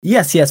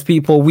Yes,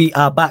 people. We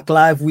are back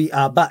live. We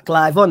are back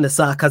live on the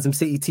Sarcasm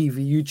City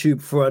TV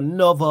YouTube for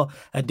another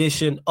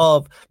edition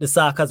of the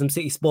Sarcasm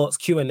City Sports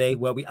Q&A,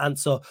 where we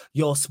answer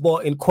your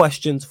sporting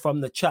questions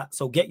from the chat.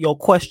 So get your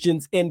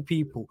questions in,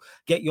 people.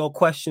 Get your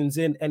questions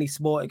in. Any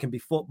sport. It can be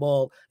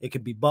football. It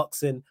could be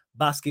boxing,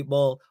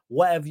 basketball,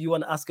 whatever you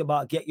want to ask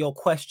about. Get your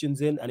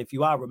questions in. And if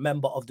you are a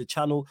member of the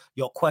channel,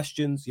 your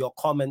questions, your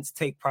comments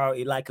take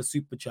priority like a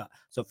super chat.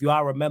 So if you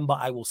are a member,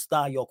 I will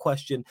start your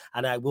question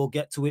and I will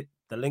get to it.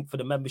 The link for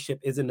the membership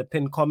is in the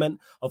pinned comment.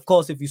 Of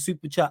course, if you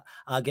super chat,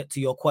 I'll get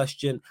to your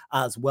question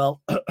as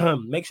well.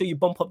 Make sure you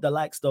bump up the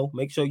likes, though.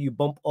 Make sure you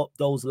bump up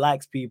those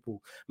likes,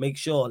 people. Make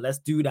sure, let's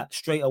do that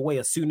straight away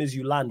as soon as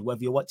you land,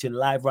 whether you're watching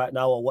live right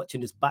now or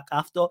watching this back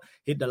after.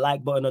 Hit the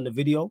like button on the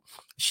video.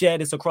 Share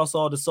this across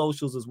all the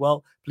socials as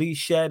well. Please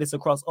share this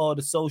across all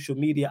the social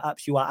media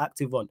apps you are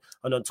active on.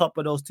 And on top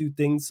of those two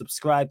things,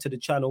 subscribe to the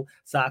channel,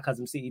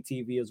 Sarcasm City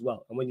TV as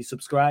well. And when you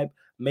subscribe,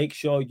 make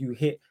sure you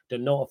hit the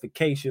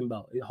notification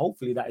bell.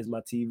 Hopefully that is my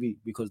TV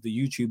because the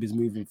YouTube is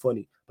moving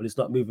funny, but it's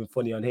not moving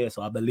funny on here.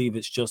 So I believe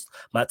it's just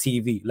my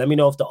TV. Let me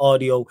know if the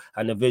audio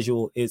and the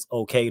visual is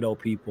okay though,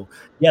 people.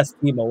 Yes,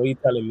 Timo, what are you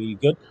telling me? You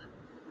good?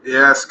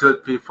 Yes,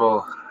 good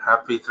people.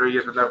 Happy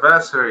 3-year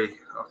anniversary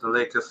of the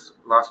Lakers'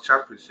 last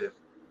championship.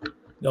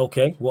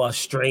 Okay, what a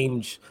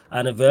strange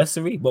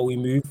anniversary, but we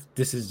moved.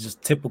 This is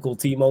just typical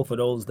Timo for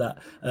those that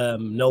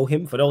know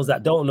him. For those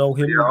that don't know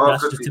him,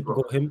 that's just people.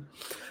 typical him.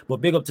 But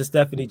big up to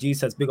Stephanie G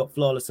says, big up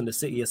Flawless in the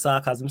city of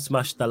Sarcasm.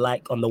 Smash the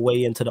like on the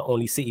way into the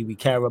only city we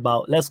care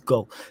about. Let's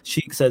go.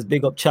 Sheik says,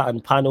 big up chat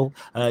and panel.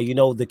 You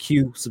know the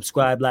cue.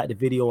 Subscribe, like the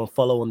video, and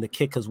follow on the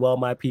Kick as well,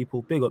 my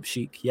people. Big up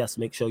Sheik. Yes,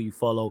 make sure you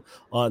follow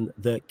on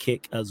the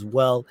Kick as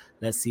well.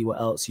 Let's see what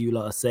else you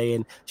lot are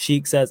saying.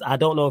 Sheik says, I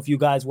don't know if you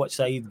guys watch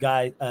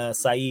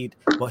Saeed,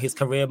 but his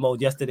career mode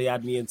yesterday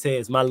had me in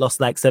tears. Man lost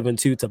like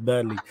 7-2 to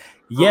Burnley.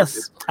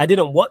 Yes, I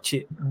didn't watch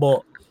it,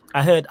 but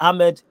I heard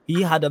Ahmed,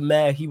 he had a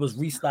mare. He was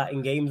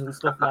restarting games and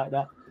stuff like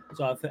that.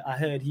 So I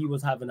heard he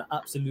was having an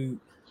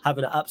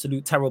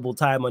absolute terrible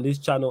time on this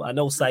channel. I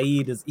know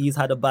Saeed he's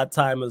had a bad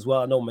time as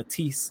well. I know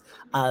Matisse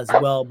as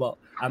well, but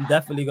I'm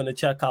definitely going to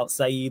check out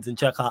Saeed's and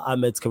check out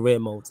Ahmed's career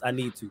modes. I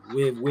need to,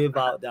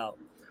 without doubt.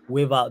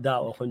 Without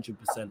doubt,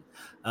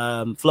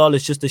 100%.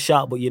 Flawless, just a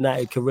shout, but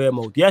United career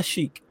mode. Yes,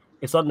 Sheik,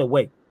 it's on the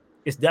way.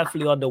 It's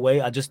definitely on the way.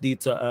 I just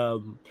need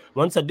to,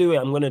 once I do it,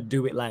 I'm going to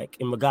do it like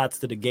in regards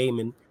to the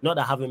gaming. Not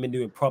that I haven't been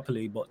doing it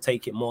properly, but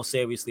take it more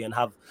seriously and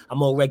have a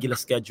more regular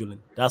scheduling.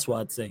 That's what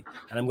I'd say.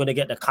 And I'm going to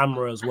get the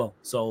camera as well.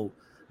 So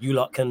you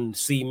lot can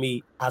see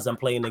me as I'm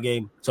playing the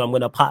game. So I'm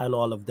going to pattern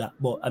all of that.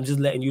 But I'm just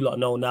letting you lot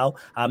know now,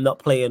 I'm not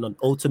playing on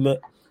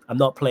Ultimate. I'm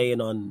not playing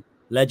on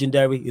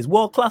Legendary. Is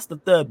World Class the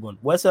third one?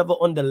 Where's ever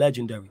under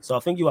Legendary? So I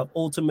think you have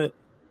Ultimate,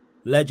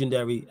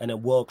 Legendary, and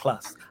then World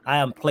Class. I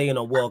am playing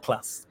on World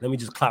Class. Let me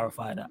just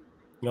clarify that.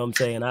 You know what I'm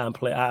saying? I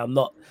am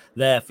not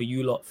there for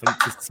you lot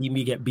to see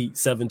me get beat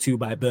 7-2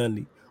 by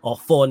Burnley or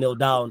 4-0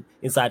 down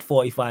inside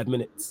 45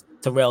 minutes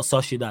to Real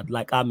Sociedad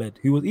like Ahmed.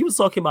 He was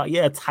talking about,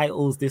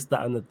 titles, this,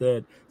 that, and the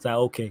third. It's like,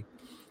 okay.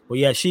 Well,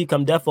 yeah, Sheik,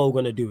 I'm definitely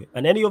going to do it.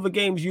 And any other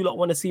games you lot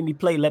want to see me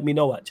play, let me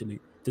know, actually.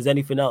 If there's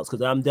anything else,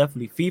 because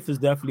FIFA's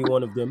definitely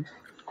one of them.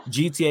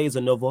 GTA is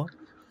another.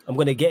 I'm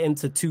going to get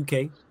into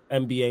 2K.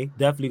 NBA,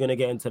 definitely gonna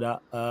get into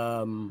that.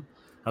 I'm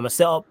gonna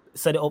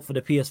set it up for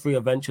the PS3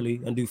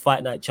 eventually and do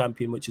Fight Night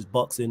Champion, which is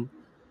boxing.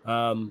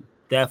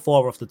 They're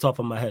 4 off the top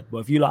of my head. But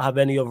if you lot have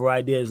any other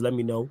ideas, let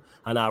me know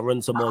and I'll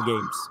run some more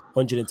games.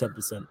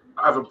 110%.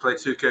 I haven't played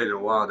 2K in a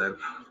while then.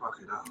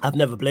 Fucking hell. I've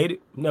never played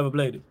it.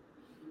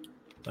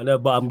 I know,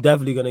 but I'm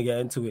definitely gonna get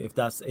into it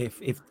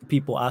if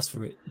people ask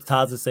for it.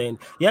 Taz is saying,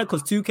 yeah,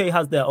 because 2K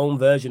has their own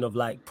version of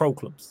like pro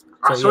clubs.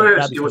 So, I saw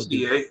it was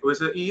EA.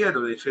 Was it EA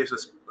or they changed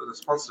the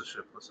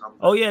sponsorship or something?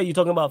 Oh yeah, you're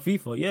talking about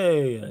FIFA.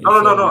 Yeah.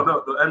 No,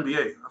 the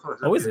NBA. I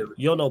thought it was NBA. Is it?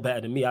 You'll know better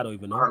than me. I don't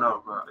even know. I don't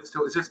know, but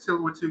is it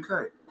still with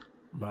 2K?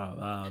 Wow,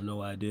 I have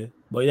no idea.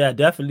 But yeah,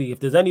 definitely. If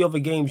there's any other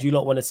games you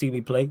don't want to see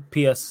me play,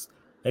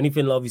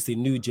 anything obviously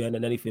new gen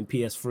and anything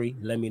PS3,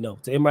 let me know.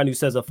 To Imran who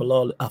says a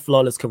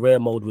flawless career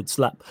mode would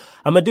slap,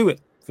 I'm gonna do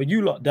it for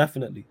you lot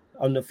definitely.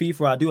 On the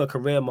FIFA, I do a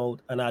career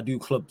mode and I do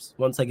clubs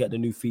once I get the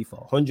new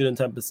FIFA.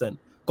 110%.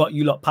 Got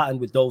you lot patterned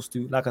with those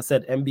two. Like I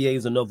said, NBA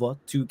is another,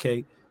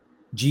 2K,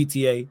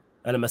 GTA,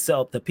 and I'm gonna set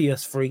up the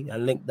PS3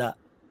 and link that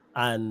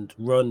and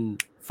run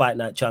Fight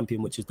Night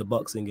Champion, which is the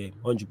boxing game.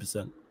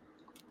 100%.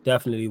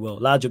 Definitely will.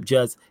 Large up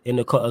Jez in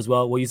the cut as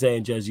well. What are you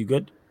saying, Jez? You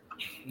good?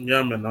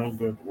 Yeah, man, I'm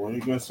good. What are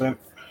you gonna say?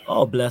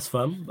 Oh, bless,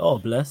 fam. Oh,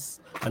 bless.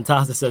 And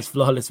Tasa says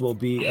flawless will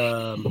be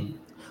our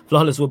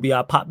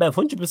Pat Bev.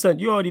 100%.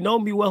 You already know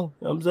me well.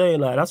 You know what I'm saying,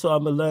 like, that's what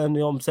I'm gonna learn.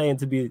 You know what I'm saying,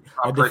 to be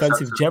a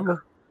defensive general.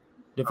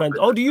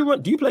 Oh, do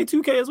you play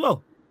 2K as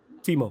well,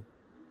 Timo?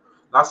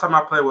 Last time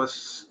I played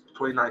was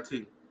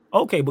 2019.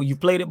 Okay, but you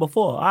played it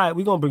before. All right,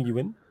 we're gonna bring you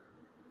in.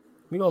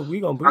 We're gonna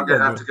bring you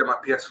in. I have to get my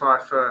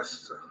PS5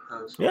 first.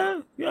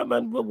 Yeah,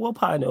 man. We'll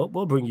pattern it up.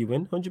 We'll bring you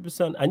in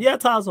 100%. And yeah,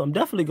 Tazo, I'm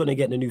definitely gonna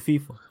get the new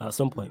FIFA at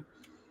some point.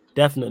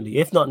 Definitely.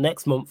 If not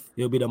next month,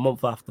 it'll be the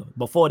month after.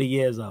 Before the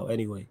year's out,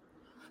 anyway.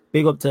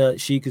 Big up to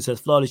Sheik, who says,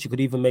 Flawless, you could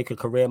even make a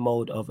career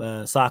mode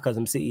of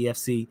Sarcasm City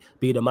FC,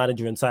 be the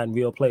manager and sign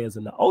real players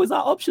and that. Oh, is that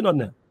option on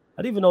there?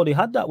 I didn't even know they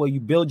had that where you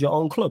build your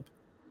own club.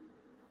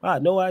 I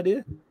had no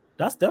idea.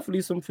 That's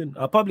definitely something.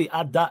 I'll probably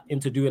add that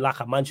into doing like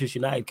a Manchester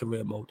United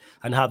career mode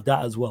and have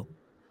that as well.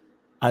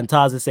 And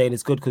Taz is saying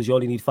it's good because you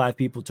only need 5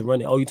 people to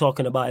run it. Oh, you're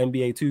talking about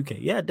NBA 2K?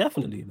 Yeah,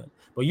 definitely, man.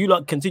 But you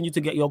lot continue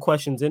to get your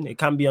questions in. It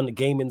can be on the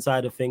gaming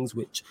side of things,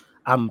 which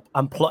I'm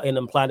plotting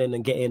and planning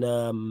and getting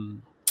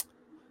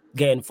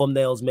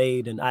thumbnails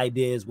made and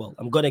ideas. Well,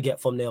 I'm gonna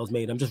get thumbnails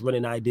made. I'm just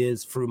running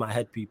ideas through my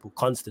head, people,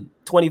 constant,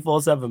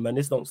 24/7, man.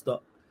 This don't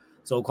stop.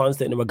 So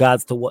constant in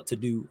regards to what to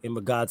do in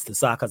regards to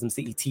Sarcasm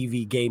City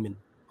TV gaming,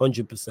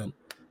 100%.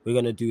 We're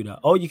going to do that.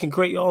 Oh, you can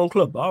create your own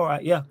club. All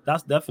right. Yeah,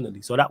 that's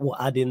definitely. So that will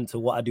add into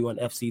what I do on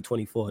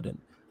FC24 then.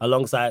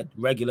 Alongside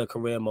regular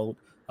career mode,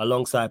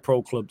 alongside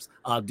pro clubs,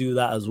 I'll do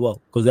that as well.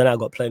 Because then I've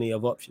got plenty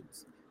of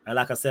options. And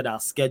like I said,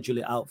 I'll schedule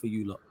it out for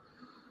you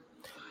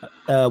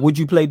lot. Would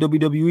you play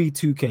WWE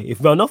 2K?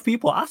 If enough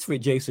people ask for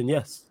it, Jason,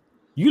 yes.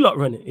 You lot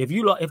run it. If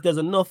there's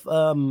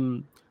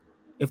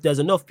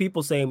enough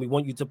people saying we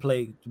want you to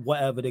play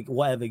whatever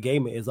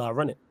game it is, I'll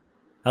run it.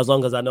 As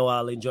long as I know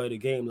I'll enjoy the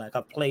game. Like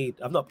I've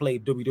not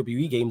played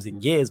WWE games in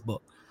years,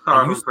 but I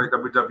haven't played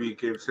WWE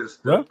games since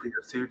the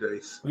PS2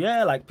 days.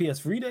 Yeah, like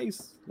PS3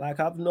 days. Like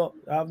I've not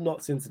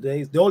since the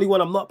days. The only one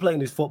I'm not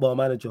playing is Football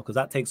Manager because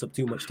that takes up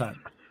too much time.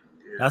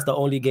 Yeah. That's the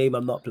only game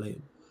I'm not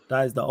playing.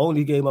 That is the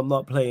only game I'm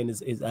not playing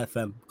is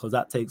FM because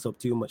that takes up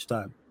too much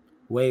time.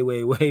 Way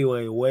too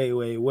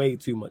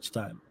much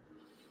time.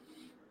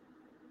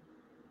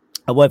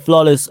 I went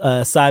Flawless,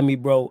 sign me,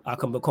 bro. I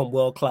can become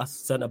world-class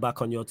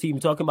centre-back on your team.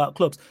 Talking about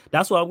clubs.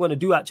 That's what I'm going to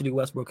do, actually,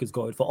 Westbrook is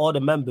going. For all the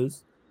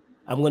members,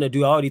 I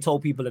already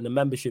told people in the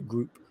membership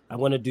group, I'm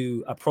going to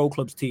do a pro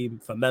clubs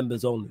team for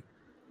members only.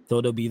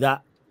 So there'll be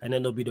that, and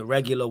then there'll be the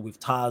regular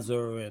with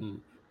Taza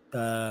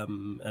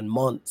and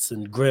Monts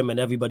and Grim and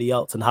everybody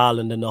else and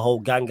Haaland and the whole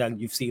gang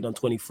you've seen on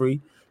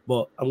 23.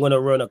 But I'm going to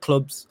run a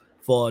clubs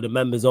for the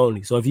members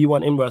only. So if you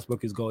want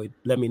Westbrook is going,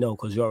 let me know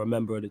because you're a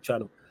member of the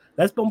channel.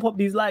 Let's bump up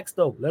these likes,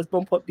 though. Let's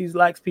bump up these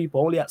likes, people.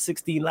 Only at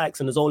 16 likes,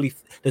 and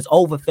there's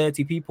over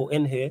 30 people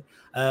in here.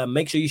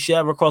 Make sure you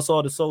share across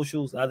all the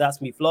socials. That's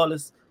me,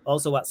 Flawless.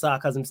 Also at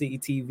Sarcasm City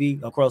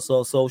TV across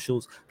all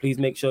socials. Please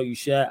make sure you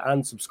share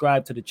and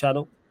subscribe to the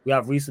channel. We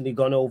have recently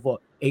gone over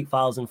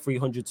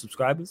 8,300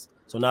 subscribers.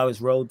 So now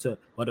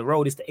the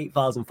road is to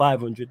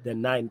 8,500,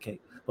 then 9K.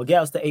 But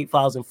get us to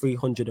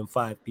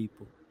 8,305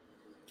 people.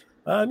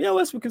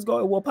 Westbrook is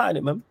going. We'll pattern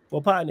it, man.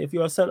 We'll pattern it. If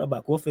you're a centre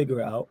back, we'll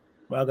figure it out.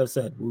 Like I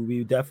said,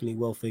 we definitely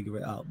will figure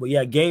it out. But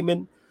yeah,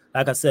 gaming,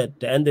 like I said,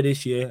 the end of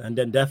this year and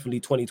then definitely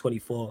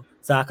 2024,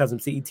 Sarcasm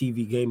City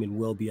TV gaming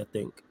will be a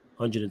thing.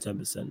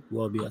 110%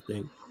 will be a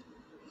thing.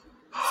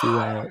 See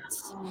what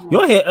else.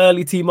 You're here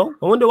early, Timo.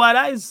 I wonder why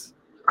that is.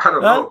 I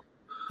don't know.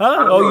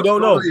 You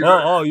don't know.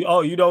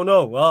 You don't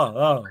know.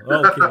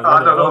 Okay.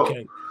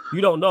 Okay. You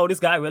don't know. This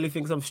guy really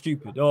thinks I'm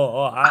stupid.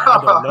 I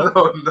don't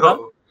know.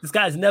 No. This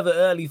guy's never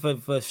early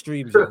for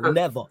streams.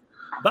 Never.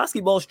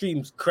 Basketball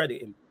streams,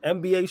 credit him.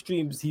 NBA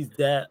streams, he's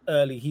there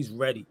early. He's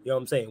ready. You know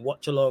what I'm saying?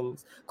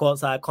 Watch-alongs,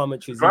 courtside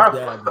commentaries, he's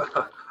there.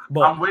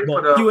 But I'm waiting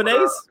for the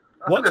Q&As,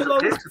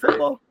 watch-alongs,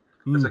 football.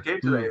 There's a game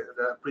today,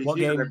 the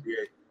preseason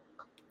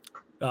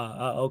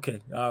NBA.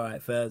 Okay. All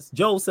right, fairs.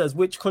 Joel says,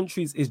 which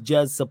countries is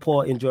Jez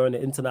supporting during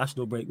the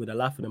international break with a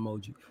laughing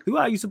emoji? Who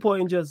are you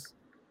supporting, Jez?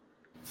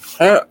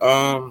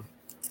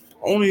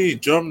 Only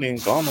Germany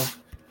and Ghana.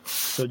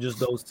 So just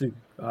those two.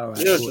 All right.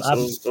 Yeah, cool.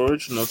 Just those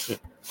original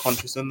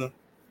countries in there.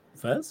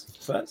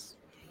 First.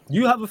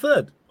 You have a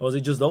third, or is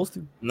it just those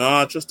two?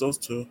 Nah, just those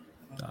two.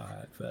 All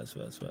right, first.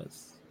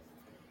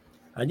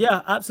 And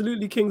yeah,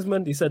 absolutely,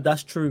 Kingsman. He said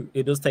that's true.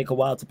 It does take a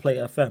while to play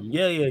FM.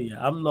 Yeah.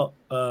 I'm not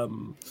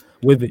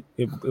with it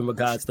in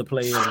regards to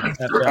playing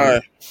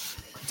FM.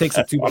 It takes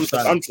up too much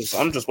time.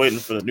 I'm just waiting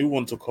for the new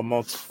one to come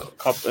out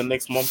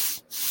next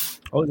month.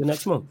 Oh, the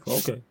next month.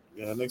 Okay.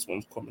 Yeah, next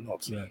month's coming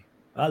out. Yeah.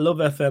 I love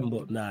FM,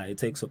 but it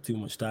takes up too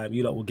much time.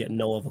 You lot will get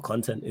no other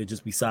content. It'll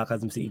just be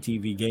Sarcasm City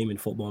TV, gaming,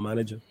 Football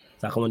Manager.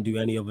 So I can't do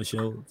any other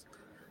shows.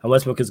 And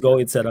Westbrook is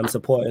goated said, I'm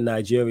supporting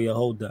Nigeria.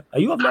 Hold that. Are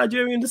you of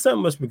Nigerian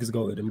descent? Westbrook is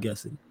goated, I'm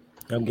guessing.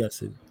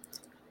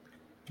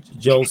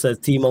 Joe says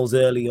Timo's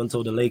early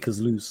until the Lakers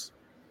lose.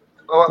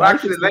 Well,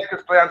 actually,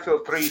 Lakers play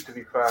until 3, to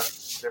be fair.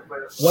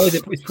 What is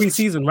it? It's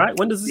preseason, right?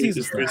 When does the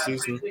season start?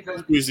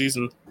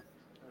 Preseason.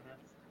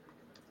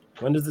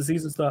 When does the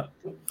season start?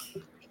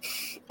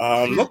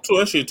 Not too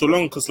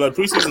long because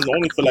preseason's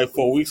only for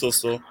 4 weeks or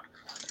so.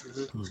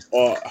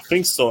 Or I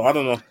think so. I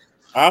don't know.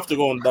 I have to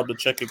go and double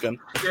check again.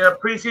 Yeah,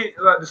 preseason.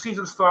 The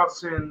season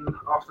starts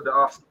after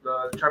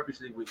the Champions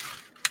League week,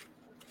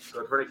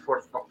 so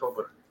 24th of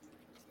October.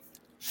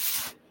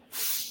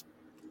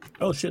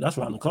 Oh shit, that's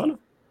around the corner.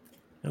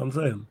 You know what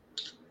I'm saying?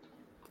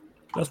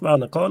 That's around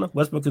the corner.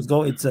 Westbrook is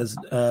goal. It says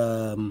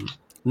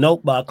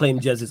nope, but I claim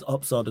Jez is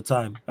ups all the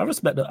time. I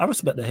respect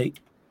the hate.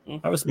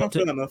 I respect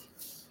it.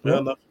 Fair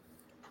enough.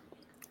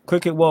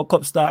 Cricket World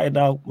Cup started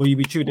now. Will you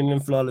be tuning in,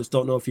 Flawless?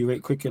 Don't know if you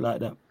rate cricket like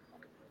that.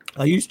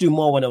 I used to do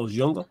more when I was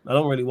younger. I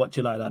don't really watch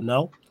it like that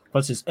now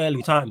because it's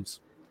early times.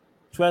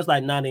 It's where it's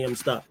like 9 a.m.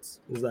 starts.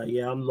 It's like,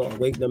 yeah, I'm not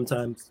awake them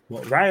times.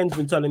 Well, Ryan's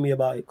been telling me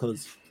about it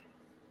because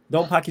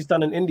don't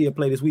Pakistan and India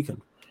play this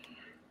weekend?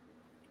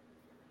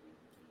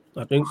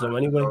 I think so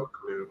anyway. No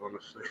clue,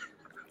 honestly.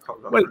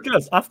 Wait,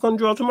 yes, AFCON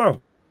draw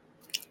tomorrow.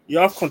 You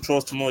have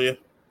controls tomorrow, yeah.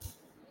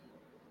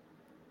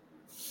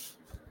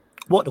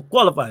 What, the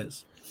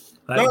qualifiers?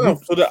 Like, No,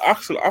 for the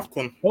actual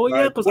AFCON. Oh,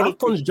 yeah, Like, because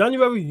AFCON's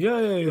January. Yeah.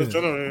 It's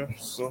January, yeah.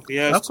 So,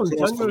 yeah, it's AFCON's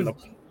draws January. coming up.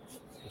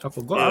 I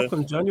forgot Yeah.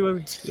 AFCON's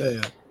January.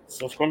 Yeah.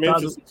 So it's going to be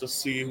interesting to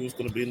see who's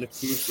going to be in the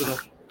cruise.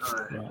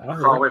 I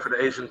can't wait for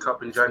the Asian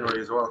Cup in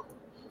January as well.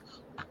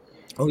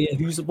 Oh, yeah,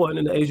 who's supporting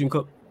in the Asian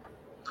Cup?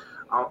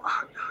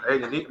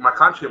 Hey, my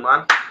country,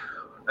 man.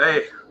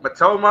 Hey,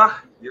 Matoma,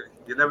 you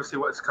never see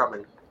what's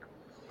coming.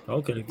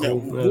 Okay, Yeah,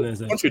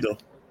 cool. country though?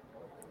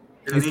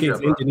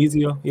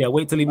 Indonesia. Yeah,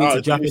 wait till he meets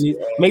a Japanese.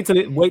 Wait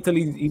till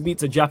he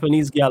meets a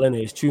Japanese gal in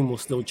it. His tune will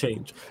still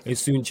change. It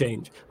soon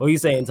change. What are you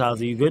saying, Taz?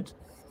 Are you good?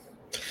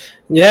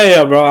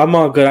 Yeah, bro. I'm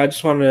all good. I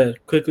just wanted to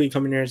quickly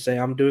come in here and say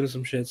I'm doing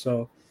some shit.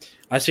 So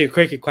I see a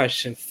cricket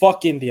question.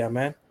 Fuck India,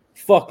 man.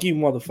 Fuck you,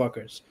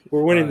 motherfuckers.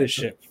 We're winning this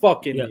shit.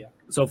 Fuck India. Yeah.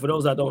 So for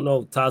those that don't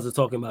know, Taz is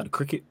talking about the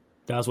cricket.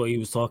 That's what he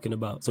was talking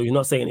about. So you're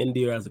not saying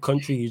India as a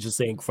country. You're just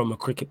saying from a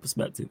cricket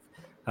perspective.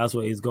 That's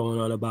what he's going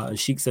on about. And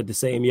Sheik said the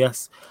same.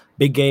 Yes.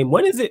 Big game.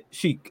 When is it,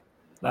 Sheik?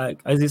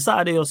 Like, is it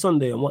Saturday or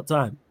Sunday? And what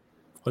time?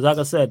 Because like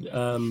I said,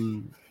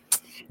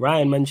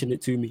 Ryan mentioned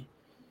it to me.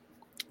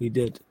 He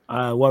did.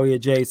 Warrior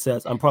J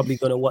says, I'm probably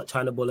going to watch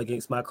Hannibal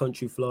against my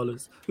country,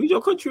 Flawless. Who's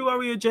your country,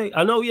 Warrior J?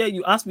 I know, yeah,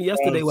 you asked me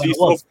yesterday where I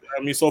was.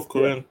 South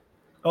Korean. Yeah.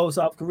 Oh,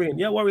 South Korean.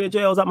 Yeah, Warrior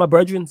J, I was at my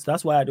brethren's.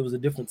 That's why there was a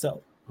different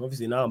setup.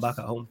 Obviously, now I'm back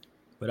at home.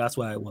 But that's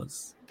why it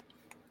was.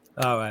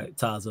 All right,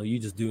 Tazo, you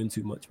just doing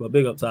too much. But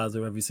big up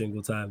Tazo every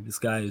single time. This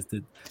guy is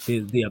the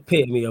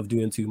epitome of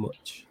doing too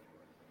much.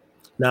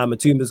 Now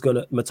Matoma's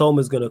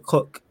gonna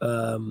cook,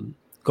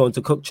 going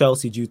to cook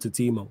Chelsea due to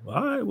Timo.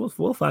 All right,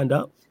 we'll find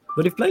out.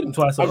 But they've played him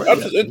twice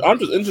already. I'm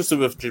just interested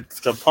with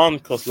Japan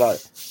because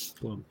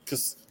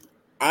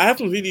I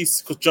haven't really,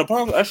 because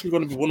Japan's actually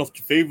going to be one of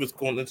the favorites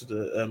going into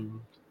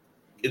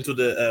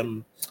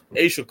the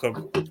Asia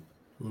Cup,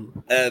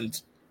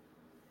 and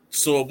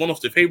so one of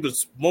the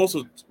favorites,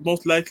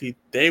 most likely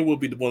they will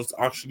be the ones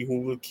actually who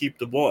will keep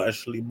the ball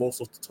actually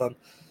most of the time,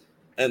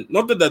 and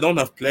not that they don't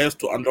have players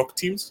to unlock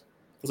teams,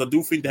 because I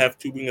do think they have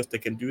two wingers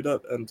that can do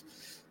that, and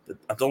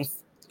I don't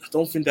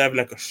think they have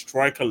like a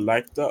striker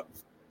like that.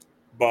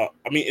 But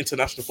I mean,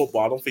 international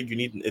football, I don't think you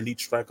need an elite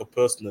striker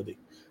personally.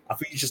 I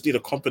think you just need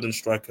a competent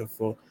striker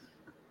for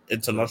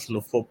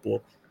international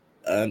football.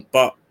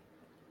 But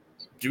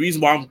the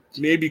reason why I'm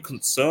maybe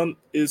concerned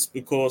is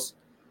because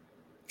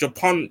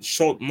Japan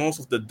showed most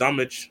of the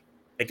damage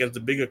against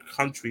the bigger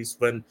countries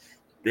when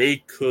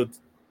they could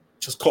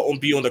just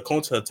be on the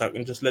counter attack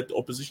and just let the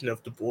opposition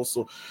have the ball.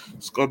 So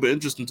it's gonna be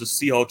interesting to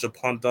see how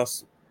Japan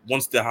does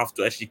once they have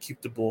to actually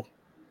keep the ball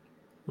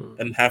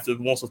and have the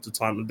most of the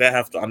time, and they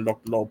have to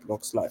unlock low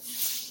blocks. Like,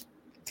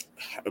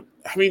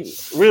 I mean,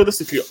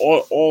 realistically,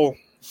 all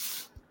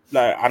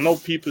like I know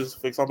people,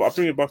 for example, I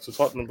bring it back to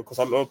Tottenham because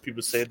a lot of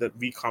people say that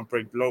we can't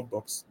break low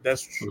blocks.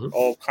 That's true,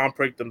 or can't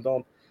break them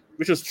down,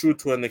 which is true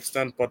to an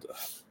extent, but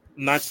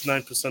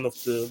 99% of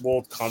the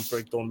world can't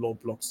break down low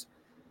blocks.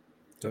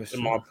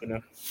 In my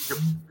opinion.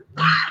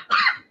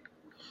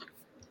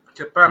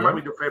 Japan might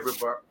be the favorite,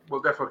 but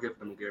we'll definitely give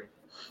them a game.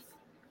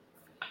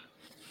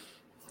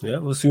 Yeah,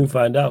 we'll soon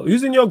find out.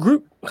 Who's in your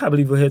group? I can't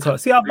believe we're here talking.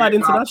 See how bad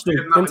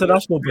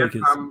international break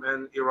is.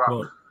 And Iraq.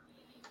 Well,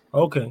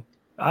 okay.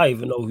 I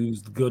even know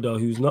who's good or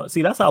who's not.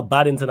 See, that's how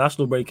bad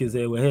international break is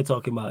here. We're here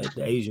talking about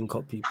the Asian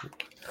Cup people.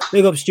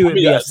 Big up Stuart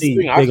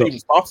BFC. I haven't even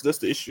started. That's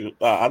the issue.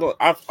 I don't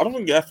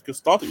think the Africa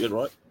started yet,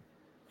 right?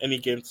 Any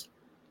games?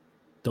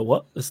 The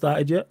what? It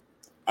started yet?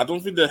 I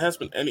don't think there has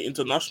been any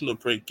international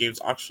break games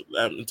actually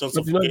in terms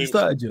of games. Not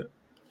started yet?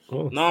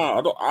 Oh.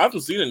 No, I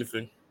haven't seen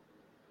anything.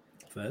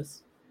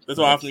 First. That's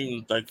why I haven't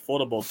even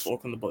thought about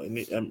talking about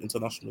any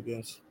international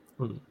games.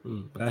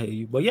 I hear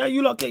you. But yeah,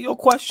 you lot get your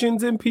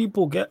questions in,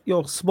 people. Get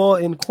your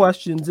sporting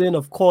questions in.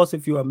 Of course,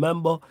 if you're a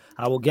member,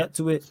 I will get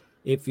to it.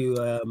 If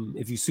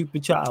you super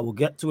chat, I will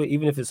get to it.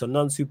 Even if it's a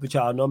non-super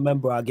chat or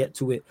non-member, I'll get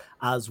to it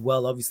as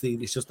well. Obviously,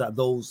 it's just that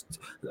those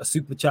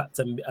super chats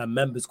and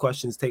members'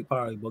 questions take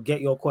priority. But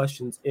get your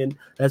questions in.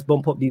 Let's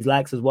bump up these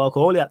likes as well.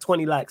 We're only at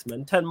 20 likes,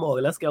 man. 10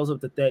 more. Let's get us up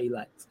to 30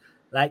 likes.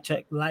 Like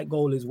check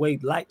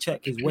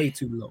is way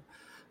too low.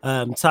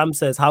 Sam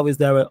says, how is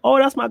there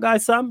that's my guy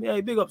Sam.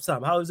 Yeah, big up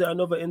Sam. How is there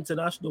another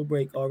international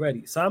break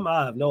already? Sam,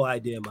 I have no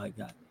idea, my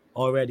guy.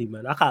 Already,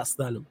 man. I can't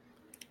stand them.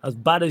 As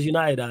bad as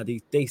United are,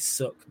 they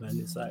suck, man.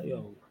 It's like,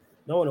 yo,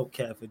 no one don't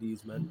care for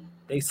these, man.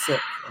 They suck,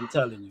 I'm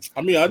telling you.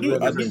 I mean, I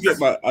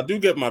do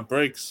get my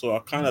breaks, so I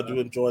kind of do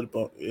enjoy it,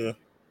 but yeah.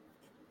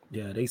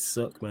 Yeah, they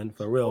suck, man.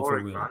 For real.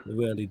 Man. They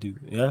really do.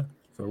 Yeah,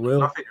 for real.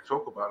 Nothing to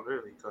talk about,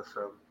 really, because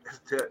it's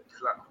dead.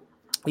 It's like,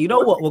 you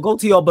know what? We'll go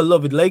to your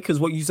beloved Lakers.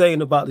 What you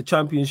saying about the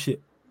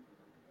championship?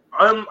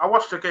 I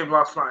watched the game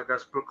last night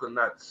against Brooklyn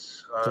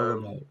Nets.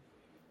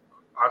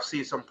 I've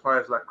seen some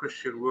players like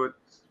Christian Wood.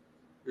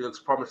 He looks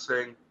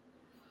promising.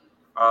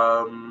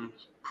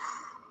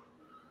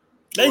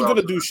 They ain't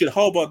gonna do shit.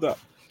 How about that,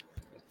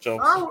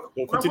 Jones?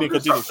 Continue.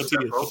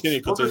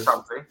 We'll do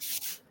something.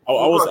 I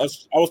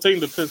was taking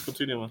the piss.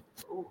 Continue, man.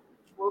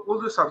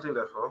 We'll do something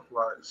there, for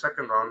like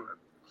second round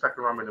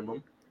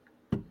minimum.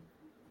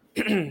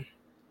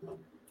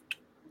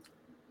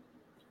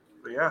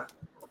 But yeah.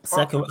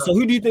 Second. So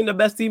who do you think the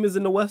best team is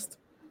in the West?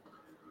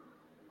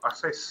 I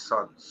say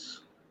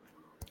Suns.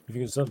 You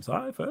think Suns? All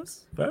right,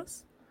 first.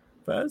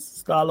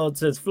 Starlord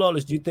says,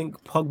 Flawless, do you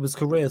think Pogba's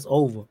career is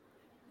over?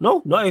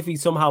 No, not if he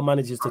somehow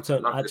manages to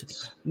turn. Actually,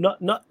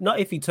 not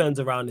if he turns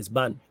around his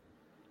ban.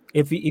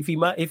 If he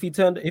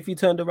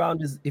turns around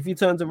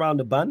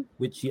the ban,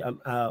 which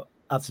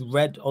I've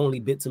read only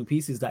bits and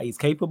pieces that he's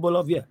capable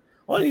of. Yeah,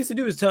 all he needs to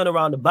do is turn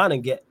around the ban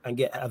and get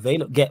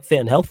fit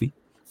and healthy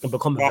and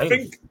become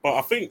available.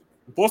 I think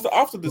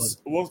after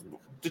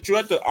did you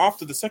read that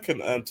after the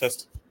second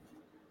test?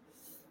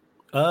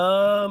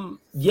 Yeah,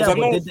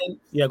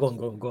 go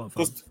on.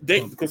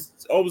 Because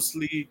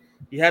obviously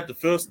he had the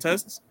first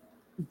test,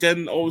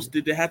 then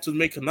obviously they had to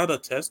make another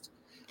test,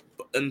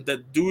 and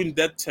that during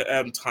that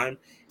time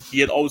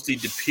he had obviously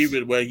the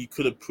period where he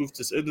could have proved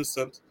his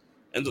innocence,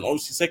 and then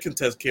obviously second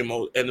test came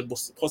out and it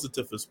was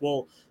positive as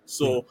well.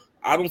 So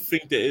I don't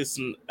think there is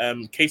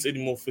an case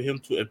anymore for him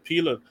to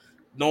appeal it.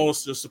 No,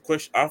 it's just a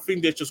question. I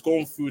think they're just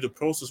going through the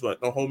process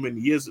right now. How many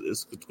years it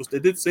is? Because they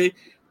did say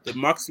the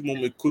maximum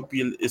it could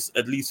be is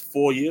at least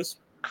 4 years,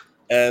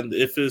 and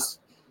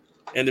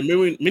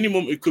the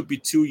minimum it could be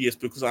 2 years.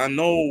 Because I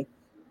know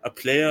a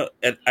player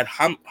at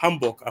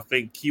Hamburg. I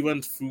think he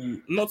went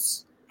through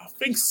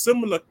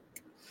similar.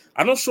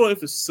 I'm not sure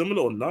if it's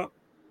similar or not,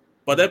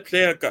 but that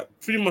player got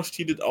pretty much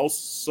treated out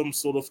some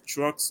sort of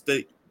drugs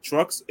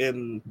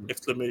in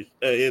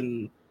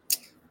in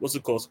what's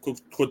it called?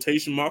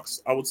 Quotation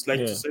marks, I would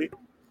like to say.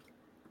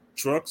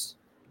 Drugs.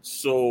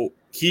 So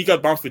he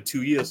got banned for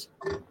 2 years.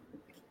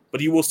 But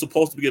he was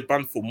supposed to get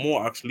banned for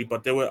more, actually.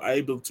 But they were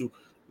able to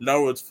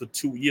lower it for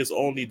 2 years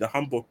only, the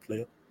Hamburg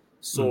player.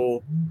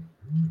 So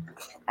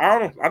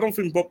I don't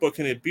think Pogba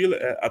can appeal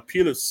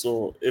it.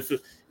 So if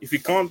he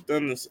can't,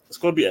 then it's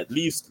going to be at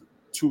least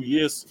 2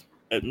 years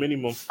at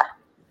minimum.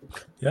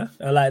 Yeah,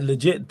 like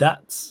legit.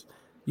 That's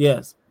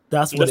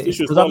what it is.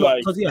 Go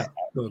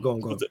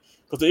on.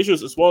 Because the issue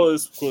is as well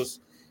is because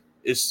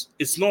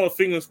it's not a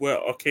thing as where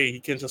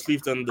he can just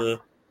leave them the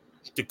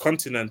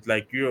continent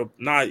like Europe.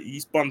 Nah,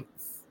 he's banned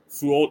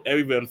throughout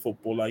everywhere in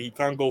football. Like he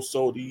can't go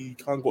Saudi, he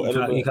can't go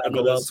anywhere. He can't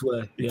go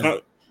elsewhere.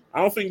 I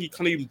don't think he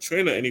can even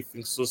train or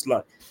anything. So it's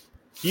like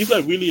he's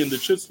like really in the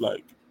shits,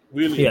 like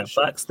really. Yeah,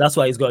 facts. That's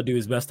why he's got to do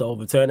his best to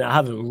overturn it. I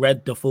haven't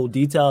read the full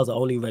details. I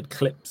only read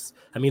clips.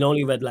 I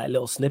only read like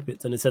little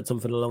snippets, and it said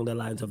something along the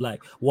lines of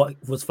like what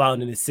was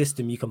found in his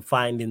system you can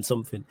find in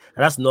something,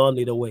 and that's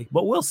normally the way.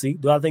 But we'll see.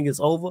 Do I think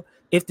it's over?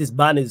 If this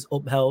ban is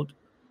upheld,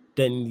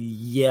 then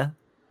yeah.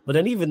 But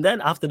then even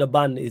then, after the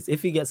ban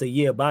if he gets a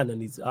year ban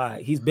and he's all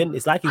right,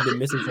 it's like he's been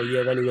missing for a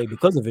year anyway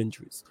because of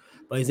injuries.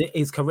 But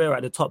his career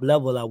at the top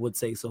level, I would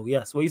say so.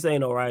 Yes. What are you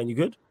saying, Orion? You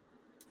good?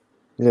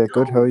 Yeah,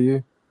 good. How are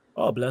you?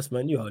 Oh, bless,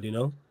 man. You already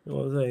know. You know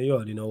what I'm saying? You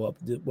already know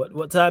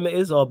what time it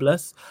is. Oh,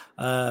 bless.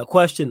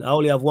 Question. I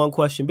only have one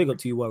question. Big up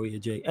to you, Warrior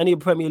J. Any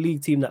Premier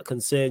League team that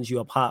concerns you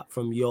apart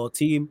from your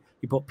team?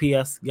 You put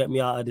PS. Get me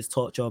out of this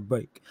torture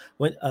break.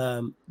 When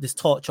this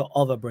torture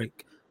of a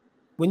break.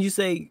 When you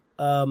say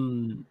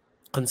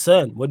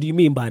concern, what do you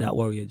mean by that,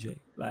 Warrior J?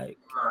 Like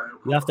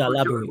you have to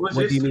elaborate. What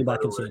do you mean by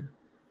concern?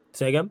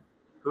 Say again.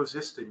 Who's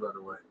this team, by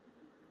the way?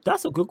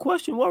 That's a good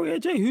question, Warrior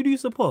J. Who do you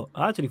support?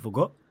 I actually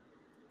forgot.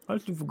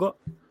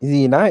 He's a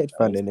United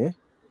fan, isn't he?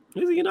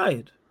 He's a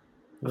United.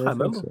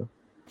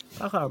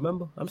 I can't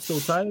remember. I'm still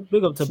tired.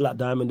 Big up to Black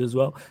Diamond as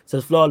well.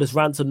 Says Flawless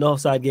Rants on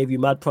Northside gave you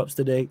mad props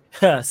today.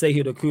 Say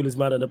you're the coolest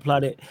man on the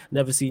planet.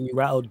 Never seen you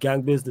rattled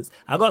gang business.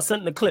 I got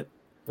sent the clip.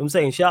 I'm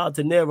saying shout out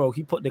to Nero.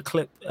 He put the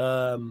clip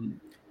in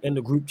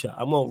the group chat.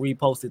 I won't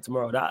repost it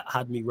tomorrow. That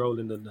had me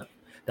rolling on that.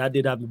 That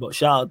did have me. But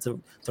shout out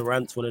to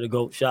Rants, one of the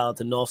GOATs. Shout out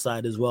to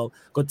Northside as well.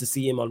 Good to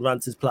see him on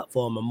Rants'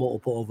 platform and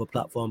multiple other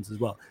platforms as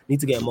well. Need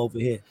to get him over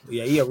here. But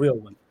yeah, he a real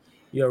one.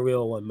 You're a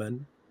real one,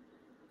 man.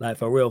 Like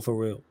for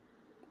real.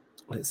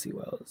 Let's see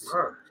what else.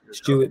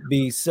 Stuart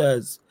B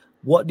says,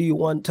 what do you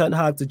want Ten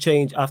Hag to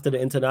change after the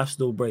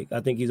international break? I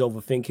think he's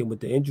overthinking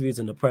with the injuries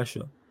and the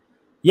pressure.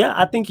 Yeah,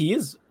 I think he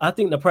is. I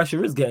think the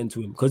pressure is getting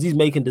to him because he's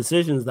making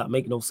decisions that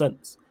make no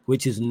sense,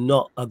 which is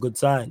not a good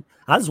sign.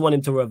 I just want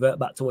him to revert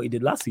back to what he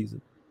did last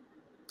season.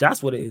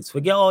 That's what it is.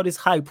 Forget all this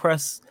high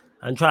press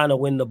and trying to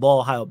win the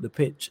ball high up the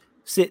pitch.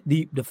 Sit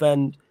deep,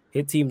 defend,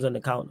 hit teams on the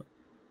counter,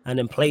 and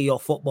then play your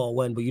football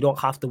but you don't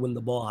have to win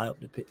the ball high up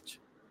the pitch.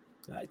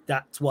 Like,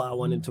 that's what I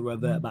want him to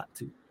revert back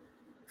to.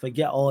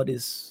 Forget all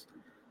this.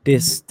 I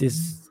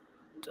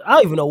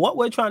don't even know what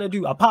we're trying to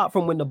do apart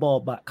from win the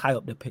ball back high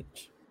up the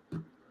pitch.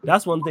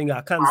 That's one thing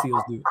I can see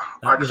us do.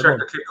 I checked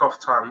the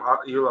kickoff time.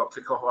 You lot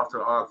kick off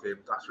after our game.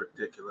 That's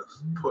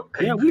ridiculous.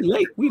 Yeah, we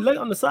late. We late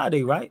on the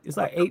Saturday, right? It's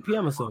like 8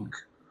 p.m. or something.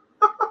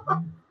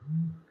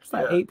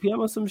 It's like 8 p.m.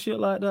 or some shit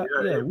like that.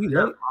 Yeah, we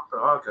late. After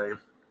our game.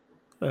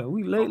 Yeah,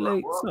 we late,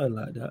 something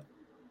like that.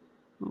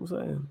 You know what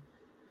I'm saying?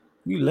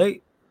 We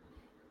late.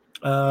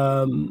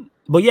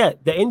 But yeah,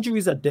 the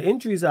injuries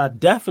are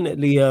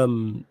definitely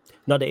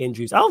not the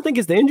injuries. I don't think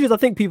it's the injuries. I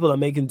think people are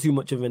making too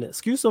much of an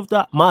excuse of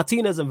that.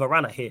 Martinez and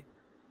Varane are here.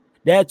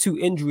 Their two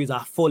injuries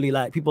are fully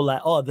like people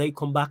like, oh, they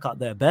come back at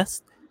their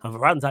best. And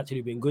Varane's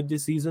actually been good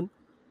this season.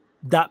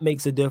 That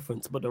makes a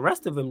difference. But the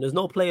rest of them, there's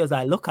no players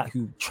I look at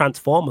who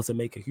transform us and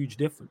make a huge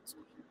difference.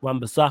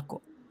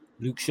 Wan-Bissaka,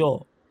 Luke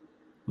Shaw,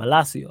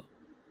 Malacia.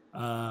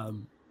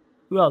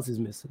 Who else is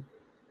missing?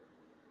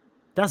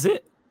 That's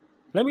it.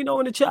 Let me know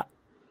in the chat.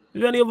 Is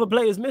there any other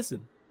players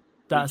missing?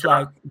 That's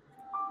like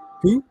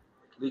who?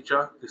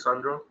 Licha,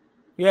 Lisandro.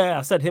 Yeah,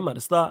 I said him at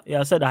the start. Yeah,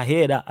 I said I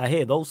hear that. I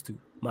hear those two,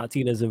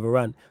 Martinez and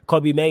Varane.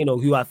 Kobe Mainoo,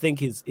 who I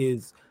think is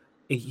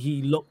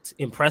he looked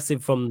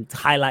impressive from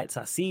highlights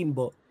I've seen,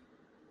 but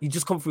he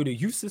just come through the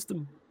youth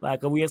system.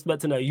 Like, are we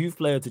expecting a youth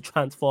player to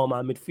transform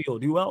our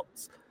midfield? Who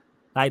else?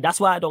 Like, that's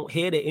why I don't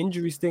hear the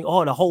injuries thing.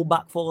 Oh, the whole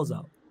back four's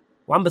out.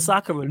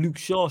 Wan-Bissaka and Luke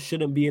Shaw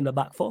shouldn't be in the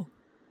back four.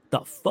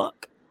 The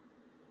fuck?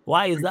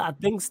 Why is that a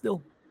thing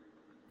still?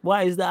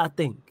 Why is that a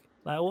thing?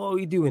 Like, what are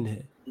we doing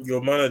here?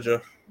 Your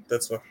manager,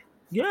 that's why.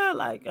 Yeah,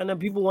 like, and then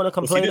people want to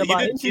complain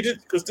about it. He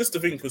did, because this is the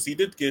thing, because he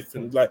did give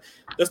him, like,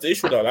 that's the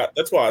issue, that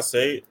that's why I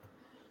say,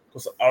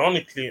 because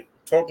ironically,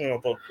 talking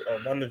about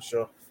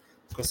manager,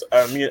 because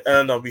me and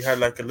Anna, we had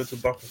like a little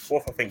back and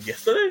forth, I think,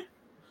 yesterday,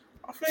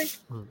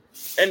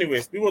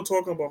 Anyways, we were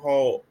talking about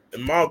how,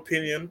 in my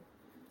opinion,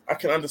 I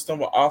can understand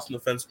why Arsenal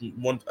fans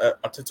want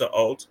Arteta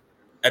out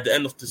at the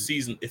end of the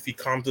season if he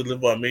can't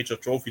deliver a major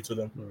trophy to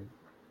them.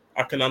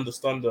 I can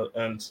understand that,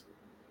 and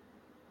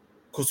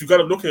because you got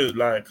to look at it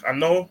like, I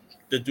know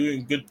they're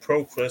doing good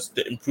progress,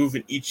 they're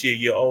improving each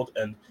year out,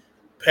 and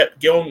Pep,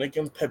 going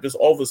against Pep is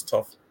always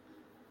tough,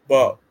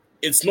 but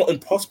it's not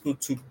impossible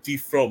to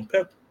dethrone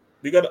Pep.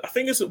 I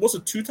think was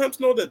it 2 times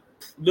now that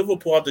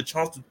Liverpool had the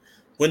chance to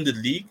win the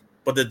league,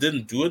 but they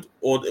didn't do it,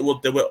 or they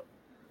were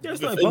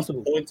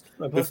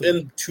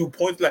within 2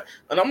 points. Like,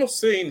 and I'm not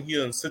saying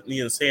here in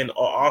Sydney and saying,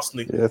 "Oh,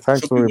 Arsenal." Yeah,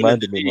 thanks for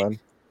reminding me, man.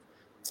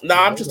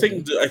 Nah, I'm just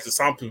taking the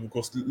example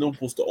because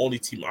Liverpool's the only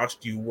team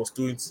actually who was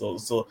doing so.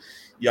 So,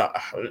 yeah,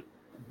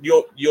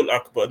 you're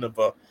like, but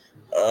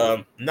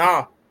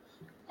nah,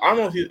 I'm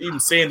not even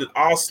saying that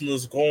Arsenal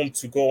is going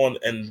to go on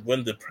and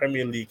win the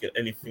Premier League and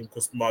anything,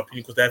 because, in my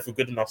opinion, because they have a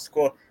good enough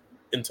squad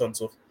in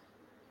terms of.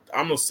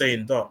 I'm not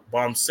saying that, but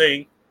I'm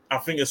saying I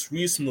think it's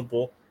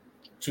reasonable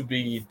to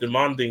be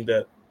demanding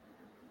that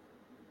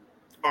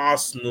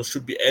Arsenal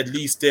should be at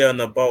least there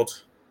and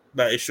about.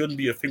 Like, it shouldn't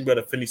be a thing where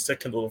they finish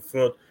second or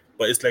third,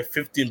 but it's like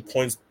 15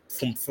 points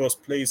from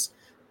first place.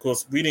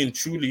 Because really and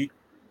truly,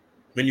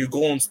 when you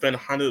go and spend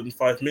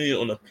 105 million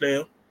on a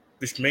player,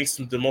 which makes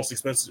him the most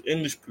expensive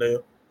English player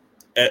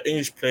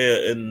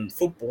in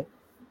football,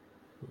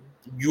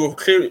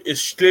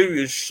 it's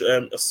clearly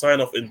a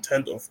sign of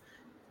intent of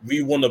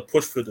we want to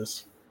push for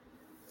this.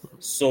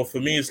 So for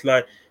me, it's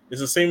like it's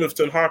the same with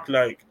Ten Hag.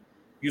 Like,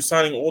 you're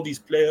signing all these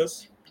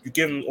players, you're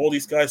giving all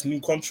these guys new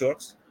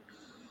contracts,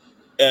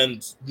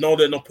 and now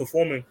they're not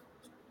performing.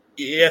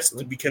 Yes,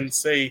 we can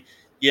say,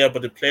 yeah,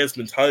 but the players'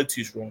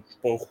 mentality is wrong.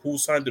 But who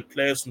signed the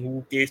players and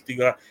who gave the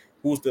guy?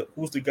 Who's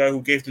the guy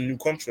who gave the new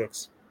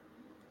contracts?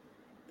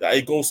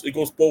 It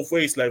goes both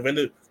ways. Like,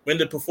 when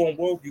they perform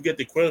well, you get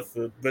the credit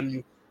for it.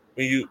 When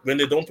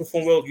they don't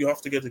perform well, you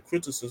have to get the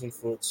criticism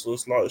for it. So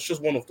it's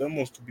just one of them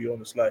ones, to be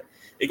honest. Like,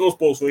 it goes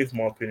both ways, in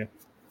my opinion.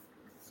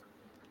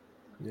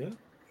 Yeah,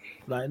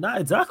 like, not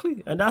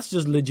exactly, and that's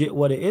just legit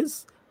what it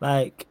is.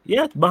 Like,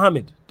 yeah,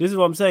 Mohamed, this is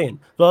what I'm saying.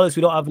 Flawless,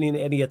 we don't have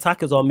any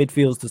attackers or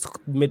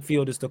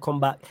midfielders to come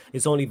back.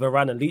 It's only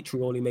Varane and Leach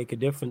who only make a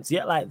difference.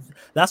 Yeah, like,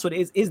 that's what it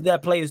is. Is there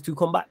players to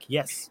come back?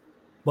 Yes.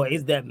 But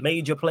is there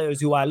major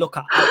players who I look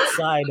at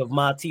outside of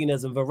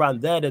Martinez and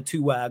Varane? They're the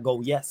two where I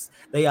go, yes,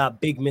 they are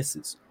big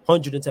misses.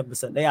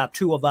 110%. They are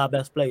 2 of our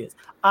best players.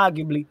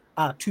 Arguably,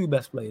 our 2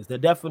 best players. They're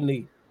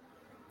definitely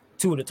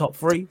 2 of the top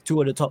 3,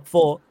 2 of the top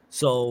 4.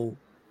 So,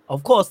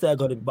 of course, they're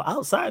going to be. But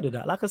outside of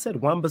that, like I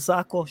said,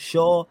 Wan-Bissaka,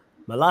 Shaw,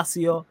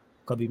 Malacia,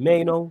 Kobe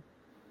Mainoo.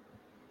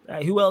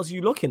 Like, who else are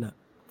you looking at?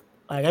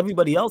 Like,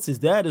 everybody else is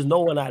there. There's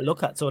no one I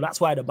look at. So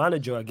that's why the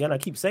manager, again, I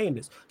keep saying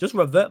this, just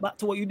revert back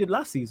to what you did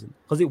last season,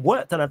 because it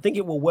worked, and I think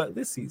it will work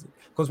this season.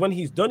 Because when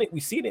he's done it,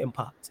 we've seen it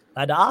impact.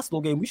 Like the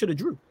Arsenal game, we should have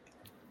drew.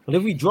 And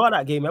if we draw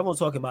that game, everyone's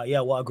talking about, yeah,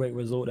 what a great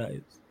result that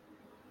is.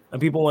 And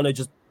people want to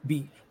just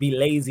be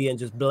lazy and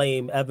just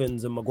blame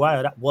Evans and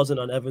Maguire. That wasn't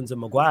on Evans and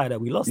Maguire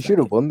that we lost. You should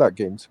have won that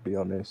game, to be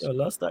honest. Yeah,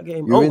 lost that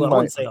game. You were in I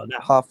wouldn't say on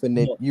that. half an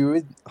inch. You were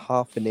in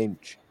half an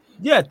inch.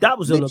 Yeah, that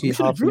was literally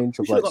half an inch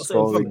of like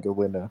scoring a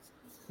winner.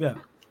 Yeah.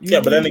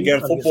 But then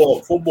again,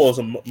 football is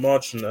a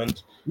margin,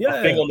 and yeah.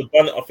 I think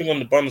on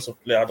the balance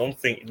of play, I don't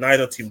think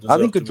neither team deserves.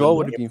 I think a draw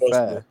would have been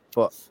fair,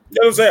 but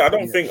I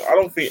don't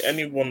think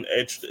anyone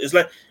edged. It's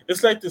like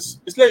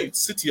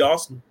City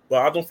Arsenal,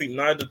 but I don't think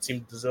neither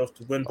team deserves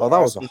to win. Oh, that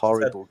was a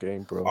horrible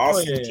game, bro.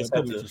 Arsenal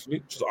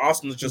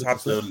just had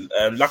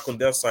the lack on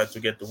their side to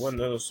get the win.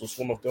 So it's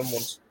one of them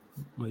ones.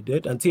 We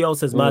did. And T.O.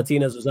 says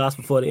Martinez was asked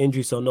before the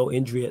injury, so no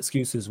injury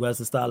excuses. Where's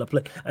the style of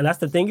play? And that's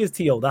the thing is,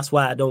 T.O., that's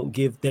why I don't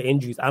give the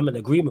injuries. I'm in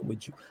agreement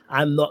with you.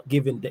 I'm not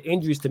giving the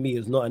injuries to me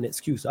is not an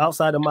excuse.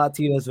 Outside of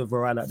Martinez and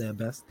Varane at their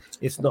best,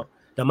 it's not.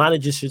 The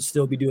manager should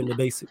still be doing the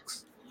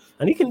basics.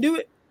 And he can do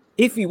it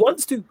if he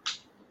wants to.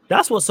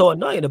 That's what's so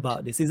annoying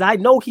about this is I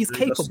know he's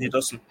capable. He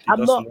doesn't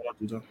I'm not. want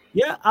to do that.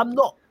 Yeah, I'm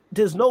not.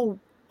 There's no,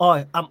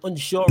 I'm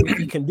unsure if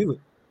he can do it.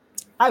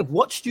 I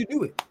watched you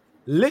do it.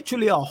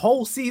 Literally a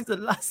whole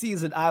season last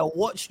season, I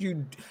watched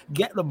you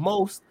get the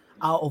most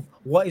out of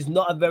what is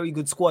not a very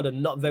good squad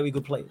and not very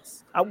good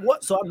players.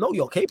 So I know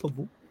you're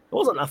capable. It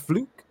wasn't a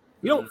fluke.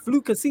 You don't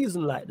fluke a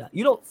season like that.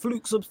 You don't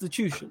fluke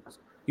substitutions.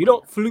 You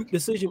don't fluke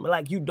decision.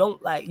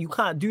 You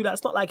can't do that.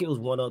 It's not like it was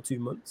 1 or 2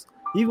 months.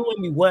 Even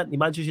when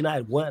Manchester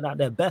United weren't at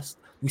their best,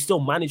 we still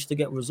managed to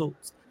get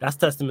results. That's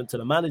testament to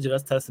the manager.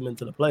 That's testament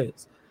to the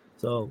players.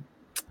 So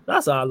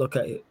that's how I look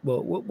at it.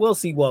 But we'll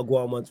see what go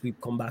on once we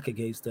come back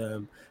against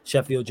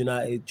Sheffield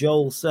United.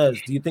 Joel says,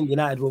 do you think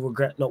United will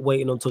regret not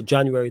waiting until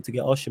January to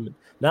get Osimhen?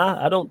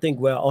 Nah, I don't think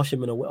we're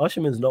Osimhen.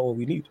 Osimhen's not what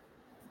we need.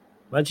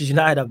 Manchester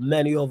United have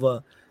many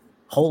other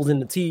holes in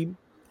the team,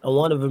 and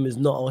one of them is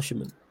not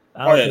Osimhen.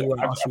 I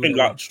think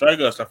like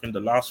strikers, I think the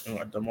last thing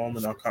at the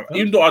moment.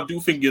 Even though I do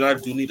think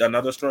United do need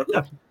another striker.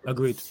 Yeah,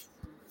 agreed.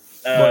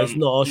 But it's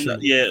not Osimhen.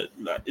 Yeah,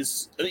 like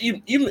it's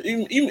even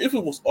if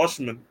it was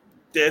Osimhen,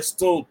 there's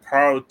still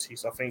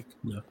priorities. I think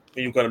when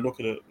you got to look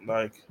at it,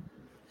 like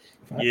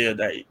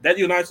that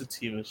United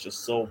team is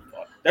just so.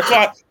 That's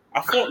why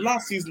I thought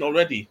last season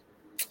already.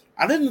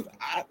 And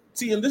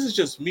this is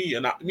just me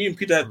and me and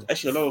Peter had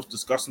actually a lot of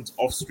discussions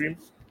off stream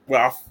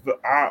where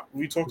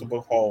we talked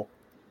about how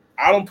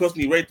I don't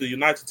personally rate the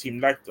United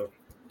team like that,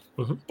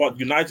 but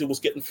United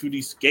was getting through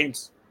these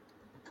games.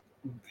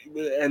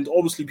 And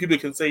obviously, people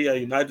can say, yeah,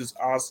 United's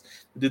ass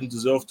didn't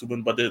deserve to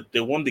win, but they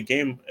won the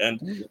game,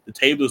 and the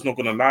table is not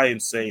going to lie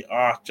and say,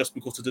 just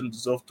because they didn't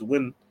deserve to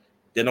win,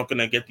 they're not going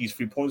to get these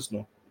 3 points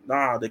now.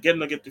 Nah, they're going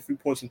to get the 3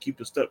 points and keep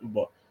the step.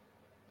 But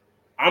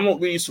I'm not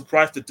really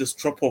surprised that this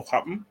drop-off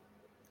happened.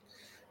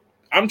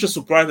 I'm just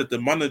surprised that the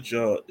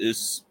manager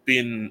is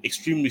being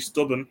extremely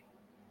stubborn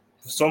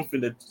for something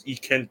that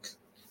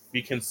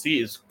we can see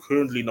is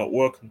currently not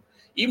working.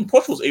 Even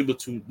Poch was able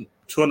to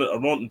turn it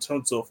around in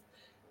terms of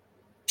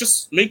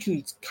just making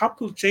a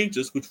couple of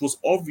changes, which was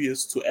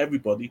obvious to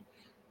everybody.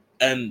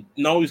 And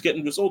now he's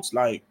getting results,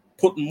 like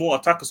putting more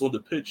attackers on the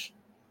pitch,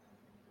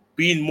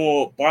 being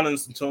more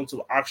balanced in terms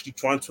of actually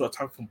trying to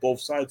attack from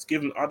both sides,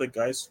 giving other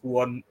guys who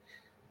haven't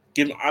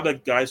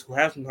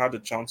had the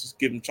chances,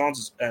 giving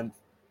chances, and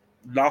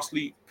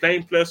lastly,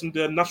 playing players in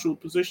their natural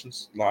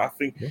positions. Like I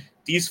think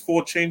these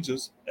 4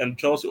 changes and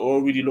Chelsea are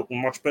already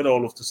looking much better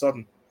all of a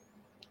sudden.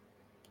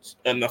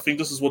 And I think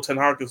this is what Ten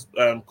Hag is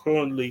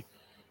currently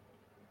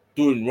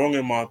doing wrong,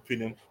 in my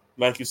opinion.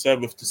 Like you said,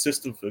 with the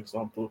system, for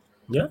example.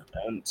 Yeah.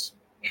 And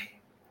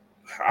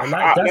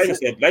like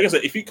I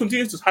said, if he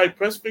continues this high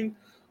press thing,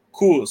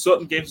 cool.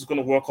 Certain games is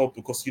going to work out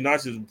because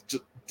United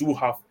do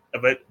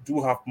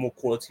have more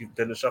quality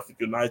than the Sheffield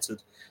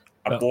United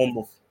at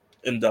Bournemouth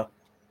in that.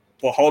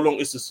 But how long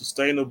is it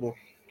sustainable?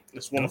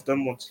 It's one of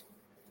them ones.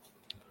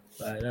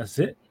 Right, that's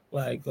it.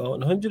 Like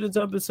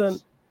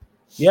 110%.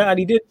 Yeah, and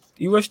he did.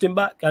 He rushed him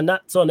back, and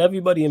that's on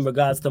everybody in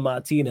regards to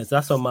Martinez.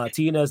 That's on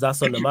Martinez.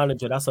 That's on the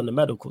manager. That's on the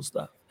medical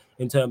staff.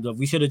 In terms of,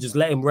 we should have just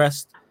let him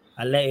rest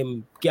and let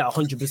him get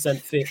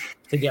 100% fit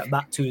to get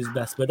back to his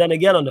best. But then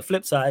again, on the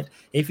flip side,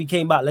 if he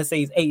came back, let's say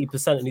he's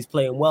 80% and he's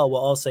playing well, we're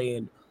all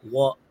saying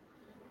what.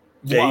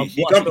 Yeah,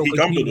 he gambled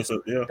with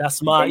it. Yeah, that's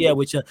smart. Yeah,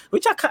 which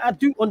I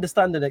do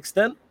understand an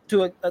extent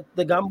to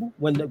the gamble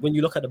when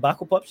you look at the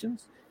backup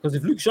options. Because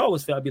if Luke Shaw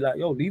was fit, I'd be like,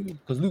 yo, leave him.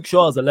 Because Luke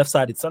Shaw is a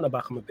left-sided centre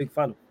back. I'm a big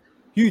fan of.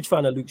 Huge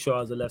fan of Luke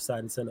Shaw as a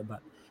left-sided centre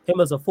back. Him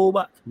as a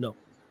fullback, no.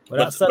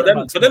 But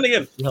then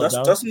again,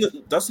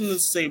 doesn't it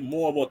say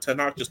more about Ten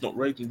Hag just not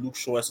rating Luke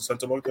Shaw as a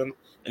centre back then,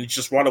 and he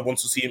just rather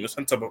wants to see him as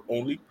centre back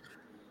only?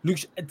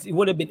 It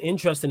would have been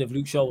interesting if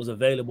Luke Shaw was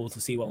available to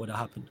see what would have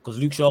happened because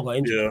Luke Shaw got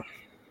injured.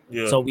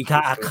 Yeah. So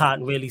I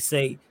can't really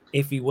say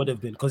if he would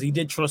have been because he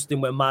did trust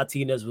him when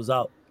Martinez was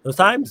out. Those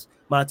times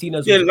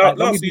Martinez was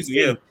last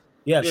season,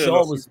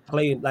 Shaw was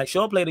playing like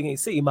Shaw played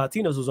against City.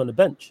 Martinez was on the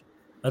bench.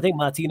 I think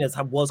Martinez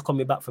was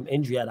coming back from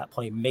injury at that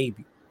point,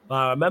 maybe. But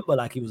I remember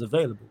like he was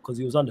available because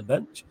he was on the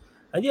bench.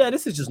 And yeah,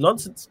 this is just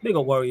nonsense. Big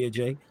up Warrior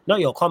J.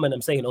 Not your comment,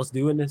 I'm saying us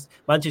doing this.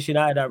 Manchester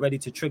United are ready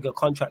to trigger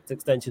contract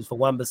extensions for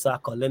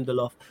Wan-Bissaka or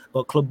Lindelof,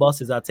 but club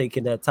bosses are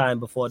taking their time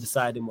before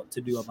deciding what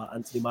to do about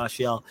Anthony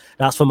Martial.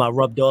 That's from my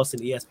Rob Dawson,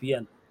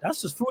 ESPN.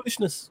 That's just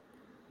foolishness.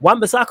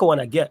 Wan-Bissaka one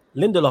I get.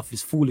 Lindelof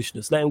is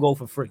foolishness. Let him go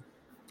for free.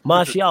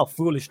 Martial,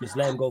 foolishness.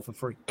 Let him go for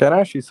free. Can I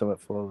ask you something,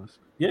 Flawless?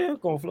 Yeah,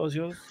 go on, Flawless,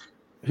 yours.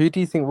 Who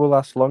do you think will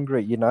last longer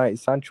at United,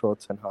 Sancho or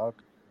Ten Hag?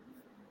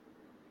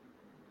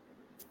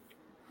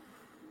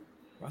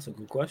 That's a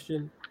good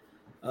question.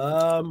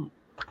 Ten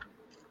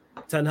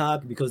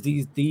Hag, because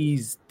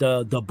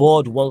the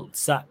board won't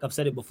sack. I've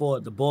said it before.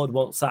 The board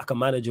won't sack a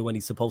manager when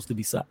he's supposed to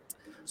be sacked.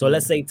 So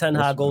let's say Ten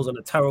Hag goes on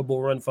a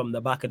terrible run from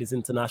the back of this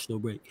international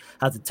break,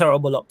 has a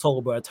terrible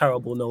October, a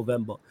terrible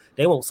November.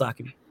 They won't sack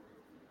him.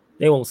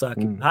 They won't sack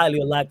him. Highly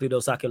unlikely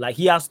they'll sack him. Like,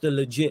 he has to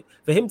legit,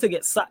 for him to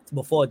get sacked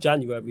before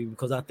January,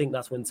 because I think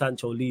that's when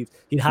Sancho leaves,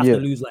 he'd have to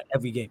lose like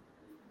every game.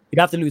 He'd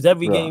have to lose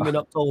every game in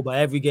October,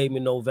 every game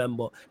in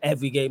November,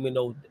 every game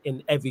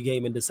in every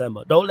game in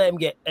December. Don't let him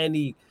get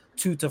any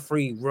 2 to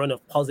 3 run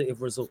of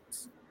positive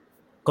results.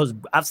 Because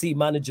I've seen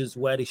managers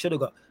where they should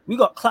have we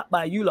got clapped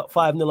by you lot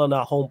 5-0 on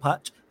our home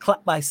patch,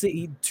 clapped by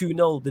City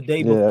 2-0 the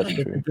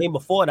game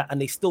before that, and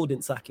they still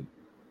didn't sack him.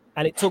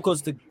 And it took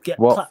us to get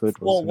clapped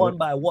 4-1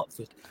 by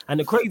Watford. And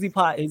the crazy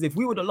part is, if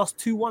we would have lost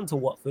 2-1 to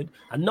Watford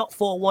and not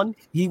 4-1,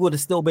 he would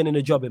have still been in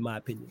the job, in my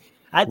opinion.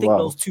 I think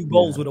those 2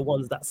 goals were the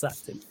ones that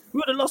sacked him. If we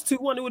would have lost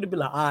 2-1, it would have been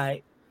like, all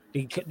right,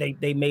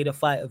 they made a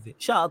fight of it.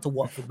 Shout out to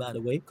Watford, by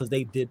the way, because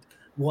they did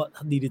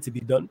what needed to be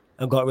done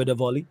and got rid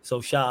of Ollie.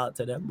 So shout out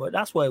to them. But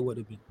that's where it would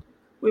have been.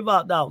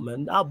 Without doubt,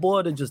 man. Our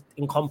board are just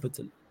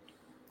incompetent.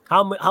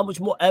 How much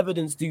more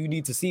evidence do you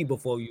need to see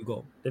before you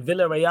go? The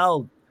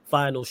Villarreal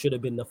final should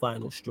have been the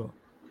final straw.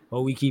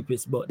 But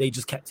but they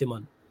just kept him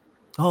on.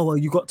 Oh, well,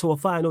 you got to a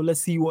final.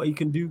 Let's see what he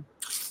can do.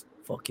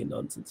 Fucking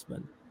nonsense,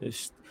 man.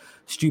 It's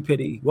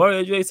stupidity.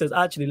 Warrior J says,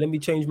 actually, let me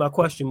change my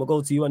question. We'll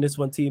go to you on this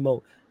one,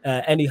 Timo.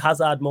 Any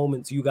Hazard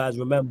moments you guys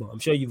remember? I'm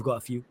sure you've got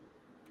a few.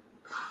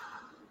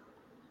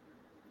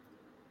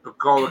 The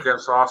goal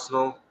against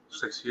Arsenal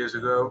 6 years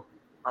ago,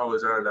 I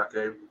was there in that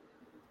game.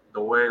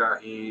 The way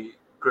that he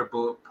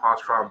dribbled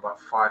past around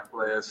about 5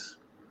 players.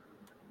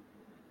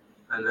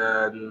 And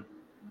then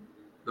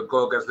the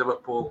goal against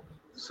Liverpool,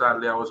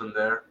 sadly I wasn't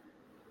there.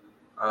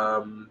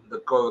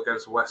 The goal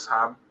against West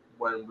Ham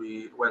when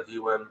he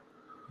went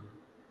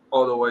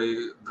all the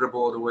way,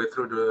 dribble all the way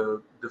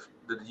through the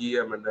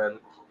DM and then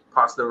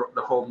past the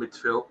whole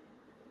midfield.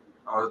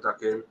 I was at that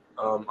game.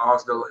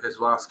 Arsenal, his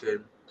last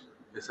game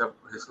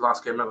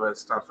ever at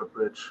Stamford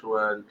Bridge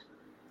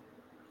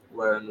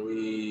when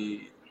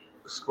we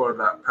scored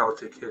that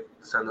penalty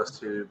kick to send us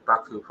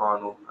back to the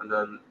final, and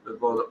then the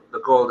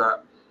goal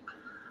that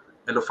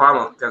in the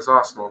final against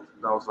Arsenal,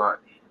 that was like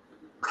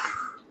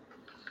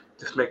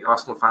just make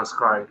Arsenal fans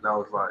cry. That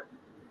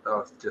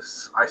was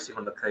just icing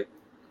on the cake.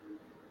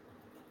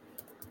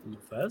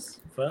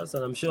 First,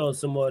 and I'm sure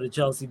some more of the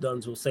Chelsea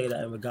dons will say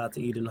that in regard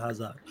to Eden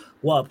Hazard.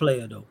 What a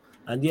player, though.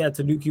 And yeah,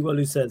 to Luki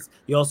Wolu says,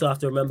 you also have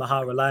to remember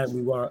how reliant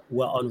we were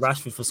on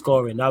Rashford for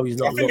scoring. Now he's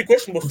not. I think the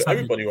question was for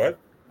everybody, right?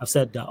 I've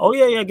said that. Oh,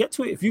 yeah, get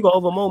to it. If you got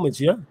other moments,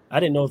 yeah. I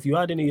didn't know if you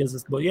had any,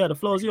 but yeah, the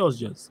floor is yours,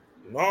 Jess.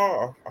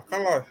 No, I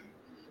can't lie.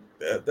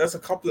 There's a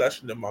couple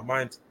actually in my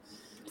mind.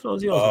 The floor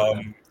is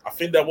yours. I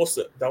think that was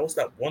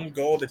that one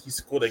goal that he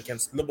scored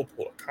against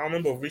Liverpool. I can't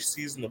remember which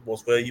season it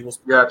was, where he was.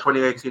 Yeah,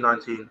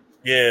 2018-19.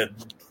 Yeah,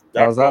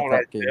 that was at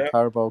that game,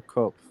 Carabao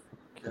Cup.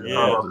 Yeah,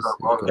 that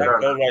goal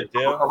right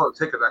there. I got a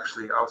ticket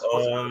actually. I was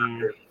supposed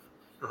to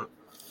go.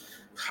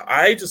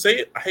 I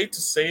hate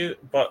to say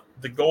it, but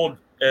the goal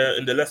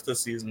in the Leicester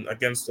season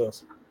against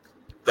us,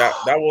 that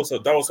was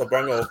a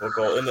banger of a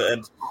goal in the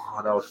end.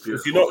 Oh, that was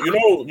beautiful.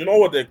 You know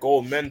what their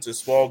goal meant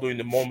as well during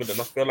the moment, and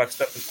I feel like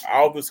Stephen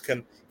Alves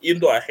can, even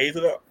though I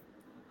hated it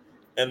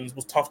and it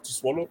was tough to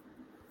swallow,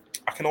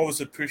 I can always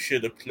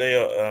appreciate a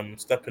player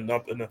stepping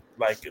up in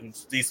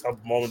these type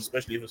of moments,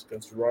 especially if it's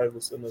against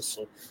rivals in this.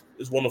 So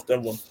it's one of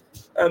them ones.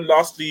 And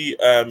lastly,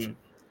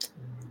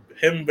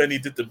 him when he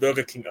did the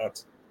Burger King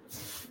ad.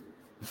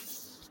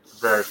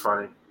 Very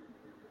funny.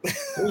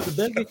 What was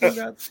the Burger King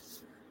ad?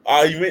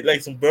 He made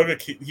like some Burger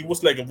King. He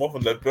was like involved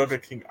in that Burger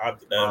King ad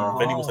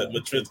when he was at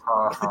Madrid.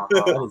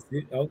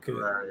 Okay.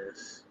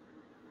 Hilarious.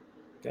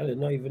 I did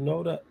not even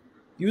know that.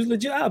 He was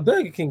legit at a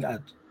Burger King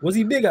ad. Was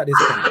he big at this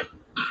point?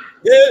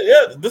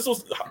 Yeah. This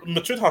was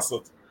Madrid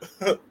Hazard.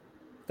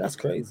 That's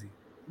crazy.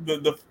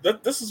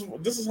 This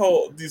is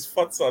how these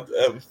futs are.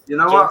 You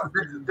know what?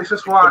 This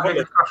is why I hate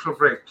international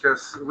break,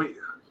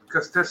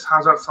 because this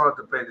Hazard side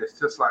debate is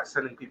just like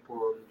sending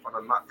people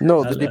on a nut.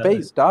 No, the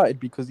debate started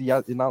because he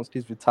had announced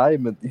his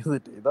retirement the other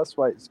day. That's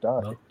why it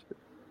started.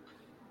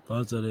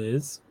 That's what it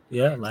is.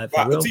 Yeah, like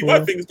my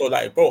thing is though,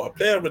 like, bro, a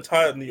player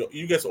retired, and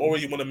you guys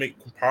already want to make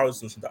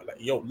comparisons and that. Like,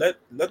 yo,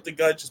 let the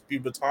guy just be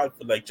retired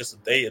for like just a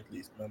day at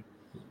least, man.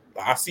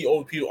 Like, I see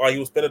old people, he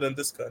was better than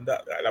this guy and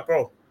that. Like,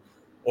 bro,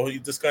 or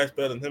this guy's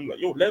better than him. Like,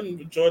 yo, let him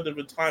enjoy the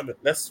retirement.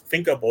 Let's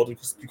think about it,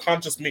 because you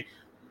can't just make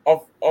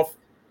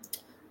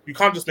you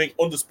can't just make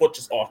on the spot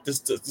just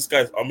this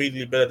guy's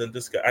immediately better than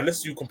this guy,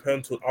 unless you compare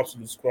him to an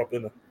absolute scrub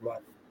in it.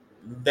 Like,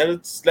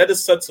 let it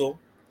settle.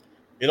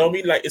 You know what I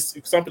mean? Like, it's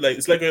something like,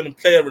 it's like when a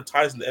player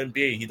retires in the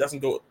NBA, he doesn't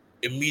go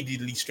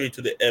immediately straight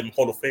to the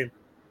Hall of Fame.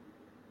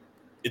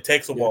 It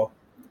takes a while.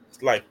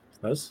 It's like,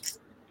 let's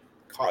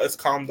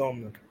calm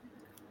down, man.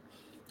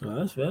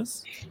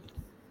 That's.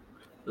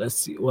 Let's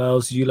see what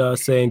else you are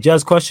saying.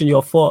 Just question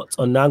your thoughts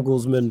on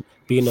Nagelsmann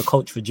being a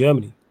coach for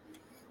Germany.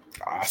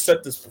 I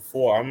said this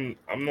before.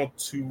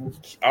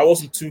 I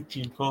wasn't too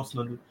keen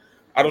personally.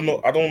 I don't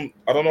know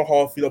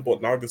how I feel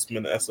about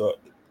Nagelsmann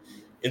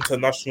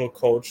international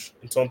coach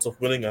in terms of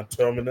winning a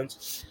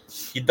tournament.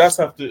 He does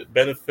have the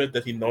benefit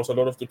that he knows a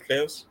lot of the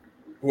players,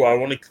 who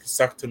ironically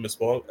sacked him as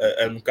well,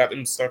 and got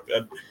him sacked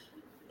at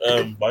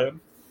Bayern.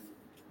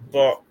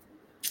 But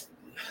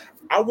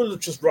I would have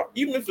just,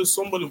 even if it's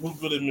somebody who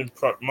would have been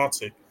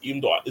pragmatic,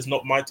 even though it's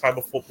not my type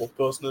of football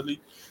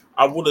personally,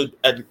 I would have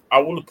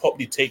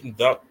probably taken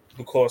that,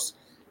 because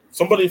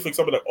somebody, for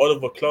example, like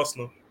Oliver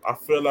Glasner, I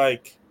feel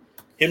like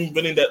him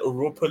winning that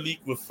Europa League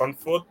with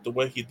Frankfurt, the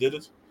way he did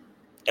it,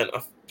 and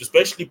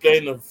especially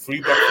playing a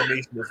three-back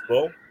formation as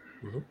well.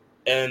 Mm-hmm.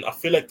 And I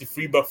feel like the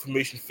three-back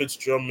formation fits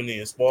Germany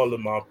as well,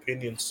 in my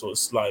opinion. So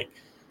it's like,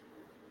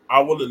 I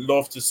would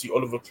love to see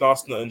Oliver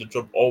Glasner in the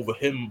job over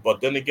him,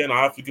 but then again,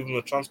 I have to give him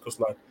a chance, because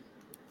like,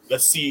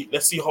 let's see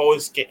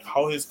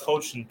how his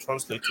coaching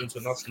translates into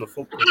national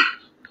football.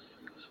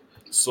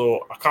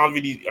 So I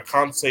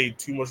can't say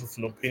too much of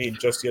an opinion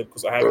just yet,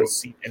 because I haven't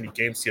seen any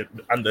games yet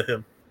under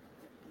him.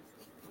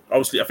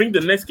 Obviously, I think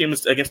the next game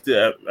is against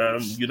the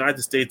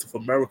United States of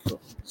America,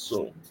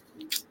 so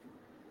it's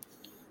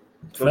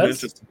gonna be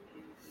interesting.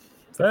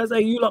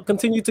 Thursday, you lot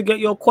continue to get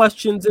your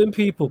questions in,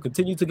 people.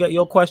 Continue to get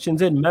your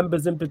questions in,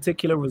 members in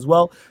particular as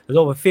well. There's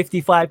over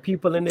 55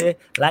 people in there.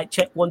 Like,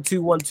 check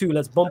 1212.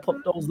 Let's bump up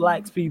those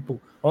likes,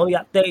 people. Only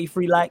at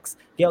 33 likes.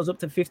 Get us up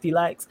to 50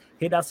 likes.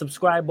 Hit that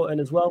subscribe button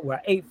as well. We're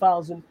at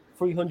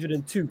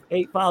 8,302.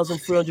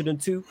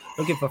 8,302.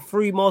 Looking for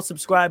 3 more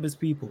subscribers,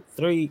 people.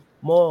 3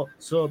 more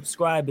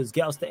subscribers.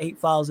 Get us to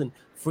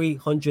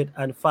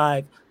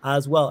 8,305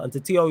 as well. And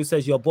to Tio, who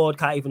says you're bored,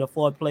 can't even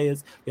afford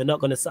players, you're not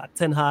going to sack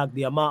Ten Hag.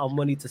 The amount of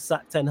money to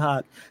sack Ten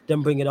Hag,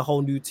 then bring in a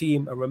whole new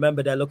team. And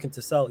remember, they're looking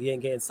to sell. He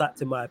ain't getting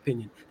sacked, in my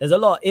opinion. There's a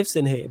lot of ifs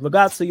in here. In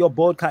regards to your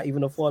board can't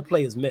even afford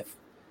players myth,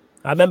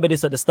 I remember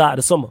this at the start of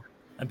the summer,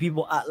 and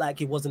people act like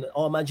it wasn't,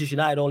 Manchester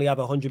United only have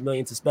 100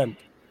 million to spend.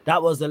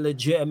 That was a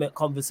legitimate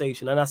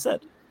conversation. And I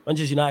said,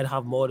 Manchester United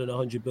have more than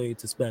 100 million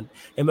to spend.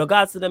 In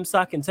regards to them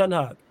sacking Ten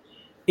Hag,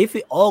 if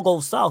it all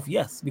goes south,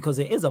 yes, because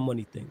it is a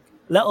money thing.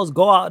 Let us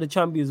go out of the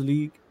Champions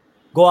League,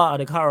 go out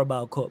of the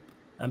Carabao Cup,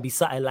 and be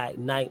sat in like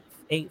 9th,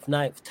 8th,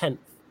 9th, 10th.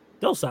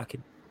 They'll sack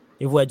him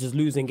if we're just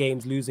losing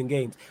games.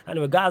 And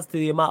in regards to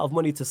the amount of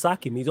money to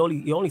sack him, he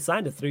only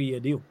signed a 3-year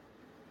deal,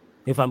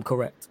 if I'm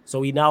correct.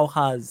 So he now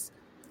has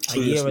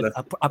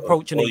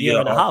approaching a year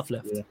and a half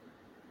left,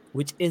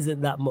 which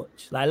isn't that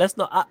much. Like, let's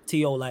not act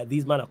to like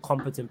these men are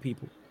competent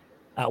people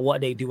at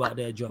what they do at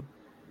their job.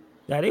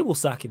 Like, they will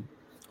sack him.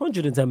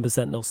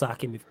 110% they'll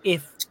sack him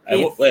if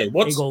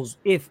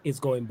it's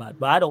going bad.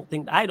 But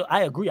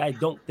I agree. I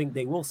don't think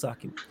they will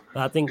sack him.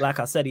 But I think, like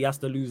I said, he has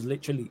to lose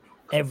literally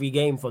every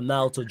game from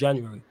now till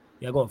January.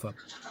 Yeah, go on, fam.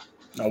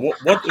 Now,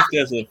 what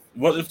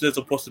if there's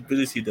a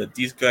possibility that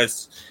these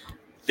guys,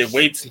 they're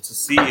waiting to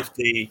see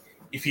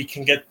if he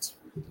can get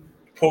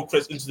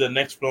progress into the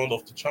next round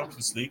of the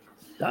Champions League,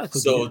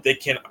 so they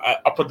can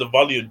up the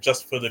value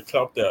just for the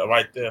club there,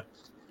 right there.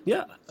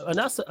 Yeah, and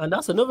that's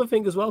another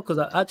thing as well, because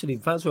actually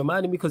fans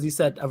reminded me, because he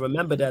said, I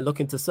remember they're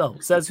looking to sell.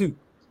 Says who?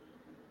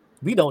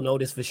 We don't know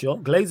this for sure.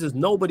 Glazers,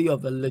 nobody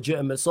of a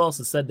legitimate source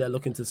has said they're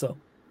looking to sell.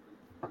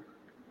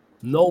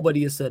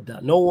 Nobody has said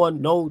that. No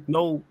one,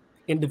 no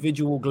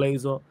individual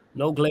Glazer,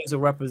 no Glazer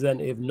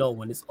representative, no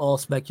one. It's all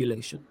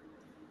speculation.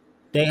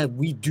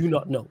 We do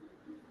not know.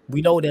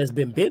 We know there's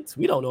been bids.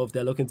 We don't know if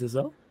they're looking to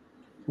sell.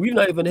 We've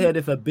not even heard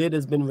if a bid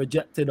has been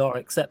rejected or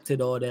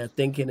accepted, or they're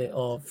thinking it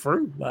or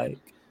through. Like,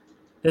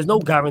 there's no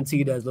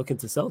guarantee they're looking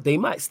to sell. They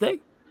might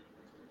stay.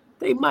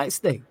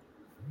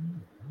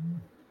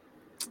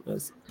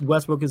 As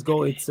Westbrook is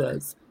going, it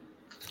says,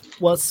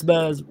 what is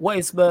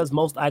Spurs'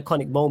 most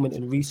iconic moment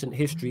in recent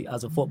history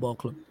as a football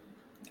club?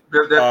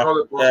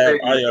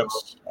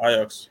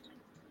 Ajax.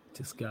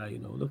 This guy,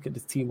 look at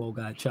this Timo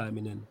guy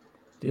chiming in.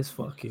 This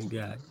fucking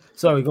guy.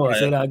 Sorry, go on,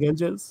 say that again,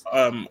 Jez.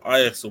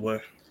 Ajax away.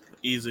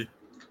 Easy.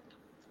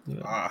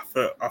 Yeah.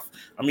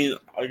 I mean,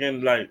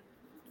 again, like,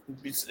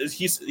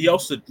 he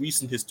also had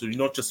recent history,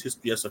 not just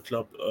history as a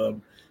club.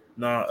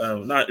 Now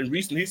in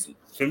recent history,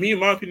 for me, in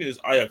my opinion, is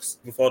Ajax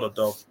without a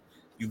doubt.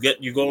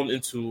 You're going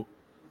into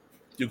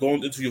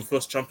your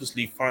first Champions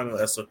League final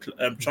as a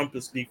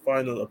Champions League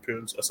final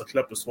appearance as a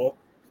club as well.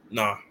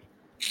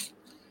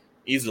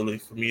 Easily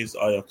for me is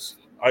Ajax.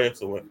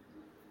 Ajax away,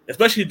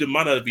 especially the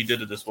manner that we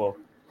did it as well.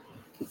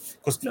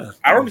 Because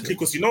ironically,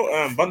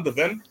 Van der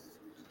Ven,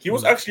 he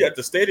was actually at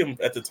the stadium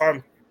at the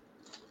time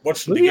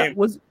watching the game. He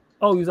was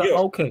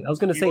okay. I was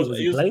going to say, was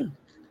he playing?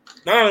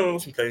 No, he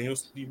wasn't playing.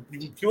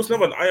 He was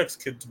never an Ajax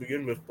kid to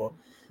begin with, but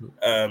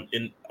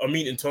in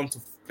terms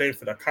of playing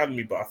for the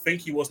academy, but I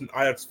think he was an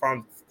Ajax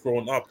fan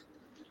growing up.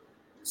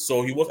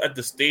 So he was at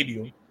the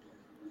stadium,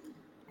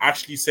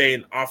 actually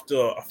saying after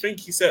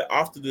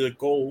the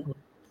goal,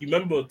 he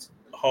remembered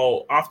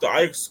how after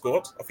Ajax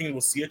scored, I think it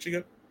was CH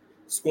again,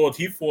 scored,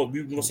 he thought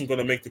we wasn't going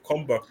to make the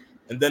comeback.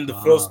 And then the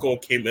first goal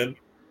came in.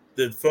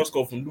 The first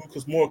goal from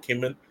Lucas Moura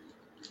came in.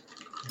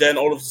 Then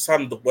all of a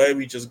sudden, the way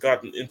we just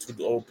got into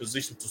the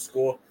position to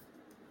score,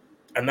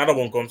 another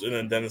one comes in,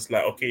 and then it's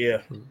like, okay,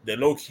 yeah, they're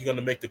low-key going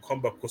to make the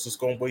comeback because it's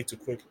going way too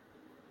quick.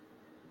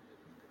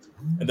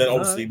 And then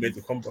obviously he made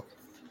the comeback.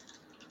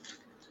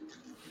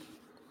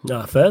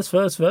 Nah, first.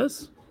 First.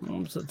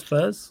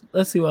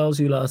 Let's see what else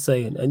you lot are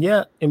saying. And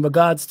yeah, in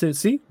regards to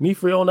me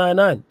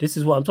 3099, this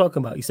is what I'm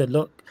talking about. He said,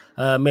 look,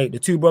 mate, the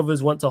two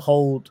brothers want to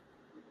hold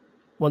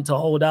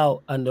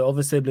out, and the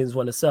other siblings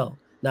want to sell.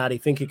 Now they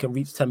think it can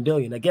reach 10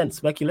 billion. Again,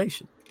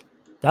 speculation.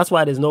 That's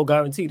why there's no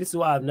guarantee. This is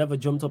why I've never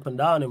jumped up and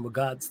down in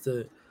regards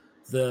to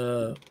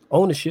the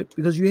ownership,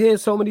 because you hear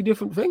so many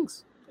different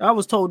things. I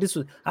was told this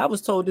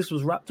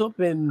was wrapped up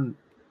in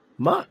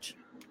March.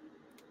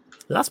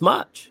 Last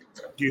March.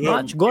 You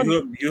March heard,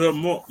 gone. you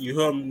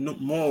heard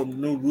more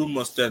new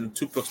rumors than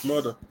Tupac's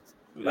murder.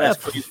 Yeah,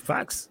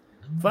 facts.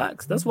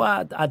 That's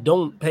why I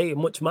don't pay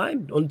much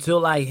mind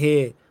until I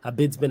hear a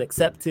bid's been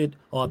accepted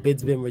or a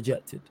bid's been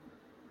rejected.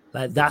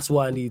 Like, that's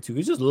why I need to.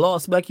 It's just law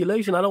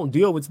speculation. I don't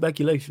deal with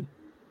speculation.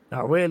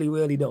 I really,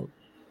 really don't.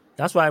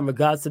 That's why in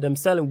regards to them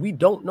selling, we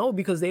don't know,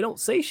 because they don't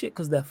say shit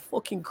because they're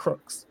fucking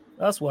crooks.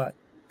 That's why.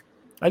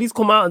 At least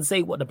come out and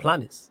say what the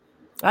plan is.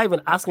 Not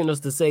even asking us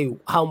to say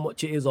how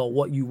much it is or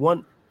what you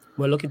want.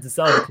 We're looking to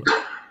sell the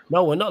club.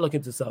 No, we're not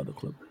looking to sell the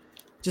club.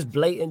 Just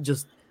blatant,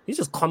 it's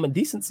just common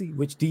decency,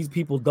 which these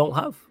people don't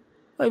have.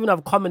 They don't even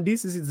have common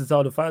decency to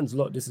tell the fans,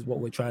 look, this is what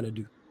we're trying to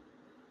do.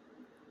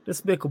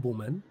 Despicable,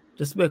 man.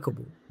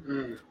 Despicable.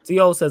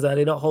 T.O. says that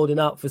they're not holding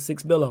out for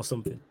 6 mil or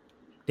something.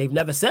 They've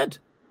never said.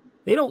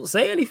 They don't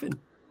say anything.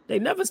 They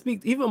never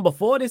speak. Even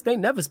before this, they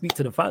never speak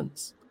to the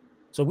fans.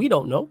 So we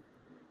don't know.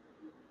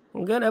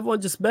 Again,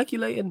 everyone's just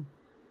speculating.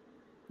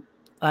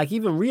 Like,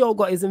 even Rio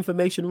got his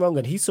information wrong,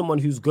 and he's someone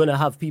who's going to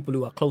have people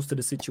who are close to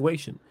the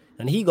situation,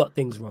 and he got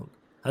things wrong.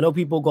 I know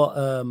people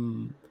got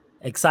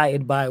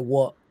excited by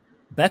what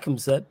Beckham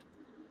said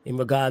in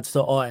regards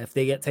to, if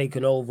they get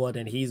taken over,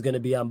 then he's going to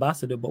be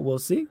ambassador, but we'll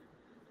see.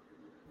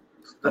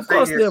 Of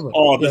course, that's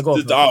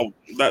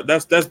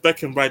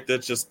Beckham right there.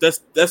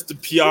 That's the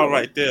PR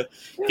right there.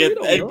 Get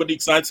everybody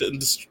excited and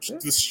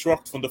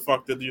distraught from the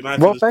fact that the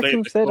United. What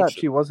Beckham said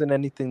actually wasn't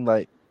anything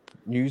like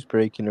news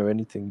breaking or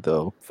anything,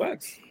 though.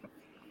 Facts.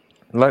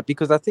 Like,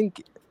 because I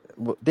think,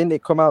 didn't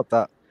it come out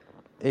that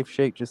if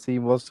Sheikh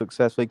Jassim was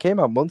successful, it came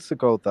out months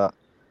ago that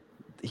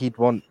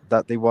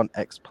they want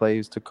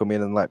ex-players to come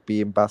in and like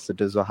be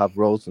ambassadors or have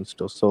roles and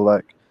stuff. So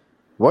like,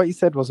 what he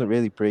said wasn't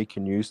really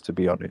breaking news, to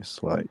be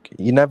honest. Like,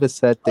 he never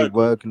said they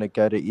were gonna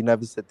get it. He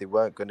never said they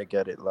weren't gonna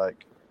get it.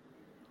 Like,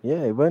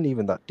 yeah, it weren't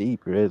even that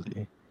deep,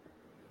 really.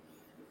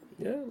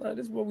 Yeah, like,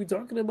 this is what we're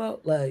talking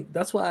about. Like,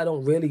 that's why I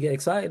don't really get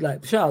excited.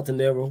 Like, shout out to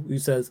Nero, who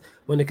says,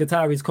 when the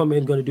Qataris come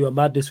in, going to do a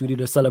madness, we do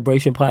the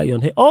celebration party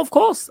on here. Oh, of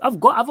course. I've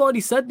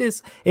already said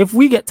this. If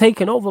we get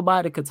taken over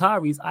by the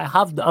Qataris,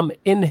 I'm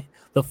in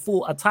the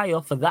full attire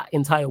for that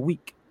entire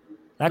week.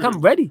 Like, I'm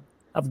ready.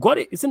 I've got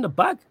it. It's in the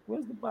bag.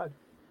 Where's the bag?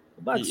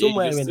 The bag's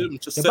somewhere in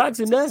it. The bag's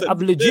in there.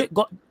 I've legit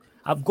got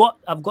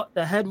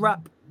the head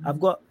wrap. I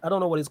don't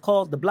know what it's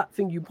called, the black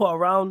thing you put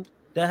around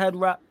the head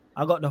wrap.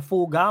 I got the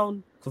full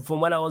gown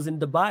from when I was in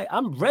Dubai.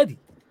 I'm ready.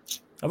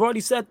 I've already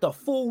said the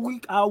full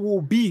week I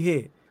will be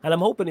here. And I'm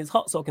hoping it's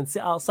hot so I can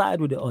sit outside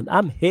with it on.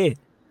 I'm here. You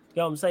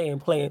know what I'm saying?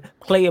 Playing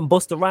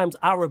Busta Rhymes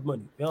Arab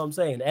Money. You know what I'm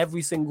saying?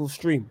 Every single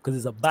stream, because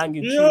it's a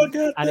banging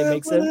tune and it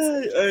makes sense.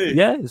 Hey.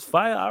 Yeah, it's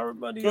fire Arab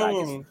Money.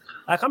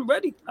 Like, I'm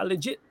ready. I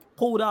legit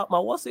pulled out my,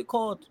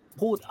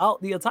 pulled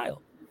out the attire.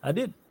 I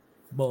did.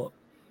 But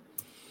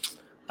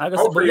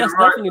yes,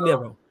 definitely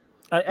Nero.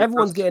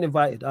 Everyone's getting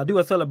invited. I'll do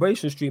a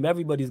celebration stream.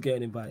 Everybody's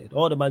getting invited.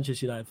 All the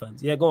Manchester United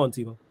fans. Yeah, go on,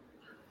 Timo.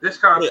 This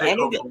kind of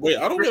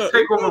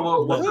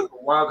takeover was a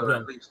while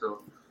at least,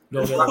 though.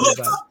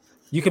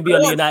 You can be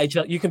on the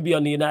United. You can be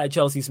on the United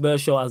Chelsea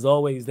Spurs show as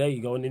always. There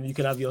you go, and then you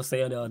can have your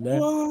say on it on there.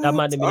 That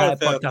Man United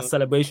podcast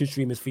celebration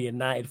stream is for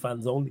United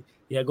fans only.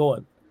 Yeah, go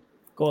on,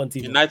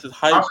 Timo. United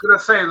hype. I was gonna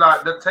say,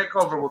 like, the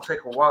takeover will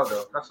take a while,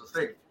 though. That's the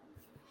thing.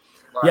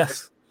 Like,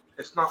 yes.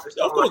 It's not.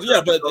 Of course,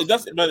 yeah, but it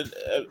doesn't matter.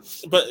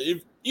 But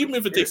even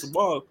if it takes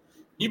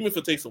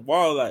a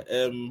while, like,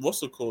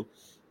 what's it called?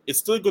 It's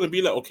still gonna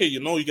be like, okay,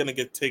 you're gonna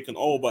get taken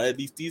over, but at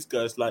least these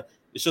guys, like,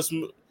 it's just.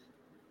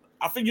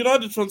 I think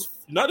United fans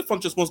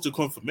just wants the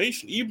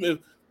confirmation, even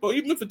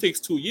if it takes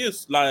 2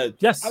 years, like,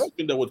 yes. I don't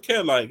think they would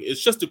care. Like,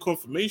 it's just the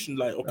confirmation,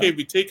 like, okay,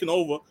 we're taking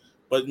over,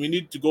 but we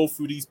need to go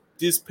through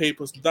these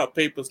papers and that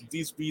papers and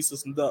these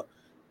visas and that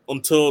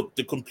until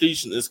the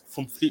completion is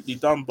completely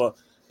done. But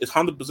it's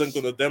 100%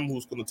 gonna them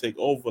who's gonna take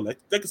over. Like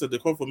I said, the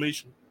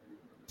confirmation.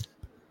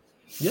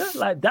 Yeah,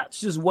 like, that's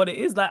just what it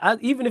is. Like,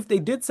 even if they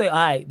did say, all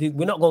right,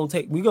 we're not going to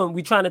take,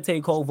 we're trying to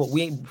take over,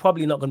 we ain't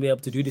probably not going to be able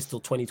to do this till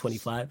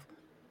 2025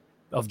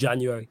 of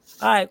January.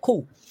 All right,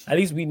 cool. At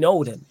least we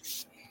know then.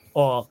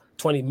 Or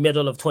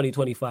middle of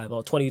 2025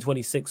 or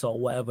 2026 or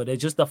whatever. There's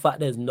just the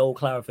fact there's no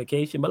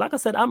clarification. But like I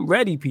said, I'm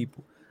ready,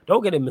 people.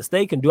 Don't get it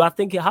mistaken. Do I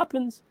think it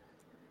happens?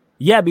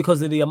 Yeah,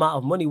 because of the amount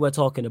of money we're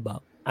talking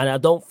about. And I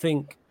don't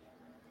think,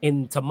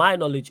 to my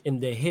knowledge, in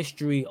the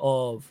history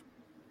of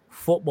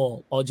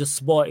football or just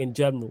sport in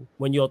general,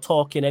 when you're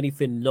talking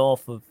anything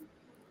north of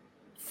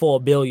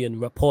 4 billion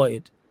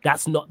reported,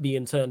 that's not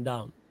being turned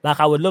down. Like,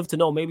 I would love to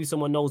know, maybe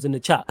someone knows in the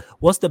chat,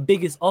 what's the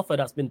biggest offer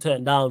that's been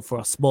turned down for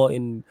a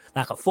sporting,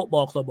 like a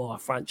football club or a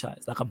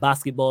franchise, like a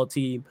basketball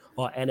team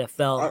or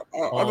NFL?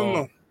 I don't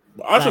know.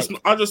 Like,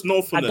 I just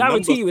know from I the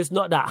guarantee numbers. you it's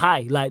not that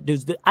high. Like,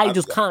 I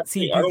just can't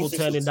see I don't people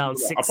think turning it's down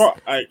similar.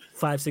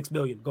 5-6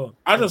 million. Go on.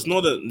 I just know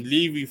that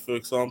Levy, for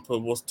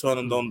example, was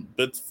turning down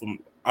bids from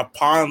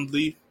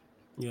apparently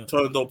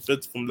turning down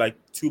bids from like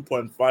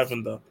 2.5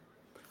 and that.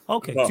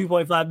 Okay, But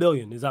 2.5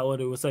 billion. Is that what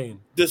they were saying?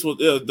 this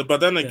was, but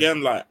then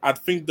again, like I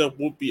think there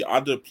would be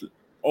other,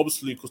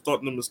 obviously, because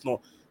Tottenham is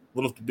not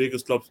one of the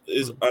biggest clubs.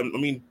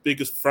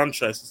 Biggest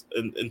franchises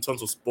in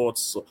terms of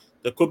sports. So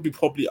there could be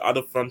probably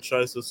other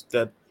franchises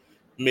that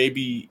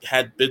maybe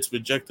had bids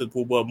rejected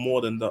who were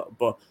more than that.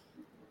 But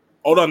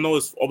all I know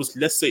is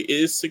obviously, let's say it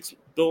is 6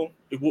 bill,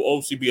 it will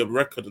also be a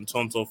record in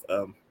terms of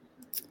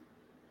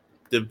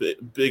the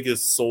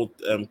biggest sold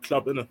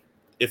club in it.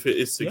 If it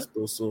is 6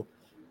 bill, so.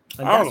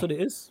 And that's what it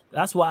is.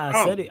 That's why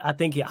I said it. I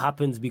think it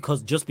happens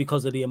because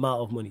of the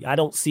amount of money. I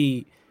don't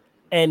see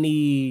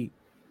any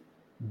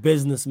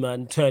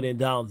businessman turning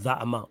down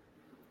that amount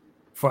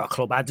for a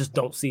club. I just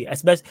don't see it.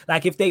 Especially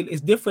like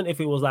it's different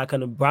if it was like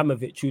an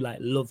Abramovich who like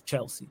loved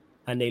Chelsea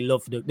and they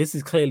love this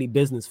is clearly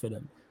business for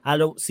them. I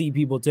don't see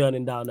people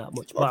turning down that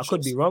much, but I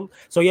could be wrong.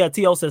 So yeah,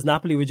 TL says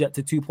Napoli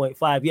rejected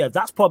 2.5. Yeah,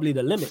 that's probably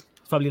the limit.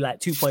 It's probably like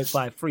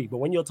 2.53. But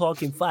when you're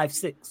talking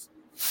 5-6,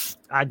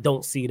 I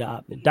don't see that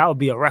happening. That would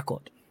be a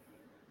record.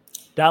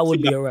 That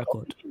would be a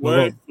record.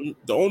 The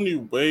only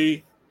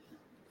way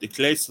the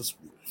Glazers,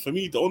 for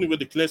me, the only way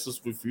the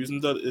Glazers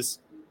refusing that is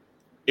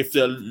if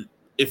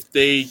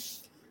they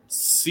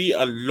see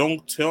a long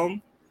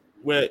term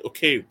where,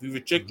 okay, we're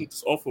rejecting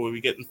this offer where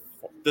we're getting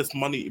this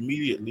money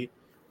immediately,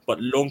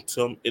 but long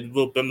term it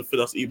will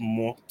benefit us even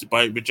more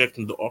by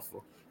rejecting the offer.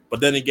 But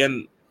then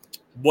again,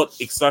 what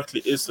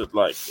exactly is it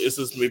like? Is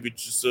this maybe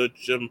just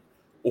Jim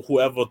or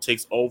whoever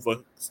takes over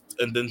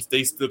and then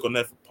they still gonna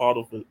have a part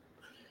of it?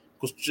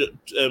 Because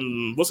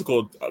what's it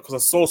called? Because I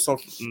saw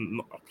something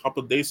a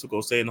couple of days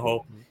ago saying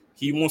how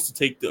he wants to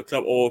take the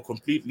club over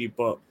completely,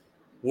 but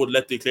would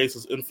let the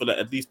Glazers in for like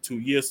at least 2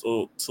 years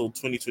or till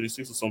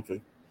 2026 or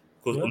something.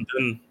 But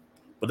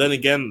then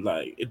again,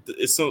 like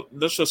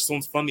that just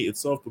sounds funny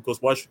itself.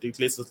 Because why should the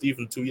Glazers leave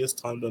in 2 years'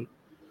 time then?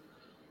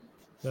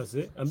 That's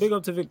it. And big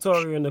up to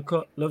Victoria in the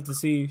cut. Love to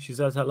see you. She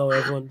says hello,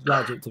 everyone.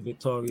 Large up to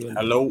Victoria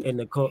in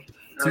the cut.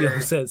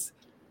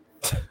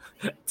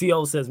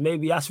 T.O. says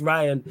maybe ask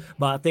Ryan,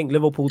 but I think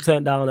Liverpool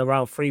turned down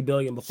around 3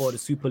 billion before the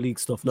Super League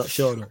stuff. Not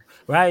sure though.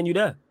 Ryan, you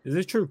there? Is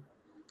this true?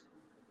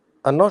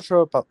 I'm not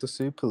sure about the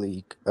Super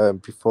League.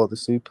 Before the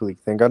Super League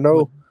thing, I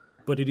know.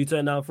 But did he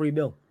turn down 3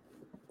 mil?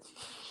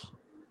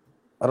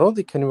 I don't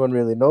think anyone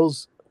really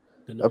knows.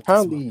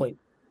 Apparently,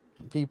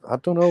 people. I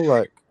don't know.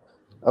 Like,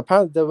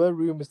 apparently there were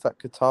rumors that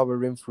Qatar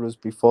were in for us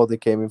before they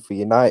came in for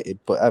United,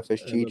 but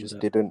FSG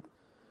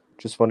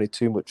just wanted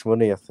too much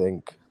money. I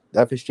think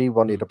FSG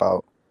wanted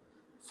about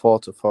 4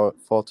 to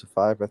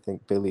 5, I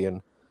think,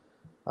 billion.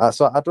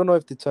 So I don't know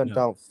if they turned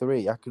down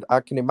 3.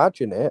 I can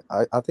imagine it.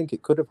 I think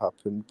it could have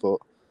happened, but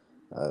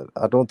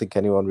I don't think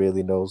anyone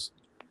really knows,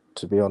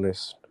 to be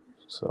honest.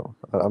 So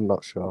I'm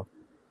not sure.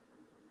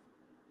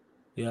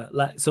 Yeah,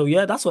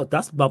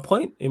 that's my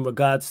point in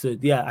regards to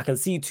I can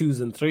see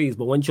 2s and 3s,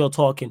 but when you're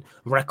talking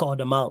record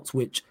amounts,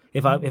 which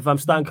if I'm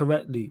standing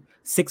correctly,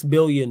 6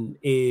 billion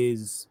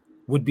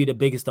would be the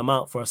biggest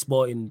amount for a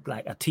sporting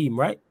like a team,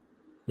 right?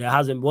 There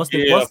hasn't. What's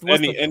the largest?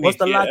 Team.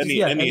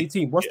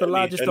 What's the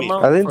largest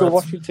amount? I think the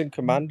Washington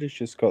Commanders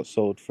just got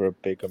sold for a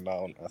big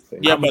amount. I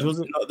think. Yeah, but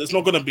it's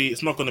not gonna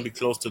be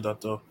close to that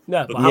though.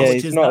 Yeah, but how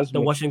much is that?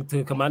 The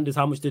Washington Commanders.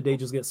 How much did they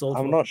just get sold?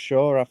 I'm not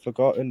sure. I've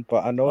forgotten,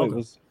 but I know it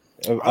was.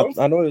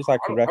 I know it was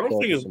like a record.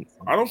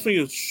 I don't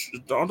think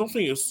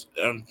it's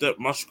that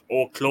much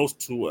or close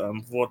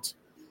to what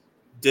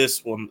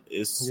this one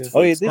is. Oh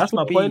yeah, that's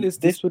my point.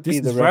 This would be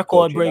the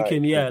record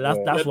breaking. Yeah,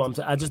 that's what I'm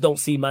saying. I just don't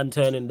see man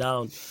turning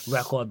down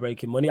record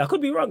breaking money. I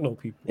could be wrong, though,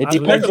 people. It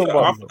depends on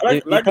what.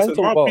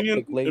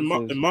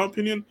 In my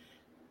opinion,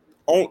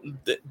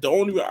 the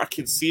only way I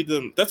can see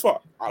them. That's why,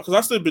 because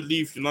I still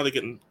believe you're not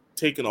getting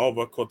taken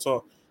over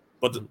Qatar,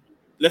 but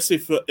let's say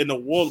in a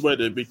world where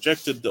they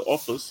rejected the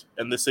offers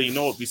and they say, you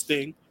know what, we're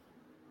staying.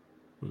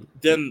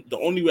 Then the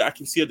only way I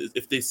can see it is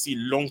if they see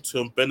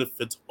long-term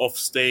benefit of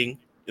staying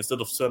instead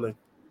of selling.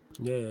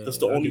 That's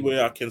the only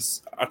way I can.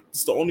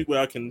 It's the only way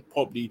I can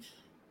probably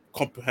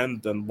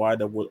comprehend then why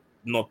they would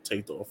not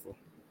take the offer.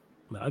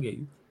 I get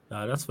you.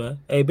 That's fair.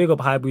 Hey, big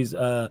up Hybrids,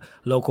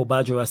 local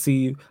Badger. I see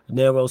you.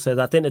 Nero says,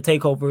 I think the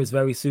takeover is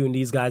very soon.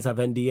 These guys have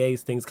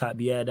NDAs. Things can't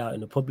be aired out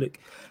in the public.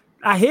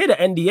 I hear the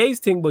NDAs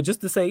thing, but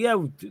just to say,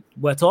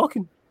 we're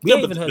talking.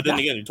 But then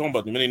again, you're talking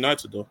about the Man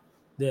United though.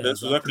 Yeah,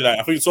 that's exactly like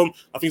I think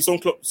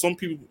some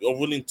people are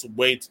willing to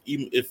wait,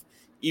 even if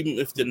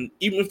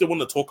they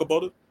want to talk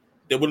about it,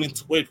 they're willing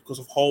to wait because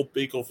of how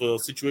big of a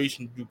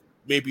situation you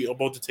may be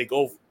about to take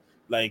over.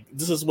 Like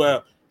this is where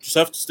you just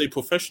have to stay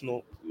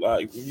professional.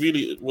 Like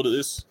really, what it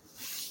is.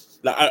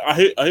 Like I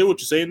hear what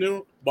you're saying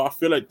there, but I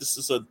feel like this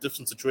is a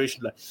different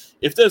situation. Like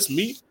if there's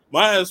me,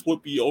 my ass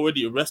would be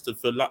already arrested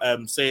for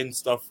saying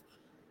stuff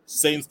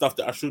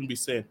that I shouldn't be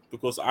saying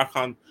because I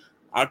can't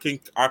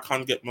keep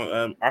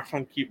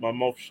my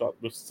mouth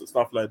shut with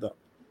stuff like that.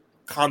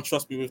 Can't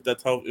trust me with that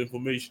type of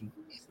information.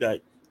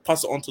 Like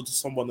pass it on to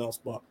someone else.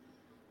 But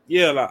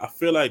yeah, like I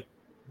feel like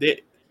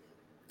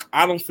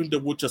I don't think they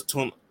would just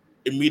turn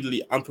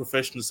immediately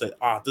unprofessional and say,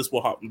 this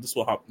will happen,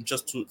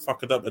 just to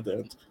fuck it up at the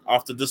end.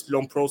 After this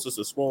long process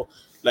as well.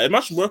 Like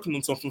imagine working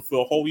on something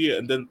for a whole year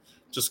and then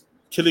just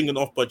killing it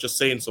off by just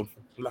saying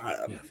something. Like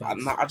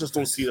I just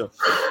don't see that.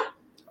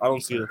 I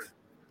don't see that.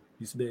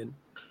 You spitting.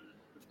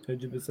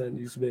 100%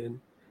 you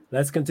spitting.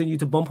 Let's continue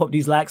to bump up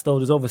these likes, though.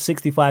 There's over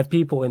 65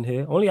 people in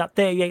here. Only at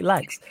 38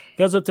 likes.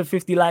 Girls up to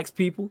 50 likes,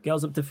 people.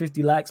 Girls up to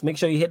 50 likes. Make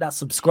sure you hit that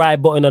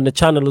subscribe button on the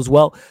channel as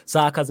well.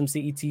 Sarcasm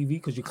City TV,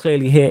 because you're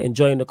clearly here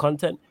enjoying the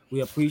content.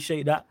 We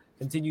appreciate that.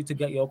 Continue to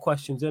get your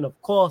questions in.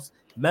 Of course,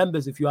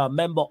 members, if you are a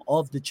member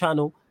of the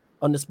channel,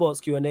 on the sports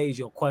Q&As,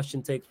 your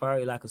question takes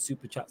priority like a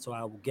super chat, so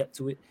I will get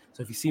to it.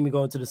 So if you see me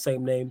going to the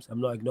same names,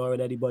 I'm not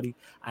ignoring anybody.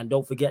 And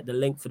don't forget the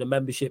link for the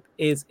membership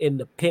is in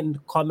the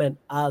pinned comment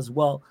as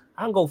well.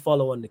 And go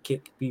follow on the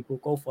kick, people.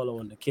 Go follow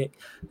on the kick.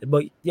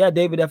 But yeah,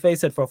 David F.A.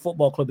 said for a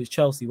football club, it's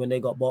Chelsea when they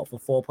got bought for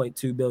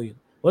 4.2 billion.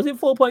 Was it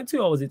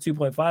 4.2 or was it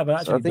 2.5? I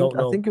actually don't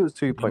know. I think it was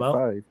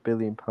 2.5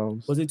 billion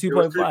pounds. Was it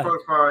 2.5? It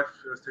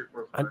was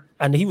 2.5.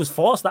 And he was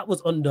forced. That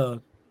was under...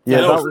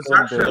 Yeah, that was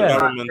actually,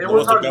 under... it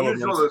was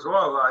unusual as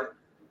well. Like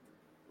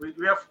we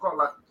have got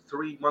like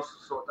 3 months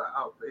to sort that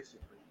out,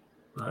 basically.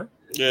 Right?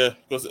 Yeah,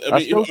 because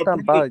I still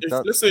stand by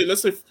that. Let's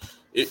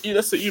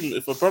say even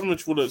if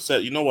Abramovich would have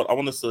said, you know what, I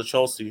want to sell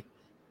Chelsea,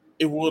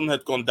 it wouldn't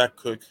have gone that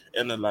quick,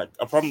 and then like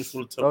Abramovich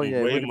would have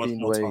taken way much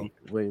more time.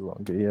 Way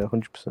longer, yeah,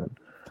 100%.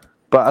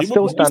 But I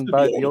still stand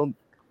by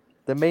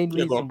the main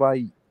reason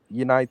why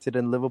United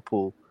and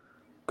Liverpool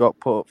got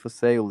put up for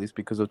sale is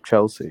because of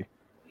Chelsea.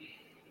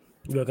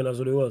 You reckon that's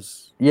what it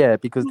was? Yeah,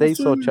 because they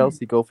saw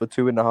Chelsea go for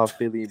 £2.5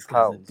 billion,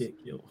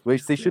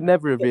 which they should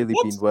never have really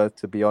been worth,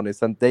 to be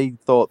honest. And they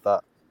thought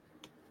that,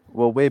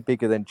 well, we're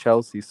bigger than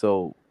Chelsea,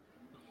 so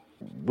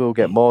we'll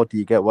get more. Do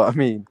you get what I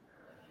mean?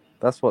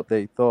 That's what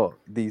they thought,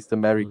 these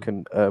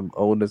American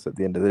owners at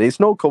the end of the day.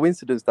 It's no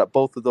coincidence that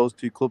both of those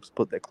two clubs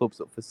put their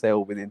clubs up for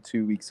sale within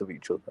 2 weeks of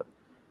each other.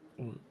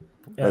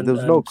 There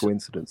was no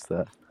coincidence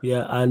there.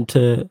 Yeah, and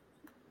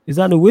is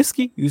that a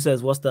whiskey? Who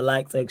says, what's the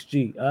likes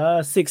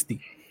XG?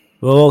 60.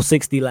 Well,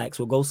 60 likes.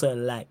 We'll go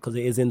certain like because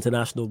it is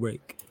international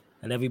break.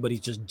 And everybody's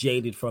just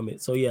jaded from it.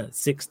 So yeah,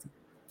 60.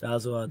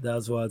 That's what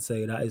I'd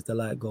say. That is the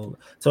like goal.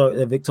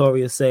 So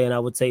Victoria's saying I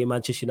would say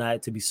Manchester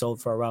United to be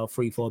sold for around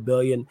 3-4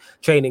 billion.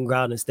 Training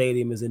ground and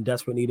stadium is in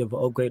desperate need of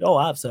an upgrade. Oh,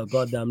 absolutely,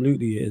 goddamn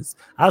is.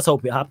 I just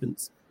hope it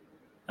happens.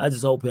 I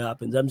just hope it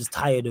happens. I'm just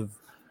tired of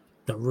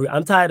the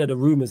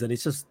rumors, and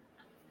it's just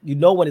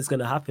when it's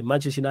gonna happen.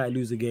 Manchester United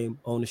lose a game.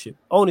 Ownership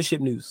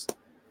news.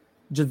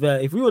 Just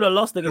if we would have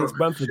lost against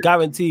Brentford,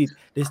 guaranteed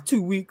there's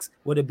 2 weeks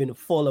would have been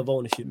full of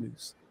ownership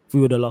news. If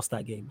we would have lost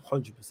that game,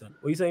 100%. What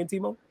are you saying,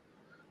 Timo?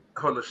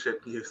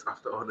 Ownership news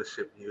after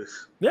ownership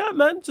news. Yeah,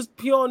 man, just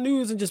pure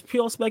news and just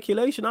pure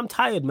speculation. I'm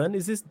tired, man.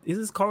 Is this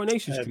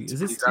Coronation Street? Is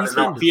this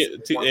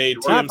TMC?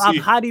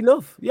 I've had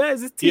enough. Yeah,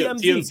 is this TMZ?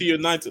 TMC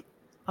United.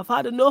 I've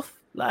had enough.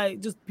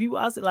 Like, just people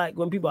ask it. Like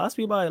when people ask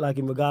me about it, like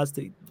in regards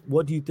to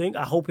what do you think?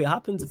 I hope it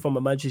happens from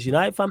a Manchester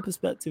United fan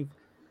perspective.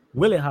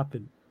 Will it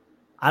happen?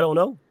 I don't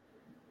know.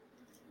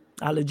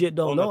 I legit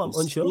don't know. I'm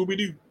unsure.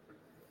 Scooby-Doo.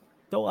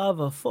 Don't have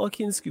a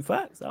fucking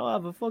facts. I don't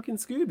have a fucking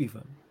Scooby,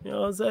 fam. You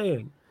know what I'm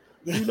saying?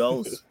 Who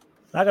knows?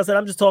 Like I said,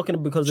 I'm just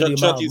talking because of the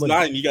amount of money.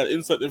 Lying. You got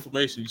inside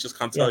information. You just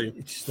can't tell you.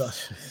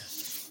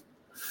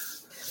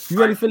 You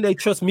really think they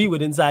trust me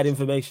with inside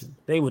information?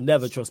 They would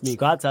never trust me.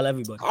 Cause I tell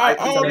everybody. I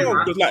don't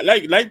know.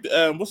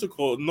 Because what's it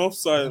called?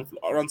 Northside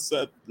around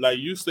said, like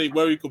you stay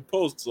very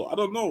composed. So I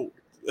don't know.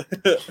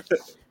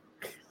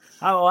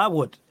 I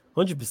would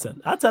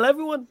 100%. I tell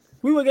everyone.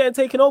 We were getting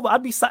taken over.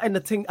 I'd be sat in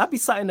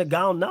the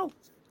gown now.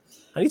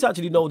 I need to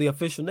actually know the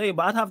official name,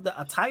 but I'd have the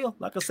attire,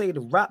 like I say, the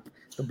wrap,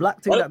 the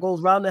black thing that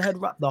goes around the head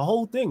wrap, the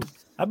whole thing.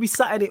 I'd be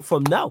sat in it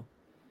from now,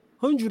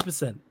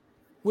 100%.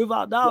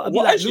 Without doubt, I'd be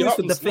like Lewis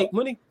with the fake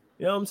money.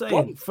 You know what I'm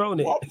saying? Throwing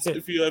it.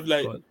 If you have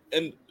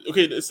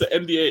it's an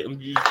NDA and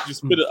you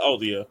spit it out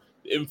there,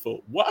 the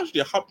info. What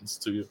actually happens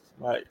to you?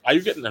 Like, are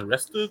you getting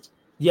arrested?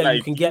 Yeah,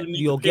 like,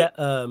 you'll get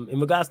in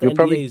regards to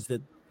NDAs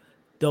that.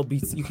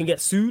 You can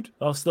get sued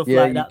or stuff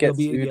like that. There'll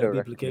be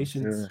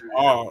implications. Yeah.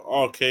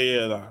 Oh,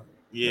 okay,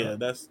 yeah.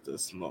 That's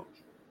not.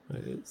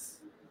 It is.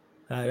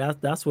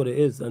 That's what it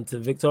is. And to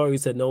Victoria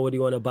said, nobody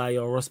want to buy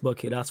your rust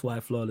bucket. That's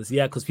why flawless.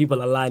 Yeah, because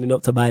people are lining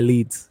up to buy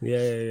leads.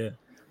 Yeah.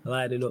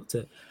 Lining up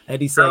to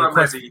Eddie saying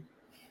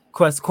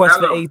quest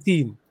for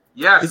 18.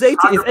 Yes, it's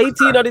 18.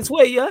 It's 18 on its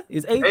way. Yeah,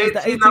 it's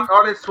 18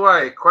 on its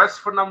way.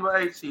 Quest for number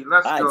 18.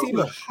 Let's go.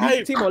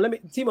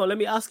 Timo, let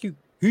me ask you,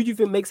 who do you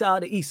think makes it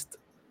out of the East?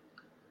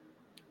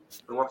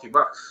 Milwaukee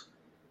Bucks.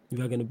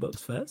 You reckon the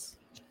Bucks first?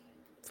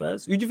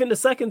 Who do you think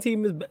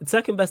the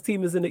second best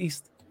team is in the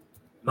East?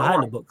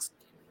 Behind the Bucks.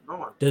 No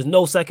one. There's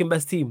no second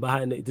best team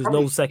behind it. There's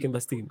no second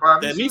best team.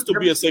 There needs to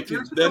be a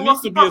second. There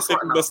needs to be a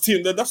second best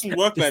team. That doesn't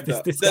work like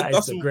that. This That guy is the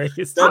doesn't.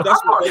 greatest. That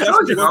doesn't work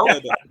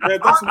like that.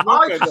 That doesn't work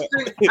I like just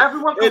that. think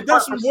everyone can It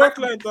doesn't fight for work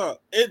second. like that.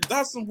 It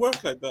doesn't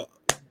work like that.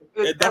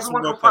 It doesn't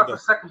Everyone can work fight like for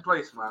that. second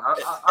place, man. I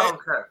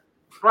don't care,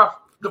 bruv.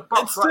 The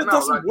Bucks still right now,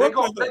 doesn't like, work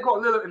like they that.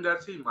 got Lillard in their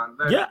team, man.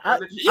 Yeah, I'm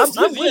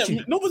with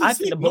you. I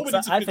think the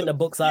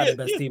Bucks are the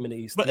best team in the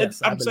East. But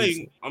Yes, I'm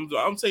saying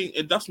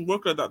it doesn't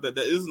work like that. That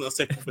there isn't a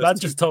second best Man team.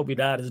 just told me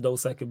that there's no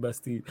second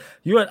best team.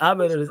 You and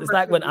Ahmed, it's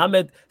like when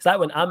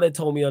Ahmed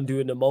told me I'm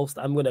doing the most.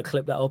 I'm gonna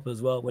clip that up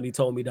as well when he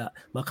told me that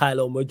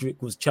Mikhailo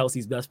Mudryk was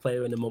Chelsea's best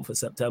player in the month of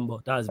September.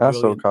 That is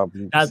brilliant.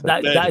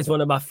 That is one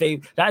of my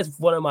favorite. That is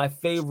one of my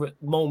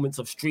favorite moments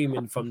of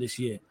streaming from this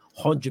year.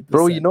 100%.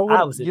 Bro, you know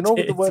what? You know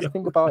what the worst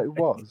thing about it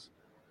was?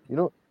 You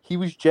know, he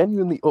was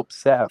genuinely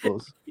upset at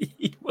us.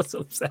 He was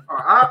upset.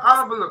 I'll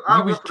have a look.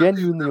 He was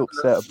genuinely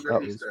upset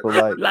at us for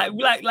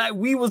like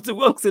we was the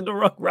ones in the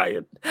rock,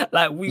 Ryan.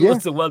 Like we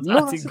was the ones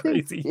acting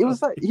crazy. It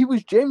was like he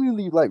was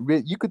genuinely like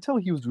you could tell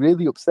he was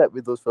really upset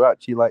with us for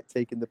actually like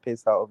taking the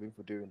piss out of him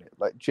for doing it.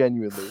 Like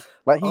genuinely,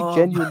 like he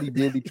genuinely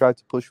really tried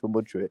to push for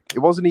Mudryk. It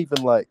wasn't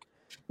even like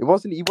he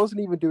wasn't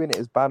even doing it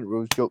as banter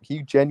or as joke.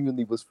 He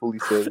genuinely was fully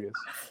serious.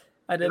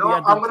 I'm gonna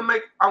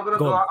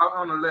go out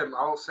on a limb.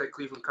 I'll say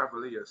Cleveland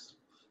Cavaliers.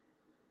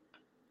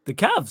 The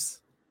Cavs.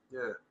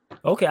 Yeah.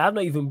 Okay, I've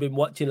not even been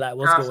watching like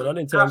what's going on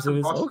in terms of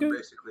this. Okay.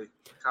 Basically.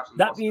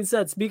 That being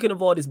said, speaking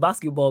of all this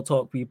basketball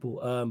talk,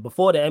 people,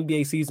 before the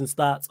NBA season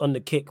starts on the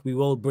kick, we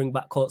will bring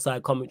back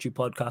Courtside Commentary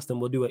Podcast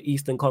and we'll do an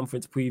Eastern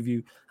Conference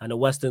preview and a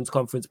Western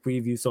Conference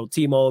preview. So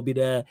Timo will be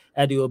there,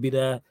 Eddie will be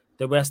there,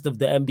 the rest of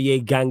the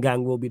NBA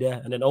gang will be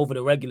there. And then over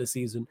the regular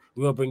season,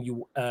 we will bring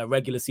you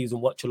regular season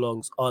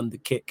watch-alongs on the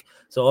kick.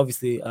 So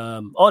obviously,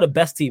 all the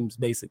best teams,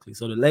 basically.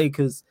 So the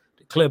Lakers,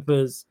 the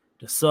Clippers,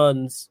 the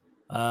Suns.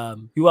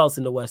 Who else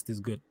in the West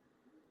is good?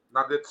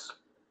 Nuggets.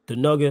 The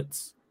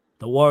Nuggets,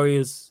 the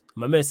Warriors.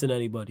 Am I missing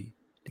anybody?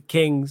 The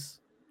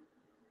Kings,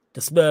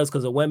 the Spurs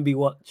because of Wemby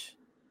watch.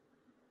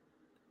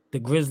 The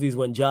Grizzlies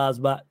when Ja's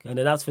back. And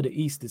then as for the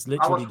East, it's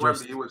literally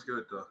just... Wemby, he was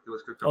good though. He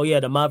was good. Oh yeah,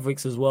 the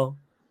Mavericks as well.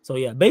 So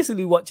yeah,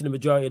 basically watching the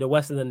majority of the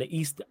West and then the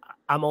East.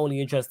 I'm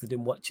only interested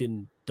in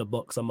watching the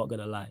Bucks. I'm not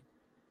gonna lie.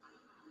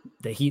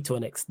 The Heat to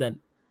an extent.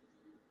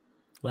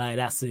 Like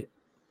that's it.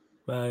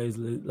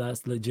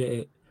 That's legit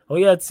it. Oh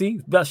yeah,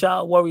 see, shout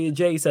out Warrior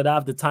J said I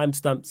have the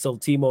timestamp. So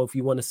Timo, if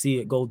you want to see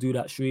it, go do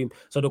that stream.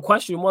 So the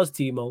question was,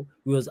 Timo,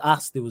 we was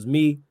asked. It was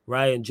me,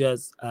 Ryan,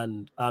 Jez,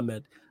 and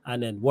Ahmed,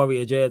 and then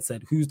Warrior J had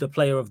said, "Who's the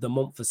player of the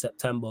month for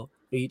September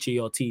for each of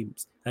your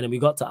teams?" And then we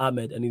got to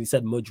Ahmed, and he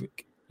said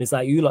Mudryk. It's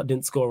like you lot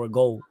didn't score a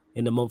goal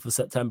in the month of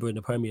September in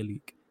the Premier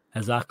League.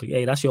 Exactly.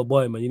 Hey, that's your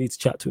boy, man. You need to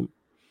chat to him.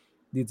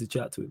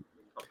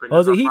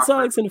 Was it Heat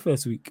Celtics in the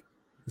first week?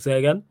 Say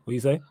again. What you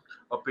say?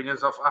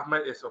 Opinions of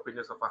Ahmed is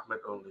opinions of Ahmed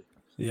only.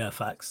 Yeah,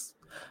 facts.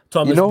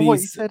 Thomas you know Bees, what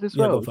he said as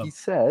well?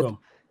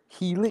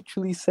 He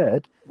literally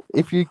said,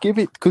 if you give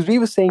it, because we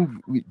were saying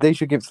they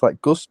should give it to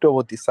like Gusto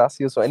or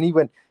Disassi or so, and he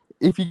went,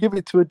 if you give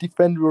it to a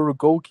defender or a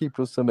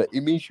goalkeeper or something,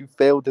 it means you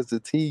failed as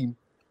a team.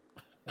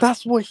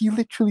 That's what he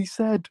literally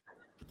said.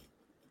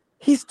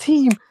 His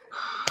team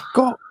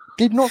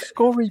did not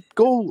score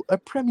a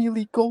Premier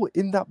League goal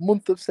in that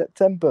month of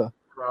September.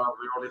 Bro,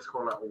 we only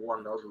scored like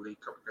one. That was a League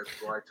Cup against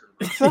Brighton.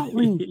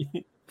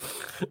 Exactly.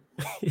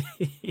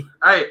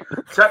 Hey,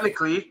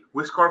 technically,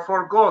 we scored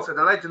 4 goals in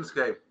the Legends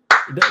game.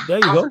 There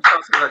you go.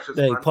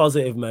 Hey,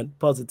 positive, man.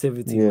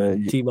 Positivity,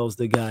 man. Timo's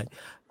the guy.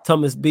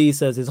 Thomas B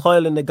says, is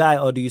Hoyland the guy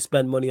or do you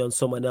spend money on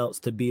someone else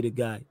to be the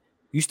guy?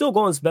 You still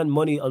go and spend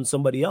money on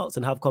somebody else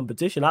and have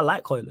competition. I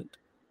like Hoyland.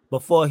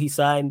 Before he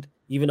signed,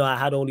 even though I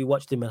had only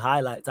watched him in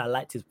highlights, I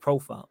liked his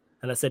profile.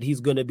 And I said, he's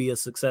going to be a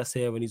success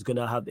here and he's going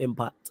to have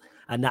impact.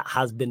 And that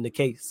has been the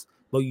case.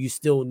 But he's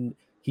 20,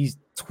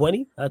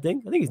 I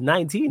think. I think he's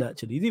 19,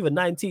 actually. He's even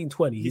 19,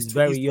 20. He's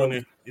very young.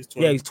 20. He's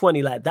 20. Yeah, he's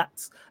 20. Like,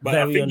 that's but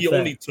very I think unfair. he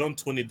only turned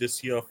 20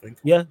 this year, I think.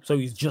 Yeah, so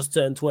he's just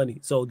turned 20.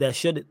 So there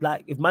should,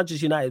 like, if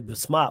Manchester United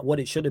was smart, what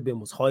it should have been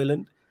was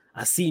Hoyland,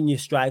 a senior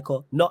striker,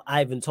 not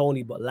Ivan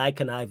Toney, but like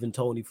an Ivan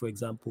Toney, for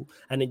example.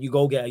 And then you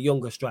go get a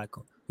younger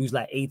striker who's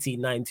like 18,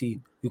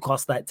 19, who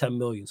costs like 10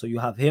 million. So you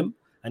have him,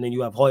 and then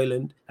you have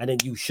Hoyland, and then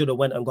you should have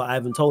went and got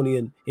Ivan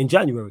Toney in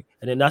January.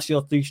 And then that's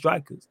your 3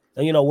 strikers.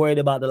 And you're not worried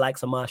about the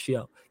likes of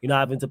Martial. You're not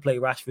having to play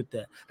Rashford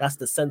there. That's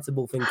the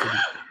sensible thing to do.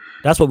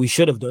 That's what we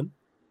should have done.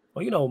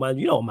 Well, man,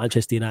 you know what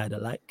Manchester United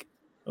are like.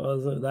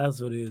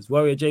 That's what it is.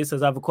 Warrior J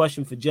says, I have a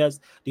question for Jez.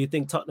 Do you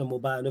think Tottenham will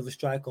buy another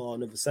striker or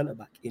another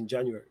centre-back in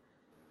January?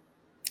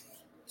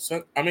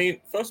 So, I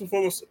mean, first and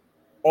foremost,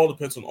 all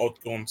depends on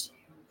outcomes.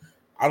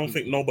 I don't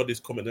think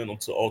nobody's coming in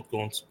onto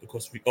outcomes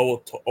because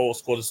our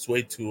squad is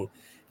way too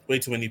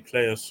many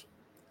players,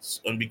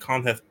 and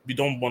we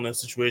don't want a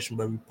situation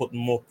where we put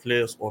more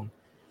players on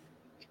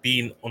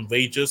being on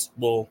wages.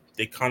 Well,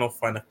 they cannot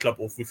find a club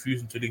or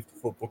refusing to leave the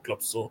football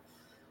club. So,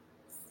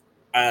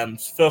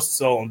 first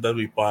sell and then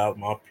we buy out,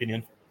 in my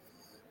opinion.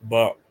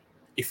 But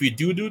if we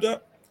do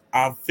that,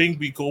 I think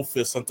we go for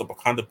a centre back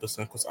 100%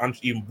 because Andrew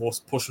even was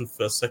pushing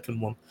for a second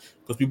one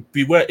because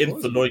we were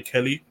in for Lloyd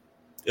Kelly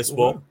as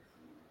well,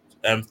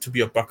 to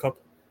be a backup.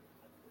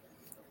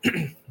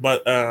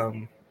 But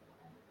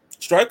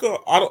striker,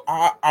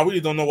 I really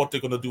don't know what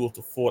they're gonna do with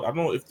the forward. I don't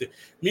know if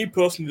me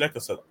personally, like I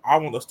said, I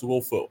want us to go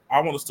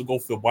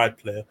for a wide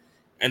player,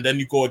 and then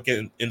you go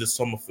again in the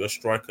summer for a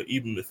striker,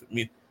 even if it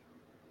means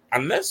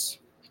unless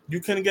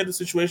you can get a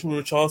situation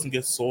where Richarlison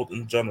gets sold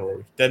in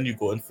January, then you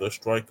go in for a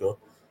striker.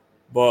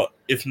 But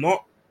if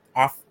not,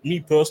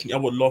 me personally, I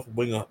would love a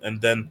winger, and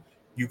then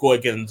you go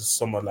again in the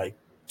summer. Like,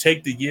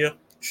 take the year,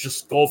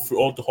 just go through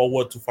all the whole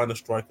world to find a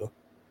striker.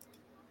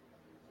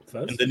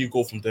 And then you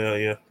go from there,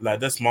 yeah. Like,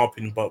 that's my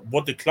opinion. But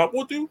what the club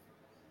will do,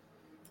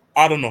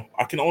 I don't know.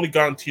 I can only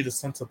guarantee the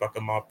centre back,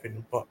 in my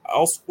opinion. But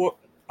elsewhere,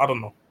 I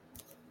don't know.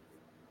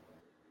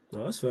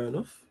 No, that's fair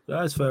enough.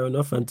 That's fair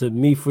enough. And to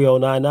me,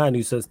 3099,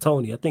 who says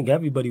Tony, I think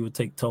everybody would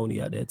take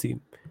Tony at their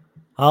team.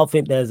 I don't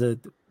think there's a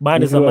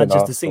minus a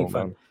Manchester City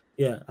fan.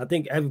 Yeah, I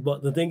think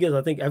everybody. The thing is,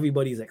 I think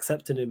everybody's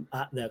accepting him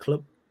at their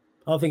club.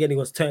 I don't think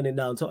anyone's turning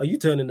down. Are you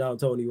turning down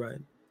Tony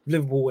Ryan?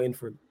 Liverpool waiting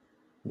for him.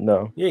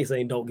 No, you ain't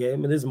saying don't get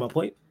him, and this is my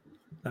point.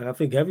 Like, I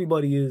think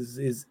everybody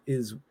is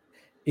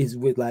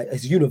with, like,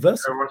 it's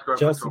universal.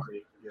 Chelsea.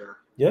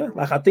 Yeah.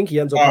 Like, I think he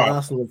ends up at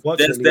Arsenal.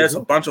 Unfortunately, there's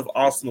a bunch of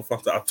Arsenal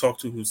fans that I've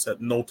talked to who said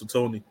no to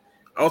Tony.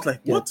 I was like,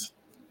 what?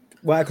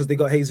 Why? Because they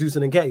got Jesus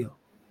and Nketiah.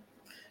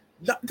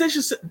 They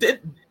just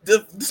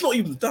it's not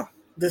even that.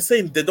 They're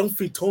saying they don't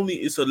think Tony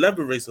is a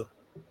level raiser.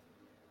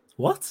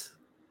 What?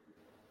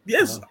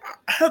 Yes,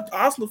 I heard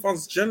Arsenal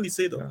fans generally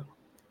say that.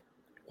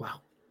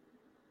 Wow.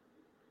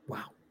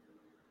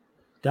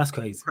 That's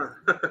crazy.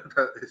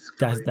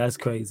 That's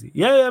crazy.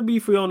 Yeah,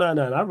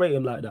 B3099. I rate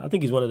him like that. I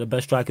think he's one of the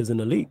best strikers in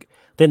the league.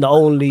 Then the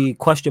only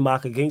question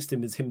mark against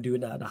him is him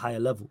doing that at a higher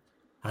level.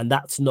 And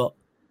that's not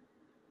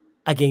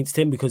against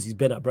him because he's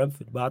been at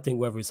Brentford. But I think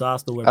whether it's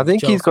Arsenal, whether I think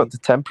it's Chelsea, he's got the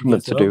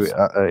temperament to do it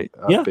at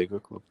a bigger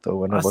club, though.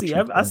 When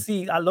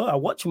I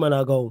watch him and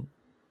I go,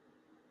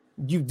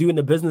 you doing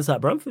the business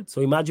at Brentford.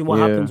 So imagine what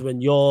happens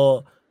when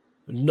you're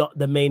not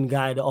the main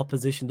guy the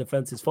opposition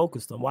defense is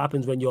focused on. What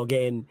happens when you're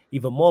getting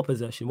even more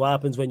possession? What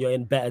happens when you're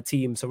in better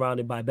teams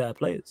surrounded by better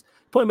players?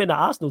 Put him in the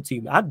Arsenal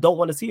team. I don't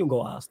want to see him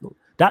go to Arsenal.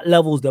 That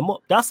levels them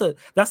up. That's a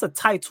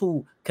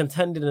title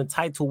contending and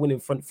title winning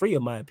front three,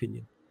 in my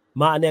opinion.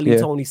 Martinelli,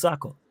 Tony,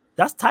 Saka.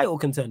 That's title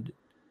contending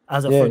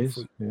as a front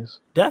three. Yes.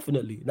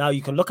 Definitely. Now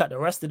you can look at the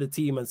rest of the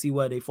team and see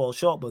where they fall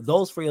short, but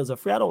those three as a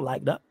three, I don't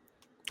like that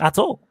at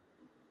all.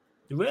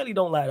 You really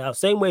don't like that.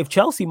 Same way if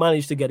Chelsea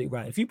managed to get it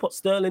right. If you put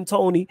Sterling,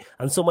 Tony,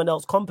 and someone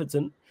else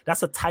competent,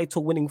 that's a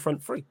title-winning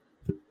front three.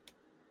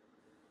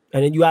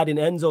 And then you add in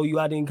Enzo, you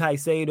add in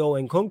Caicedo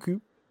and Kunku.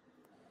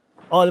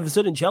 All of a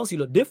sudden, Chelsea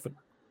look different.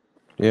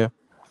 Yeah.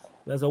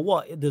 There's a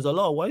lot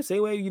of what.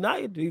 Same way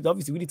United.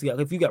 Obviously, we need to get.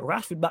 If you get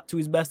Rashford back to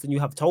his best, and you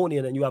have Tony,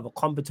 and then you have a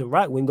competent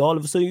right winger, all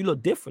of a sudden you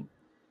look different.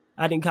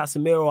 Adding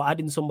Casemiro,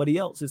 adding somebody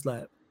else, it's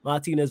like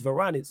Martinez,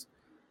 Varane.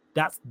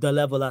 That's the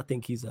level I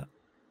think he's at.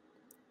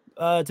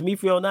 To me,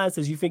 309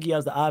 says, you think he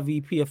has the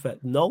RVP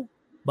effect? No,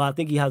 but I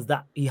think he has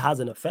that. He has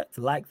an effect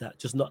like that,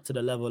 just not to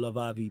the level of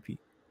RVP.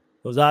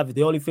 Because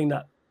the only thing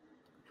that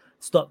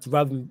stopped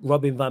Robin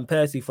Van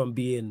Persie from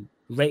being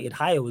rated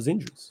higher was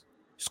injuries.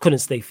 Just couldn't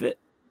stay fit.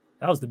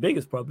 That was the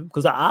biggest problem.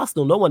 Because at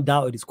Arsenal, no one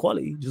doubted his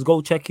quality. Just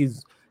go check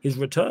his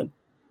return.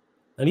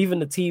 And even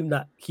the team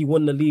that he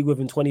won the league with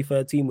in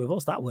 2013 with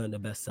us, that weren't the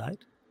best side.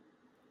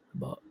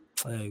 But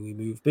hey, we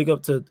move. Big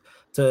up to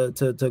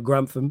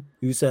Grantham,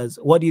 who says,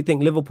 what do you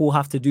think Liverpool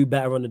have to do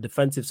better on the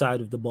defensive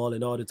side of the ball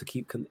in order to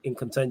keep in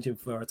contention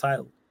for a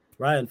title?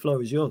 Ryan,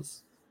 floor is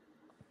yours.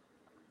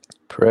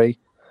 Pray.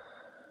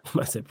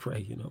 I said pray,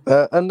 you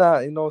know. And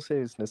in all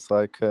seriousness,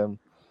 like,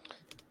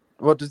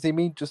 what does he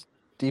mean? Just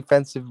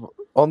defensive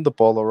on the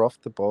ball or off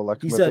the ball?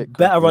 Like, he said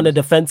better on the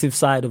defensive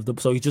side of the.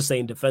 So he's just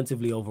saying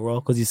defensively overall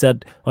because he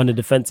said on the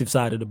defensive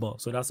side of the ball.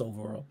 So that's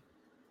overall.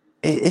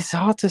 It's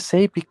hard to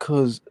say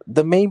because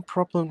the main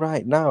problem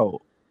right now,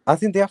 I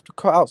think they have to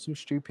cut out some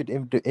stupid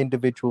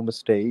individual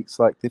mistakes,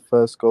 like the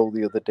first goal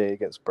the other day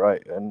against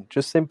Brighton.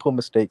 Just simple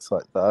mistakes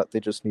like that. They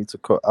just need to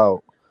cut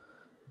out.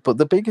 But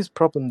the biggest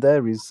problem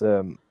there is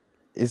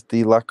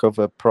the lack of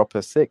a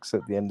proper six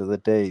at the end of the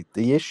day.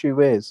 The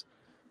issue is,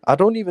 I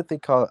don't even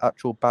think our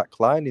actual back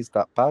line is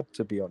that bad,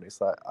 to be honest.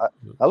 Like,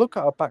 I look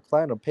at our back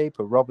line on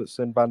paper: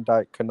 Robertson, Van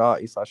Dijk,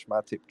 Konate /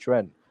 Matip,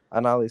 Trent,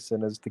 and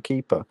Alisson as the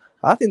keeper.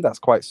 I think that's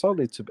quite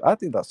solid. I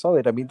think that's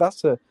solid. I mean,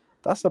 that's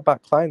a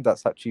back line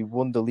that's actually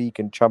won the league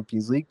and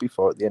Champions League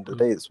before. At the end of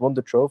the day, it's won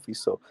the trophy.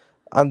 So,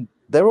 and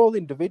they're all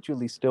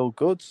individually still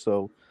good.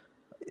 So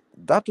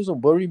that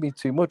doesn't worry me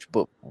too much.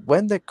 But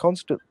when they're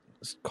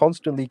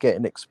constantly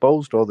getting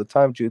exposed all the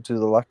time due to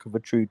the lack of a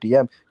true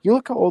DM, you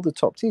look at all the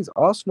top teams.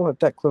 Arsenal have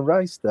Declan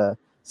Rice there.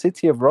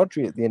 City have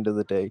Rodri at the end of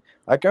the day.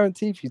 I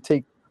guarantee if you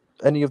take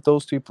any of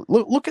those two,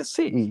 look at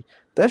City.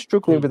 They're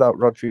struggling without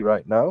Rodri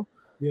right now.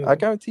 Yeah. I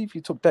guarantee if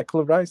you took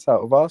Declan Rice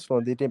out of Arsenal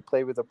and they didn't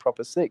play with a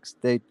proper six,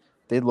 they'd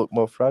look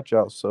more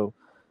fragile. So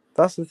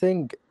that's the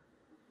thing.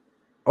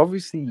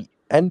 Obviously,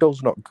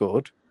 Endo's not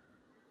good.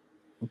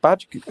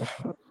 Bajkatic,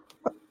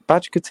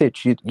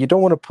 you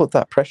don't want to put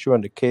that pressure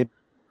on the kid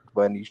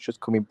when he's just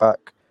coming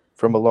back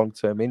from a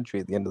long-term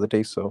injury at the end of the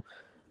day. So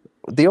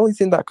the only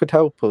thing that could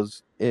help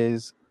us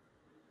is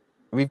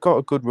we've got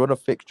a good run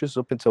of fixtures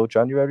up until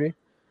January.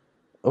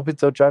 Up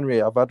until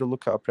January, I've had a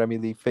look at our Premier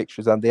League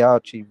fixtures, and they are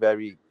actually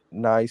very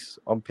nice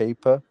on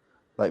paper,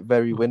 like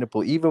very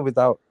winnable. Even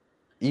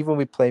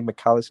with playing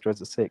McAllister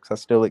as a 6, I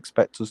still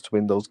expect us to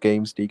win those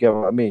games. Do you get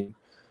what I mean?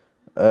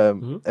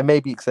 And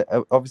maybe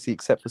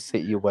except for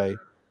City away,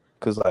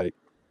 because like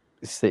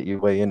it's City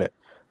away, innit?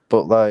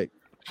 But like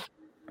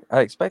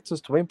I expect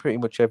us to win pretty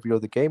much every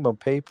other game on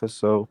paper.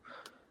 So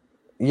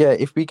yeah,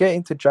 if we get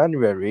into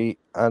January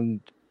and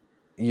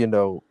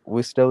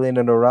we're still in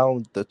and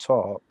around the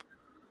top,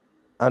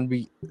 and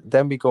we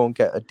go and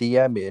get a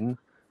DM in,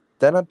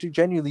 then I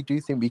genuinely do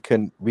think we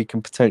can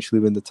potentially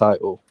win the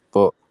title.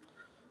 But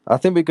I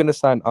think we're going to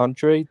sign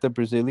Andre, the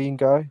Brazilian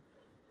guy.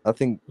 I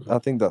think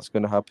that's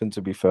going to happen.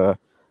 To be fair,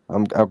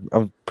 I'm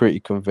pretty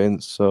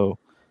convinced. So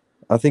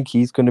I think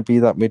he's going to be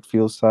that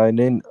midfield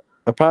signing.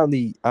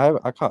 Apparently, I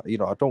can't.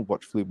 I don't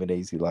watch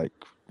Fluminense. Like,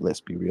 let's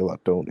be real, I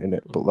don't in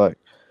it. But like,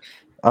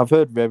 I've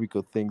heard very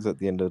good things at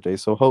the end of the day.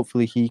 So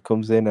hopefully he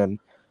comes in and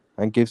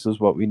gives us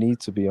what we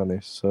need. To be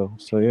honest. So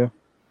yeah.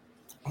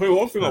 I think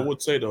one thing I want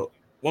to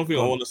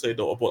say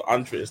though about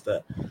Andre is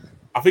that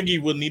I think he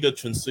will need a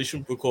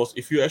transition, because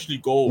if you actually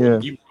go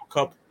and even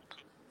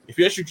if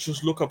you actually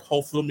just look up how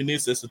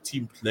Fluminense as a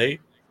team play,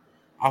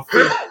 I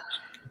think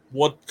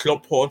what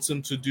Klopp wants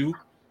him to do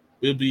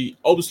will be,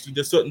 obviously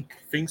there's certain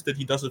things that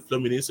he does at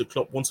Fluminense that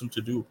Klopp wants him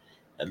to do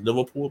at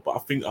Liverpool, but I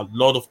think a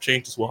lot of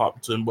changes will happen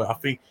to him, where I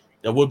think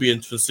there will be a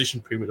transition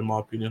period, in my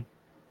opinion.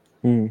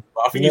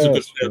 But I think he's a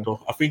good player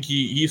though. I think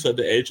he's at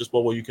the age as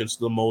well where you can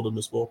still mold him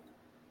as well.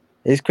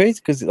 It's crazy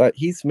because like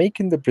he's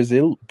making the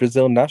Brazil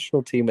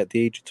national team at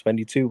the age of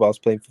 22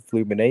 whilst playing for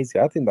Fluminense.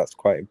 I think that's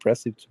quite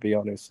impressive, to be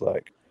honest.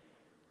 Like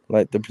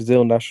the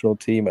Brazil national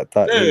team at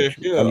that age,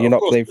 and you're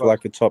not playing for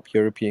like a top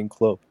European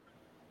club.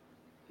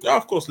 Yeah,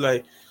 of course.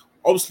 Like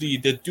obviously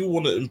they do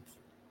wanna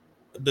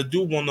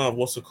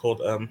what's it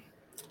called?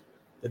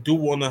 They do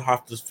wanna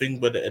have this thing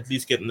where they're at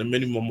least getting a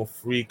minimum of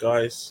 3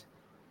 guys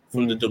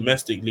from the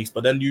domestic leagues,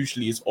 but then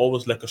usually it's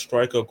always like a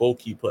striker,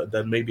 goalkeeper, and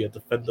then maybe a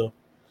defender.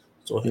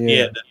 So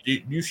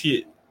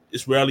usually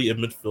it's rarely a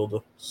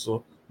midfielder.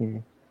 So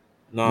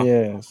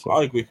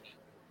I agree.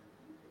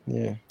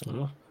 Yeah,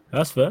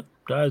 that's fair.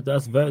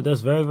 That's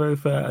very very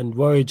fair. And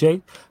Warrior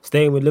J,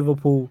 staying with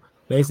Liverpool,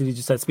 basically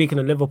just said, speaking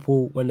of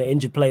Liverpool, when the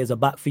injured players are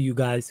back for you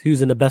guys,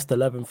 who's in the best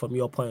 11 from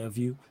your point of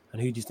view,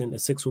 and who do you think the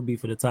 6 will be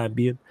for the time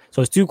being?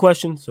 So it's 2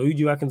 questions. So who do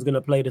you reckon is going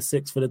to play the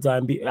 6 for the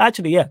time being?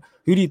 Actually, yeah,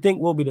 who do you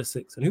think will be the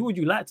 6, and who would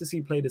you like to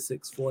see play the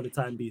 6 for the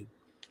time being?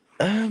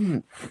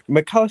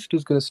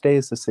 McAllister's going to stay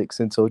as the 6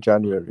 until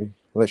January.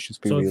 Let's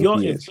just be real.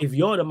 If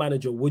you're the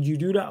manager, would you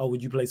do that, or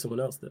would you play someone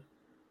else there?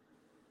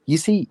 You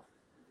see,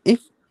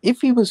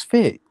 if he was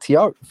fit,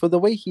 Thiago, for the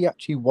way he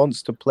actually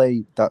wants to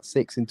play that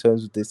 6 in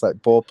terms of this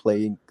like ball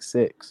playing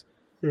 6,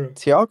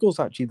 Thiago's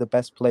actually the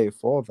best player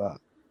for that.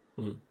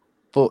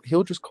 But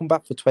he'll just come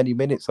back for 20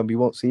 minutes and we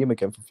won't see him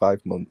again for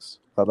 5 months.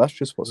 Like, that's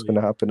just what's going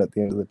to happen at the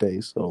end of the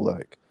day. So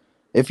like,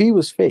 if he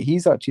was fit,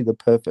 he's actually the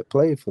perfect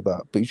player for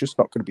that. But he's just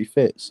not going to be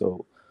fit.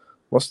 So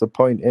what's the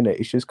point in it?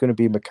 It's just going to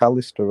be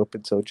McAllister up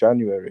until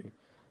January.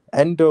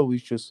 Endo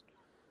is just...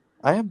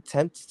 I am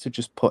tempted to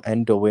just put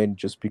Endo in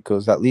just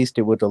because at least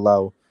it would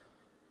allow...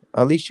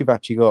 At least you've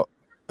actually got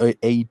a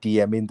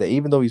DM in there.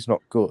 Even though he's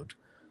not good,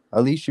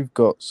 at least you've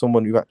got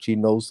someone who actually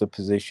knows the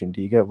position. Do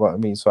you get what I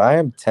mean? So I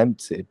am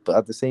tempted. But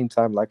at the same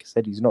time, like I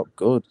said, he's not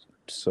good.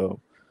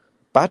 So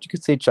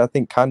Bajkatic, I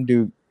think, can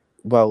do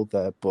well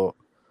there. But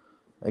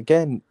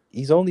again,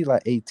 he's only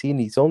like 18.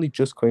 He's only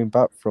just coming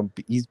back from...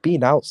 He's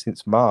been out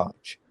since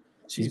March.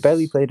 Jeez. He's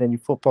barely played any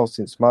football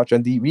since March.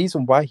 And the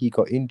reason why he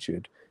got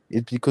injured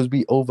is because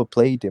we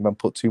overplayed him and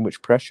put too much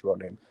pressure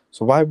on him.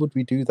 So why would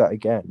we do that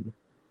again?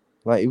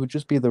 Like, it would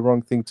just be the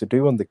wrong thing to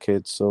do on the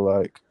kids. So,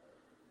 like,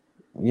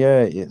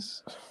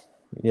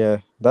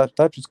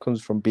 that just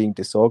comes from being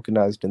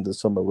disorganized in the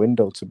summer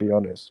window, to be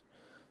honest.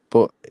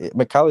 But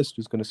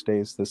McAllister's going to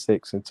stay as the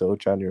 6 until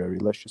January.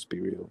 Let's just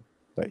be real.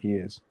 That he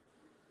is.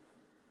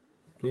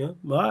 Yeah,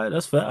 all right,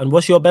 that's fair. And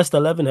what's your best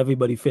 11?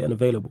 Everybody fit and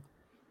available.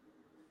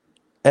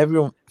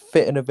 Everyone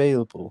fit and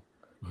available.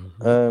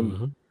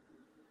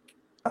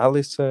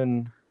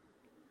 Alisson,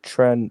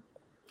 Trent,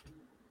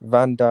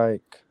 Van Dijk.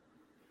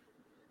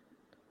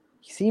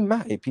 You see,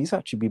 Matip, he's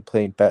actually been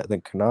playing better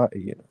than Konate,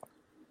 you know.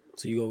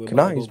 So you go with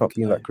Konate's not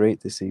been that great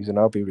this season.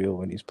 I'll be real,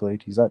 when he's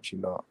played, he's actually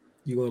not.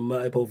 You going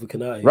Matip over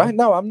Konate? Right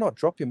now, I'm not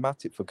dropping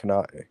Matip for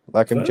Konate.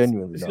 Like, I'm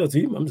genuinely not. Your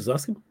team. I'm just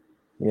asking.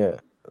 Yeah.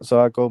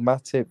 So I go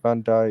Matip,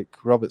 Van Dijk,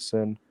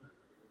 Robertson.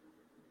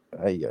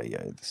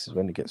 This is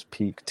when he gets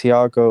peak.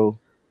 Thiago,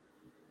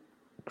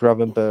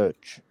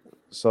 Gravenberch,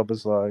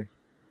 Szoboszlai.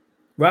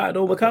 Right,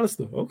 no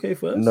McAllister. Okay,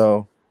 first.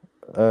 No.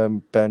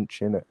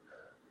 Bench, innit?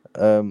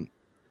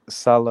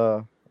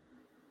 Salah,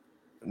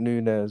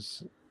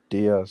 Nunes,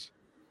 Diaz.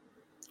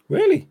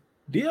 Really?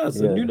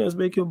 Diaz and Nunes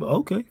make him...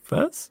 Okay,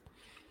 first.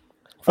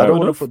 I don't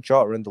want to put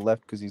Jota in the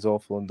left because he's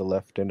awful on the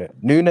left, innit?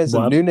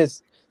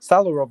 Nunes,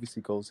 Salah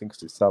obviously goes in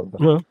because it's Salah.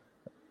 Yeah.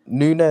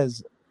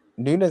 Nunes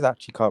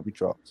actually can't be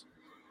dropped.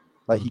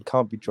 Like, he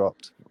can't be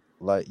dropped.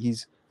 Like,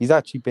 he's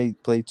actually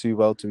played too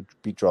well to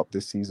be dropped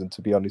this season,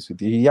 to be honest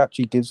with you. He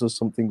actually gives us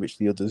something which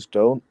the others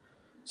don't.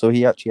 So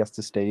he actually has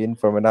to stay in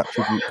from an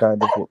attribute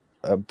kind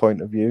of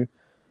point of view.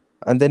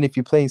 And then if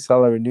you're playing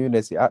Salah and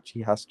Nunes, it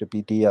actually has to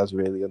be Diaz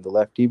really on the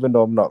left. Even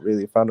though I'm not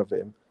really a fan of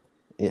him,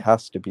 it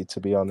has to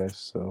be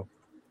honest. So,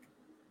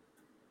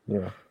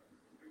 yeah.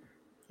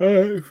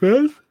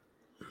 First,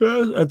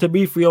 and to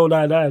be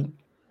 3099,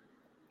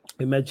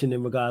 we mentioned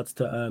in regards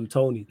to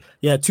Tony.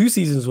 Yeah, 2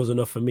 seasons was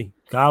enough for me.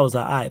 I was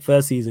like, all right,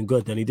 first season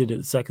good. Then he did it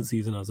the second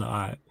season. I was like, all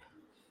right,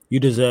 you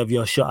deserve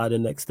your shot at the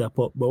next step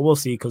up. But we'll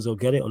see because he'll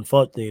get it.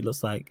 Unfortunately, it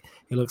looks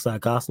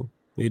like Arsenal.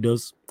 He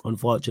does,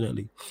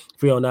 unfortunately.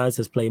 309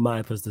 says play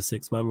Maip as the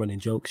 6 man running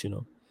jokes, you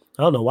know.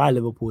 I don't know why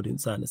Liverpool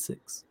didn't sign the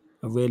 6.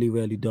 I really,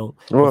 really don't.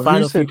 Well,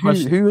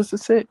 who was the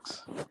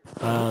 6?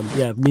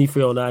 Yeah, me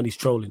 309, he's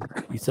trolling.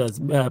 He says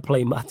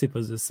play Matip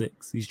as a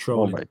 6. He's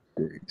trolling. Oh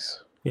my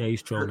days. Yeah,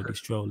 he's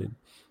trolling.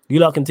 You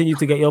lot continue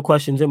to get your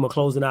questions in. We're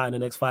closing out in the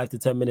next 5 to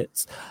 10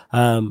 minutes.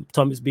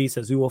 Thomas B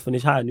says, who will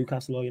finish higher,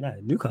 Newcastle or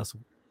United?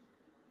 Newcastle.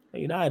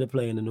 United are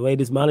playing, and the way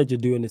this manager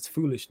doing is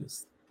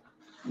foolishness.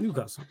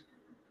 Newcastle.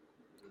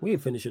 We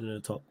ain't finishing in the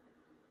top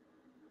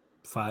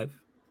 5.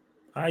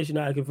 Irish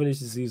United can finish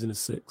the season as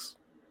 6.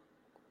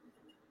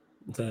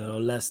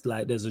 Unless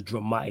like there's a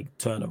dramatic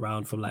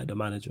turnaround from like the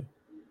manager.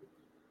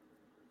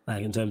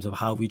 Like in terms of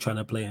how we trying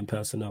to play in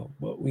personnel.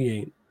 But we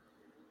ain't.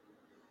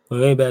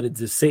 We ain't better.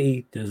 There's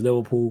City, there's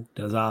Liverpool,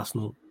 there's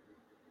Arsenal,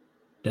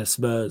 there's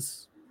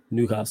Spurs,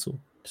 Newcastle.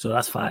 So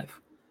that's 5.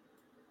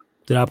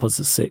 Then that puts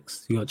us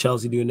 6. You got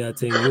Chelsea doing their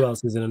thing. Who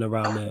else is in and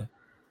around there?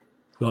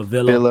 You got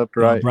Villa,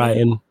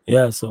 Brighton.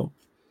 Yeah, so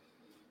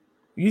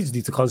you just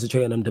need to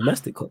concentrate on them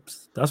domestic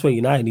cups. That's where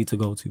United need to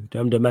go to.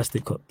 Them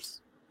domestic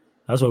cups.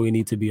 That's what we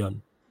need to be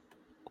on.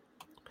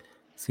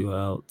 See what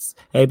else.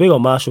 Hey, big up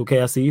Marshall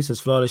KSC.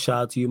 Says Florida,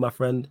 shout out to you, my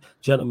friend.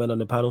 Gentlemen on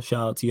the panel,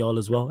 shout out to you all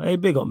as well. Hey,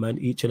 big up, man.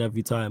 Each and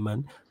every time,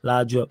 man.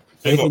 Large up.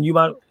 Anything you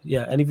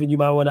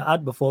might want to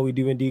add before we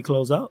do indeed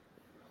close out?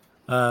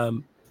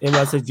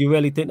 Imran says, do you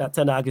really think that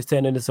Ten Hag is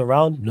turning this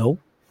around? No.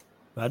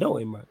 I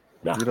don't, Imran.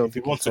 Nah. You don't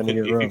think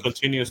if he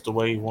continues the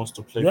way he wants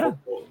to play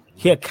football.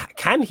 Yeah,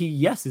 can he?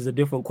 Yes, is a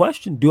different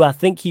question. Do I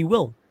think he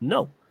will?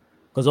 No.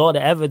 Because all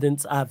the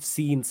evidence I've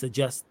seen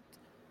suggests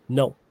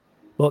no.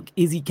 But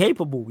is he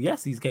capable?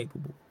 Yes, he's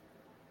capable.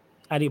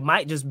 And it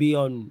might just be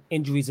on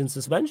injuries and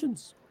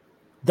suspensions.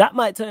 That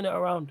might turn it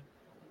around.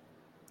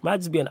 Might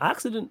just be an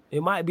accident.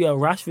 It might be a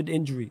Rashford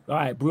injury. All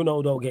right,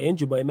 Bruno don't get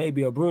injured, but it may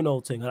be a Bruno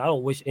thing. And I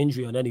don't wish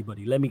injury on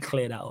anybody. Let me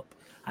clear that up.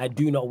 I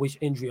do not wish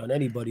injury on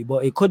anybody,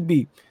 but it could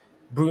be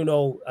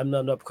Bruno. I'm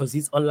not because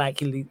he's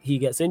unlikely he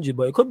gets injured,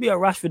 but it could be a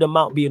Rashford and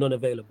Mount being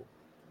unavailable.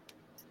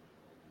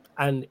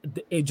 And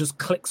it just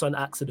clicks on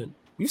accident.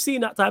 We've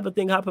seen that type of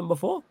thing happen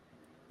before,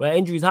 where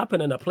injuries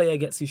happen and a player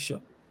gets his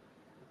shot.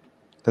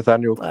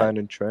 Nathaniel Klein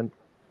and Trent.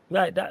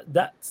 Like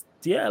that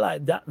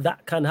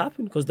can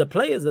happen because the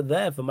players are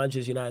there for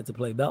Manchester United to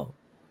play Bell.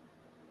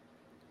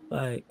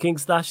 Like King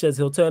Stash says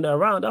he'll turn it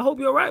around. I hope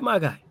you're right, my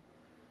guy.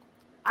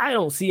 I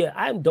don't see it.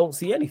 I don't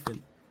see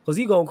anything. Because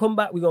he's going to come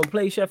back, we're going to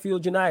play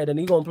Sheffield United, and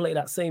he's going to play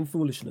that same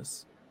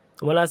foolishness.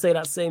 And when I say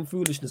that same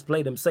foolishness,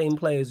 play them same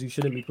players you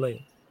shouldn't be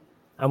playing.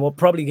 And we'll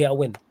probably get a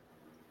win.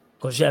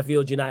 Because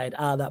Sheffield United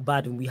are that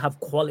bad, and we have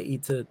quality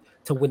to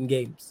win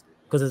games.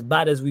 Because as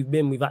bad as we've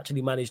been, we've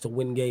actually managed to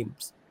win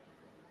games.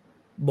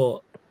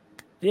 But,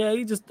 yeah,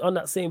 he just on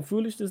that same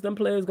foolishness, them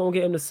players going to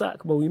get him the sack,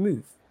 but we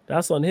move.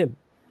 That's on him.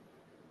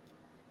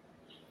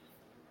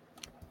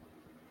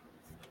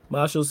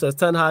 Marshall says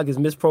Ten Hag is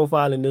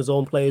misprofiling his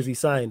own players he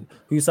signed.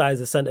 Who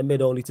signs a centre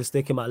mid only to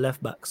stick him at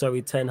left back?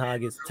 Sorry, Ten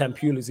Hag is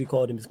Tempulus. He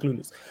called him is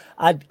clueless.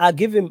 I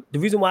give him the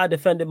reason why I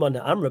defend him on the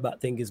Amrabat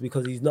thing is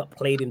because he's not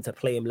played him to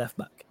play him left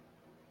back.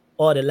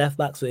 Or the left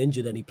backs were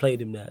injured and he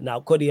played him there. Now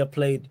could he have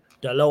played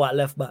Dalot at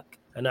left back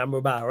and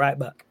Amrabat at right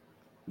back?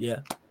 Yeah,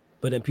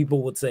 but then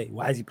people would say,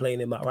 why is he playing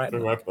him at right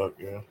back? Right back,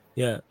 yeah.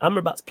 Yeah,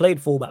 Amrabat's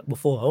played full back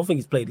before. I don't think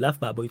he's played left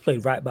back, but he's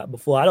played right back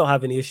before. I don't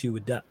have any issue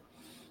with that.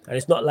 And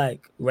it's not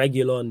like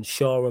Reguilon,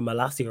 Shaw, and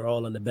Malassi are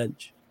all on the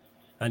bench.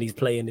 And he's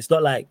playing. It's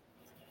not like,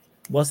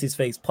 what's his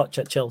face, Poch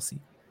at Chelsea,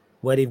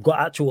 where they've got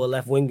actual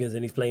left wingers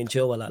and he's playing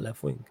Chilwell at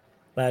left wing.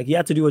 Like, he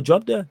had to do a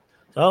job there.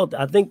 So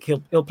I think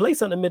he'll play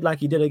centre mid like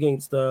he did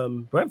against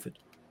Brentford.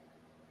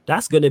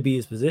 That's going to be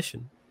his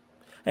position.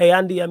 Hey,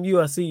 Andy,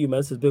 I see you,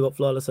 man. Says big up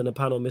Flawless on the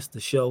panel, missed the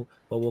show,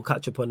 but we'll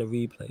catch up on the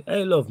replay.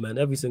 Hey, love, man,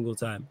 every single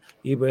time.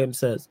 Ibrahim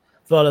says,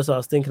 Flawless, I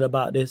was thinking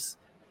about this.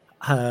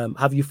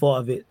 Have you thought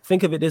of it?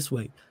 Think of it this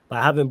way.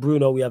 By having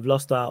Bruno, we have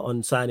lost out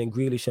on signing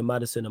Grealish and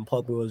Maddison, and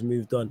Pogba has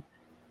moved on.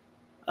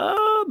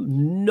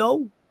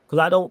 No, because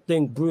I don't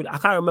think Bruno. I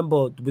can't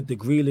remember with the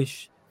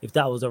Grealish if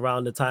that was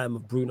around the time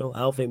of Bruno. I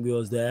don't think we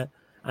was there,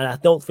 and I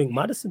don't think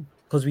Maddison.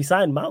 because we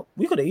signed Mount.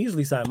 We could have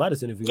easily signed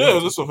Madison if we Yeah,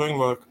 wanted. that's the thing.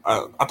 Like,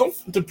 I don't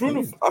the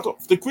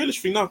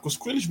Grealish thing now because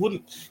Grealish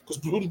wouldn't because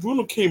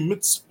Bruno came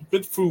mid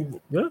through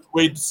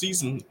midway the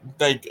season,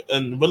 like,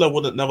 and Villa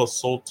would have never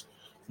sold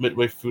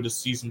midway through the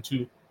season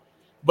too.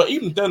 But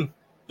even then,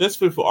 let's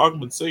say for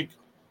argument's sake,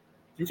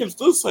 you can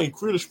still sign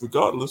Grealish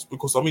regardless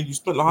because I mean you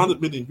spent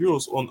 100 million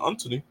euros on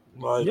Anthony,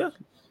 like add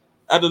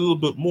a little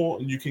bit more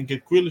and you can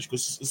get Grealish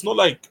because it's not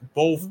like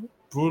both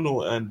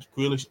Bruno and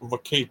Grealish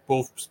vacate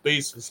both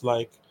spaces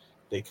like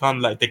they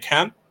can,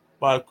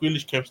 but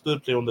Grealish can still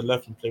play on the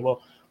left and play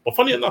well. But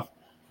funny enough,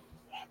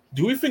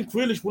 do we think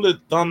Grealish would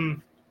have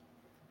done?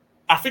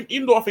 I think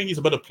even though I think he's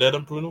a better player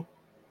than Bruno,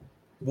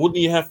 wouldn't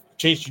he have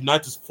changed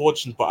United's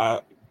fortune by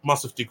a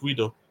massive degree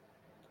though?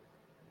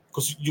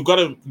 Because you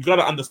gotta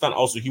understand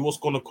also he was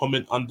gonna come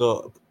in under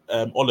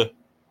Ole.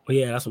 But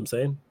yeah, that's what I'm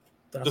saying.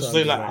 I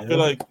feel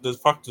like the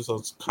factors are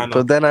kind of.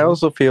 But then I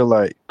also feel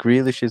like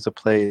Grealish is a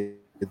player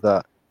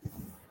that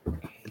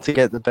to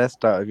get the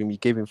best out of him, you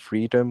give him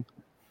freedom.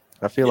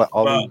 I feel like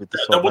Ollie with the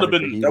that would have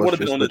been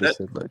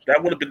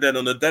then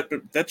on the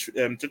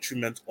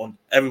detriment on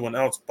everyone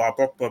else. But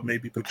Pogba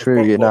maybe because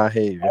true,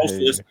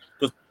 because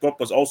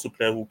Pogba's also a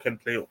player who can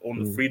play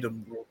on the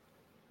freedom.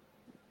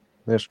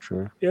 That's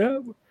true. Yeah,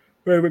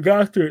 with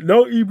regards to it,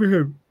 not even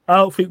him. I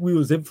don't think we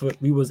was in for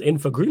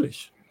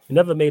Grealish. We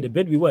never made a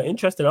bid. We weren't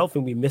interested. I don't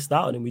think we missed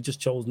out on him. We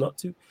just chose not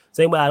to.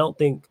 Same way, I don't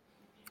think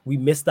we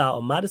missed out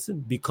on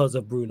Maddison because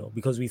of Bruno,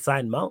 because we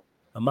signed Mount.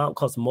 A Mount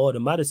costs more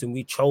than Maddison.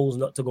 We chose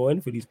not to go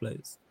in for these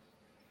players.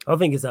 I don't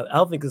think it's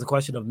a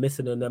question of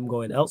missing and them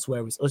going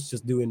elsewhere. It's us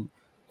just doing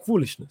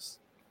foolishness.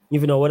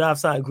 Even though would I have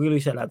signed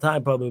Grealish at that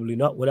time? Probably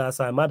not. Would I have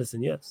signed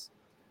Maddison? Yes.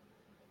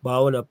 But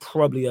I would have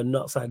probably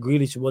not signed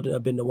Grealish. Wouldn't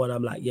have been the one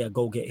I'm like, yeah,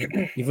 go get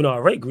him. Even though I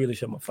rate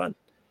Grealish, I'm a fan.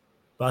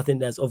 But I think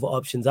there's other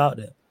options out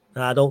there.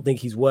 And I don't think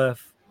he's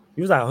worth. He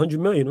was like 100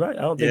 million, right?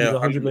 I don't think he's a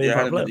 100 million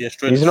pound player.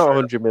 He's not a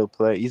 100 million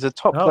player. He's a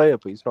top player,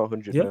 but he's not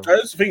 100 million.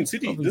 That's the thing,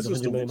 City. This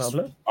is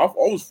I've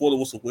always thought it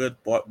was a weird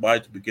buy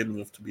to begin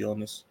with, to be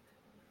honest.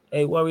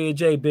 Hey, Warrior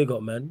J, big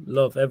up, man.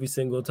 Love every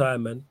single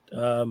time, man.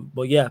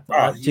 But yeah,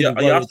 we'll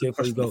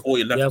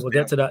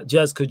get to that.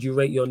 Jez, could you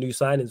rate your new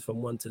signings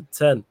from 1 to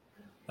 10?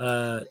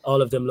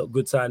 All of them look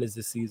good signings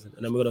this season,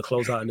 and then we're gonna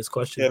close out on this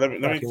question. Yeah, let me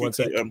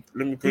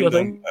bring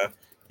them.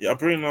 I'm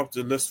bringing up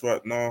the list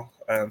right now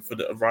for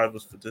the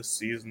arrivals for this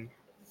season.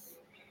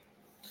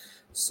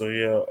 So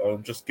yeah,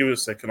 just give it a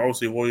second.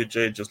 Obviously, Warrior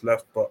J just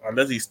left, but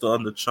unless he's still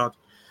on the chat,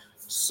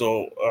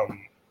 so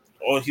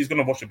or he's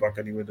gonna watch it back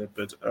anyway.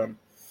 But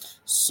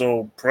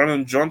so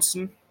Brennan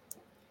Johnson,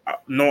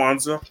 no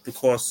answer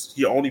because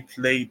he only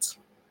played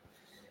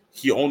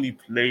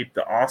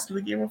the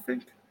Arsenal game, I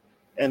think,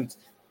 and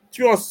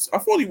to be honest, I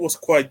thought he was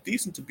quite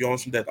decent, to be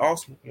honest, in that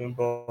Arsenal game,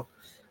 but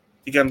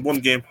again, one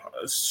game,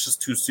 it's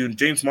just too soon.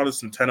 James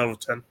Maddison, 10 out of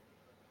 10.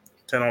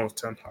 10 out of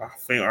 10. I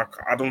think I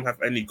don't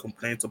have any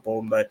complaints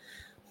about him. Like,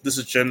 this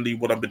is generally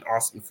what I've been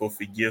asking for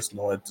years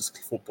now at this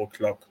football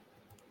club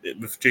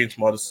with James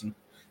Maddison.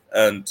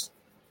 And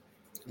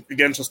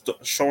again, just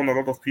showing a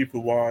lot of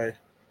people why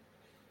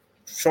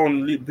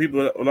I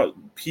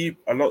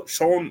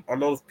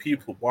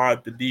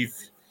believe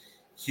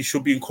he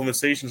should be in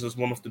conversations as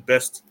one of the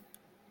best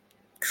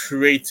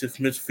creative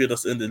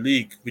midfielders in the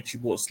league, which he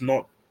was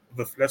not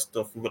with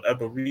Leicester for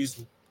whatever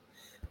reason.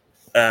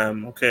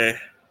 Okay.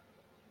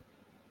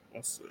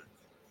 Let's see.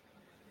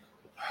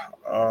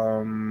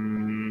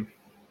 Can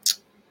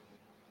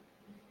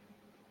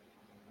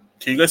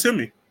you guys hear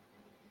me?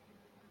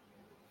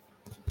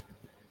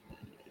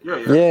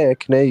 Yeah, I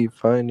can hear you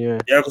fine. Yeah,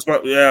 because my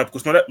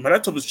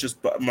laptop is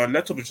just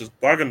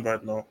bugging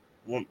right now.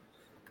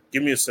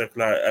 Give me a sec,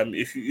 like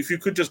if you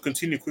could just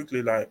continue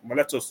quickly, like my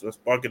laptop's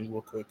just bugging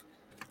real quick.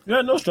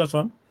 Yeah, no stress,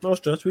 man. No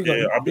stress. We got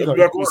it. I'll be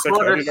back in a second.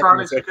 What are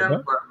the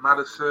again?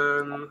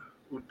 Madison,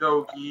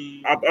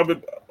 Udogi.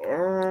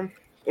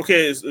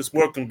 Okay, it's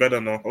working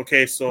better now.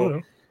 Okay, so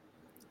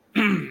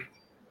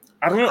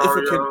I don't know if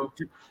I can.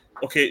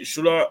 Okay,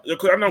 should I?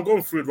 I'm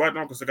going through it right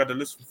now because I got the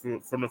list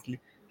in front of me.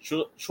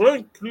 Should I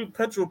include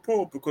Pedro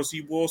Paul because he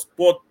was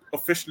bought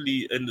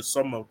officially in the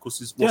summer because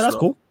he's that's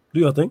cool. Do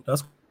your thing.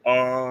 That's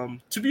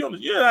to be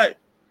honest, like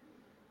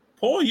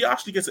Paul, he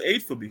actually gets an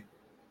 8 for me.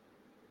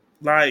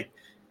 Like,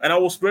 and I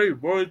was very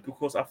worried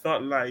because I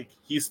felt like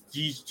he's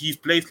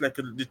played like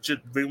a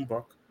legit wing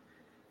back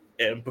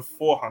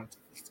beforehand,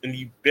 and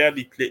he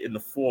barely played in the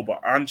 4.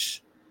 But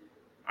Ange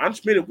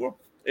made it work,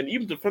 and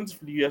even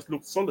defensively, he has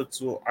looked solid.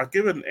 So I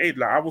give it an 8.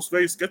 Like, I was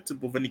very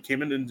skeptical when he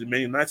came in the Man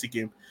United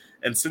game,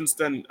 and since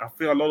then, I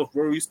feel a lot of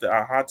worries that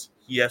I had,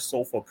 he has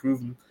so far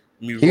proven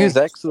me wrong. He was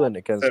excellent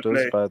against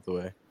us, by the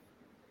way.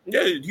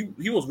 Yeah,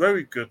 he was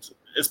very good,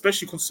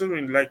 especially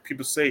considering, like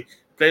people say,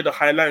 play the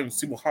high line and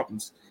see what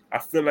happens. I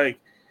feel like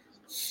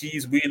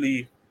he's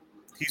really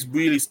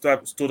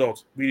stood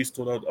out. Really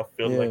stood out, I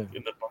feel like,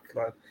 in the back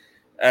line.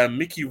 And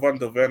Mickey van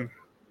der Ven,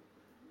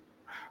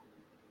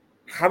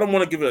 I don't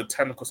want to give it a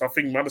 10 because I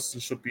think Maddison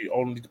should be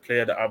only the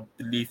player that I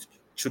believe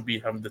should be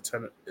having the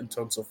 10 in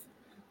terms of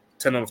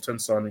 10 out of 10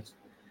 signings.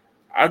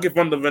 I'll give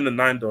Van der Ven a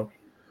 9 though.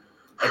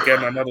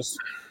 again,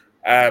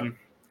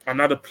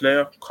 another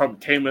player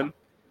came in,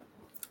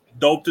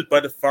 doubted by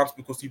the fans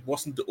because he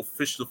wasn't the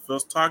official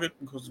first target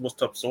because it was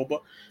Tapsoba,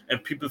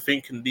 and people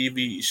thinking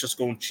Levy is just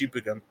going cheap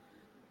again.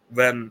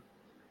 When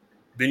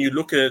you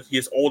look at it, he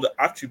has all the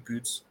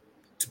attributes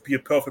to be a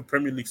perfect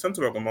Premier League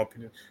centre back, in my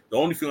opinion. The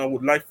only thing I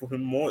would like for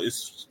him more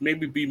is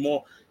maybe be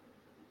more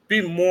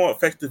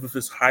effective with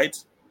his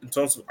height in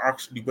terms of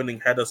actually winning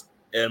headers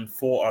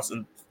for us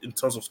in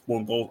terms of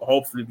scoring goals.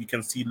 Hopefully we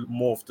can see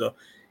more of the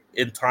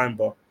in time,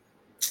 but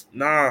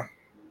I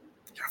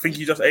think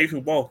he does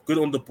everything well. Good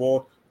on the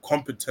ball,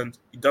 competent.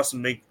 He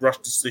doesn't make rush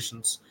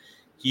decisions.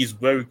 He's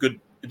very good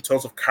in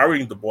terms of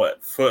carrying the ball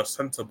at first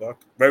centre back.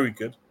 Very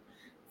good.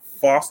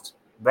 Fast.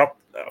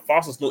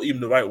 Fast is not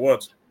even the right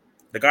word.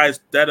 The guy is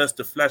dead as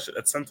the flash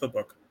at centre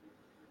back.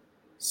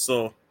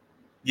 So,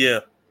 yeah.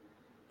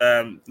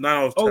 9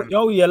 out of 10.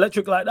 Oh, yeah,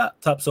 electric like that.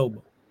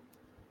 Tapsoba.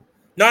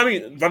 No, I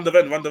mean Van der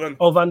Ven.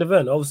 Oh, Van der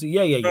Ven. Obviously,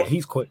 yeah.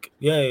 He's quick.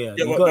 Yeah.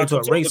 He got into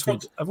a race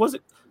with. Was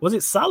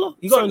it Salah?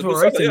 He got into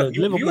a race in the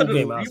Liverpool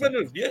game. He went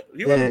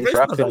a race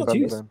with Salah,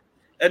 jeez.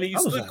 And he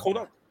still caught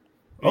up.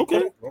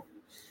 Okay.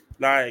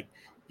 But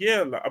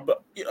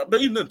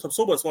even then,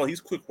 Tapsoba as well.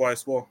 He's quick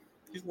as well.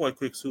 He's more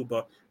quick too,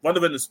 but Van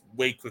der Ven is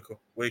way quicker.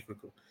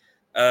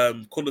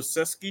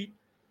 Kulusevski,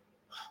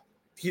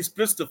 he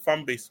splits the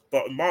fan base,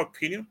 but in my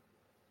opinion,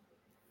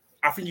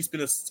 I think he's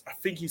been a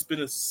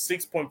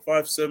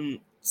 6.57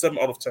 7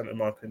 out of 10 in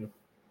my opinion.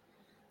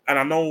 And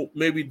I know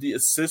maybe the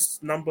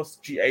assist numbers,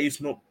 GA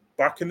is not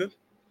backing it,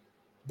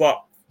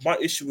 but my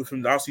issue with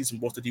him last season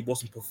was that he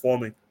wasn't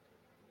performing,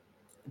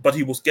 but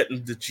he was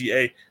getting the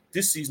GA.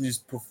 This season he's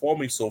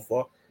performing so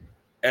far,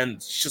 and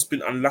he's just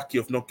been unlucky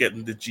of not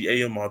getting the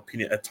GA in my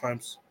opinion at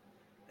times.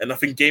 And I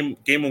think game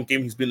on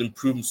game he's been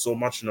improving so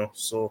much now.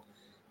 So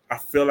I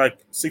feel like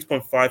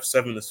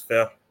 6.57 is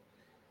fair.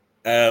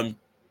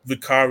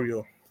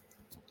 Vicario,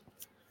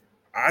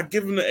 I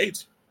give him an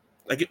 8.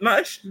 I give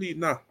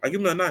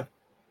him a 9.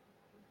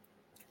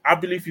 I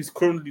believe he's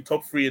currently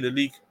top 3 in the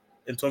league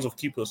in terms of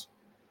keepers.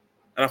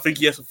 And I think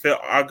he has a fair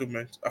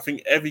argument. I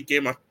think every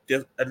game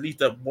there's at least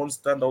that one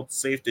standout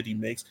save that he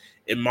makes,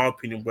 in my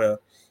opinion, where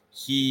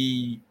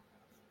he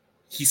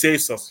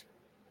saves us.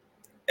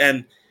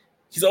 And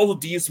he's also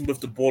decent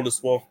with the ball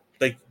as well.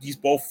 Like, he's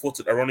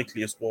ball-footed,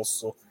 ironically, as well.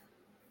 So,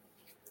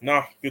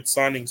 good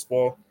signing as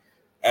well.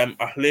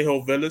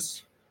 Alejo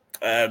Vélez,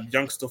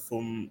 youngster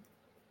from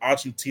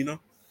Argentina,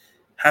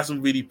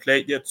 hasn't really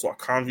played yet, so I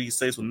can't really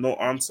say, so no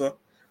answer.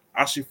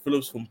 Ashley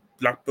Phillips from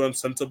Blackburn,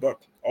 centre-back.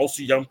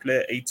 Also young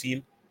player,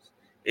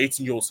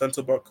 18-year-old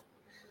centre-back.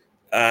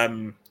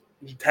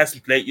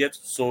 Hasn't played yet,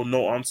 so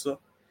no answer.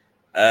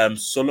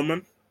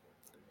 Solomon,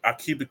 I'll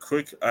keep it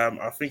quick.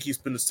 I think he's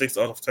been a 6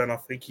 out of 10. I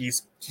think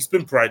he's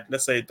been bright,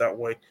 let's say it that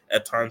way,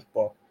 at times,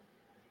 but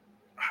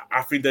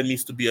I think there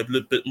needs to be a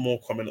little bit more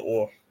coming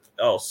or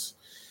else.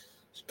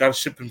 Gotta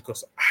ship him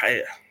because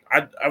I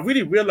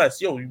really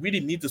realized, we really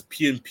need this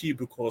PMP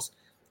because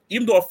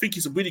even though I think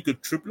he's a really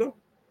good dribbler,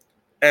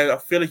 and I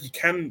feel like he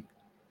can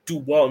do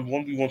well in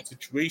 1v1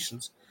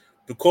 situations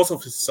because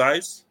of his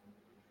size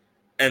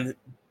and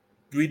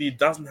really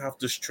doesn't have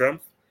the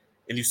strength.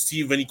 And you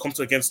see when he comes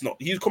against,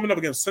 he's coming up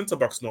against centre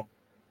backs now,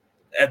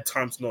 at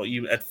times not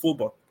even at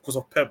fullback because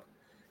of Pep.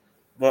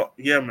 But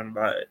yeah, man,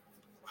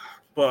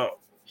 but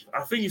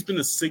I think he's been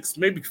a 6,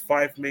 maybe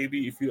 5,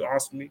 maybe if you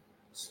ask me,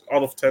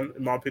 out of 10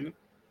 in my opinion.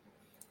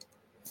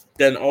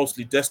 Then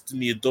obviously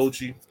Destiny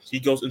Adoji, he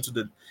goes into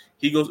the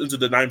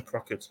 9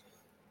 bracket.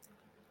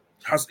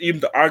 Has even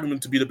the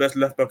argument to be the best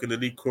left back in the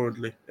league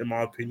currently, in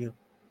my opinion.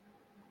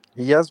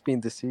 He has been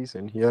this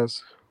season. He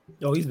has.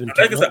 Oh, he's been.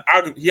 Like I said,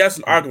 he has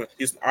an argument.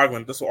 He's an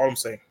argument. That's all I'm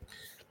saying.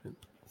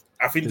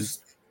 I think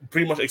this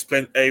pretty much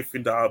explains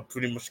everything that I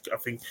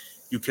think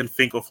you can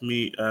think of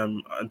me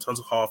in terms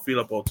of how I feel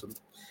about him.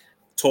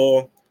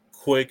 Tall,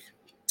 quick,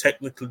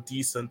 technical,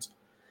 decent,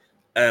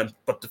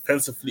 but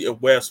defensively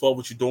aware as well,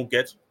 which you don't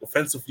get.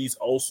 Offensively, he's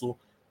also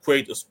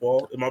great as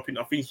well. In my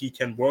opinion, I think he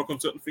can work on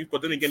certain things,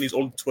 but then again, he's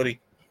only 20,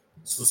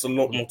 so there's a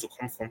lot more to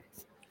come from.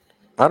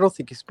 I don't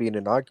think it's been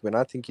an argument.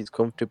 I think he's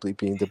comfortably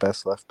being the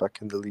best left back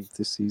in the league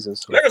this season.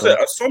 So like I said,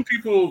 some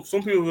people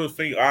will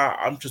think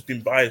I'm just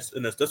being biased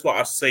in this. That's why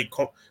I say.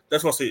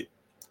 That's why I say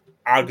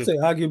arguably. Say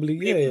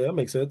arguably, yeah, that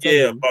makes sense.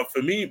 Yeah, but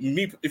for me,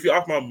 if you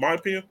ask my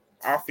opinion,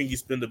 I think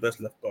he's been the best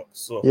left back.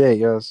 So yeah,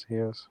 he has.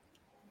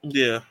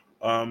 Yeah,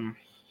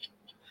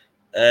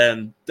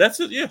 and that's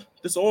it. Yeah,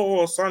 that's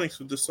all signings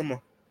for this summer.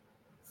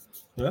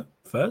 Yeah,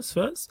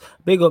 first.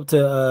 Big up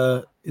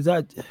to is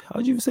that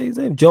how do you say his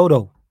name?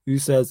 Jodo, who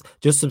says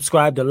just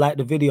subscribe and like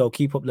the video,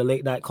 keep up the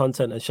late night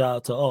content, and shout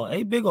out to all.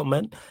 Hey, big up,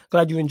 man.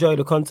 Glad you enjoy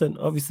the content.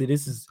 Obviously,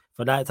 this is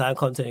for nighttime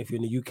content if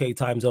you're in the UK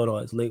time zone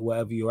or it's late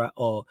wherever you're at,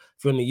 or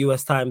if you're in the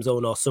US time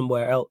zone or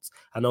somewhere else.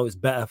 I know it's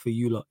better for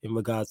you lot in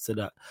regards to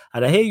that.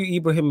 And I hear you,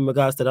 Ibrahim, in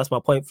regards to that's my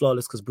point,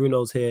 Flawless, because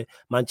Bruno's here.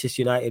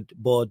 Manchester United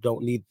board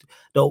don't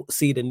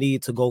see the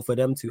need to go for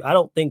them to. I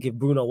don't think if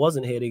Bruno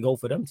wasn't here, they go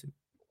for them to.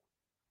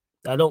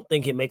 I don't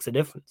think it makes a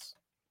difference.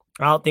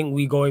 I don't think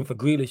we going for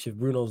Grealish if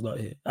Bruno's not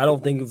here. I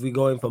don't think if we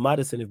going for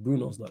Maddison if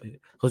Bruno's not here,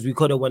 because we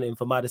could have went in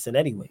for Maddison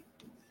anyway.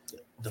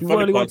 We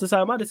really want to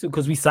sign Maddison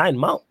because we signed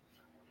Mount.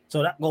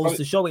 So that goes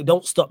to show it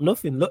don't stop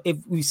nothing. Look, if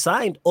we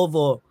signed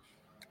other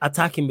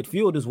attacking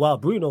midfielders while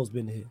Bruno's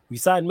been here, we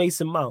signed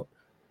Mason Mount,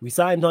 we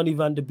signed Donny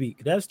van der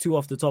Beek. There's two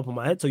off the top of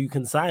my head, so you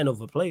can sign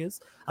other players.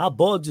 Our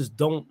board just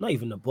don't, not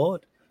even the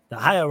board, the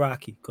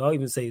hierarchy. I'll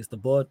even say it's the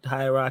board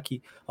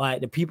hierarchy. All right,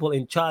 the people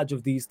in charge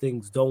of these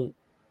things don't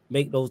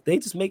make those, they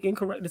just make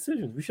incorrect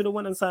decisions. We should have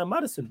went and signed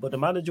Maddison, but the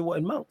manager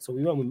wanted Mount, so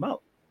we went with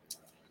Mount.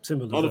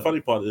 Simple. The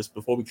funny part is,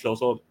 before we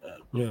close on,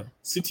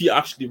 City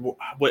actually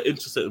were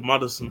interested in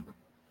Maddison,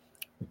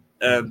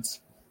 and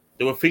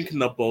they were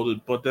thinking about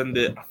it, but then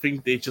I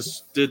think they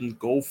just didn't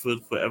go for it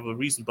for whatever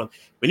reason. But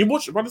when you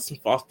watch Maddison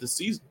fast this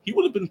season, he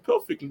would have been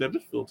perfect in their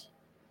midfield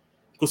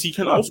because he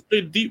can also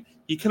play deep.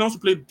 He can also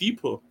play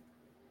deeper.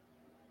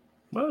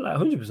 Well, like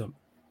 100%.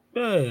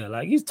 Yeah,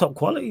 like he's top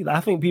quality.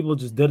 I think people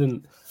just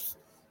didn't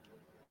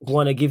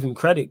want to give him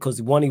credit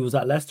because one, he was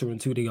at Leicester,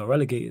 and two, they got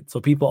relegated. So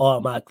people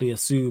automatically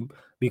assume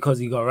because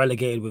he got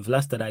relegated with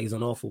Leicester that he's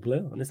an awful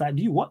player. And it's like,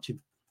 do you watch him?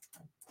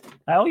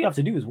 Like, all you have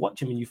to do is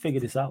watch him and you figure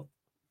this out.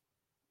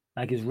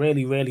 Like, it's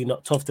really, really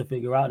not tough to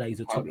figure out that he's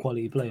a top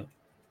quality player.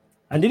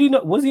 And did he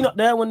not? Was he not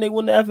there when they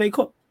won the FA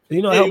Cup? Did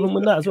he not help them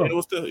win that as well? It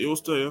was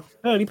there, yeah.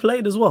 Yeah, he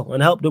played as well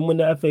and helped them win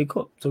the FA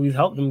Cup. So he's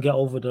helped them get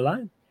over the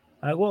line.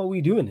 Like, what are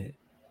we doing here?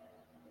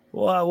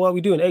 What are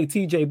we doing? Hey,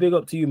 TJ, big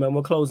up to you, man.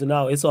 We're closing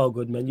out. It's all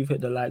good, man. You've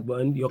hit the like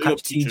button. You'll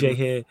catch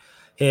TJ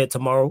here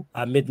tomorrow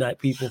at midnight,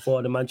 people,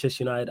 for the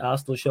Manchester United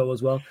Arsenal show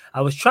as well.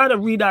 I was trying to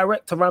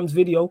redirect to Ram's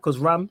video because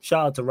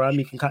shout out to Ram.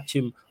 You can catch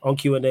him on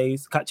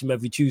Q&As, catch him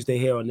every Tuesday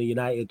here on the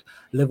United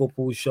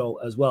Liverpool show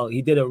as well.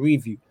 He did a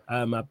review,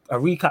 a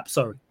recap,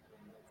 sorry.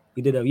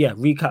 He did a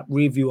recap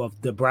review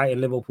of the Brighton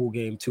Liverpool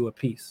game to a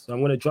piece. So I'm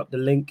going to drop the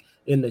link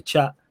in the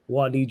chat.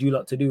 What I need you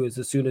lot to do is,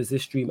 as soon as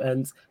this stream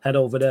ends, head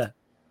over there.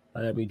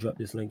 Let me drop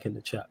this link in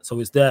the chat. So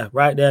it's there,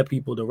 right there,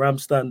 people. The Ram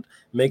stand.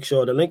 Make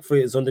sure the link for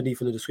it is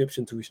underneath in the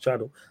description to his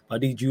channel. I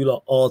need you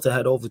lot all to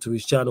head over to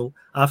his channel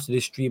after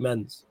this stream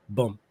ends.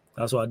 Boom.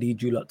 That's what I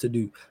need you lot to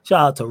do. Shout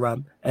out to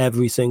Ram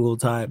every single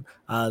time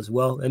as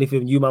well.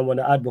 Anything you man want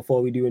to add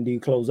before we do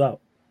indeed close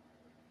out?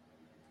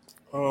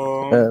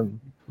 I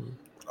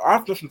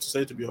have nothing to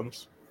say, to be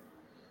honest.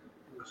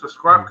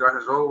 Subscribe,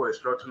 guys, as always.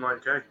 Go to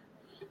 9K.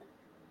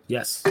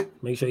 Yes,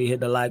 make sure you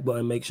hit the like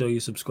button. Make sure you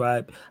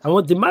subscribe.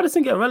 And did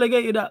Maddison get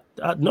relegated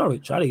at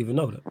Norwich? I didn't even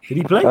know that. Did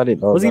he play? I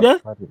didn't know. Was he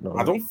there?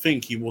 I don't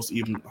think he was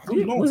even. I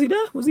don't know. Was he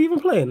there? Was he even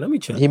playing? Let me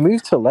check. He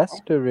moved to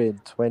Leicester in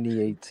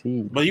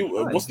 2018. But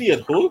wasn't he at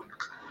Hull?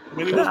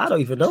 I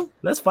don't even know.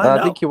 Let's find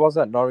out. I think he was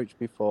at Norwich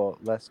before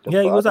Leicester.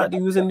 Yeah, he was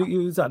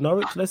at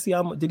Norwich. Let's see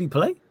how much did he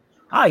play.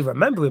 I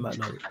remember him at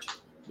Norwich.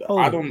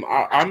 I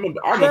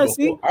remember.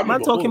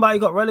 Man talking about he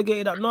got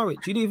relegated at Norwich.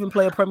 He didn't even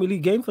play a Premier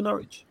League game for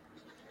Norwich.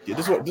 Yeah,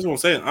 this is what I'm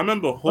saying. I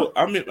remember Hull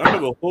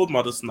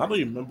Maddison. I don't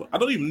even remember. I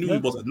don't even know he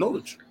was at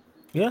Norwich.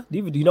 Yeah, do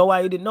you know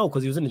why he didn't know?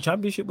 Because he was in the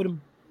Championship with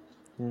him.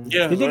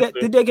 Yeah.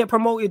 Did they get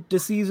promoted the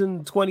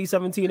season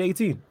 2017-18?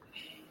 Because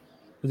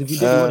if you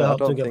did, you would have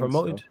helped him get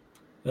promoted. So.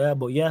 Yeah,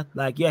 but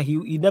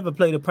he never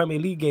played a Premier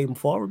League game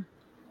for him.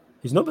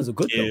 His numbers are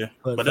good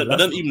though. But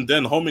then even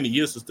then, how many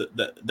years is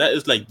that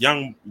is like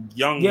young.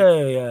 Young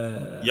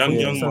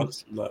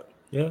Maddison, like.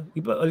 Yeah,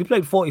 he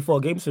played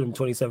 44 games for them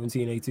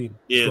 2017-18.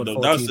 Yeah,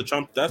 that's the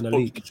champ. That's the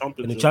league.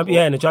 In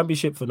the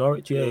championship for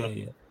Norwich.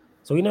 Yeah.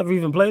 So he never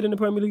even played in the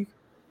Premier League.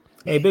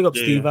 Hey, big up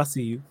Steve. I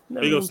see you.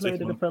 Never even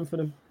played in the Prem for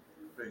them.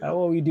 What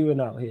are we doing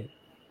out here?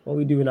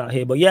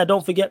 But yeah,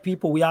 don't forget,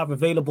 people, we are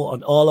available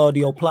on all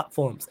audio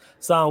platforms: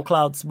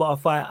 SoundCloud,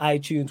 Spotify,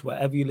 iTunes,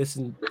 wherever you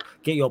listen.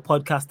 Get your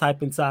podcast,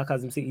 type in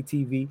Sarcasm City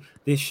TV.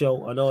 This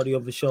show and all the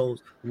other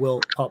shows will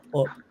pop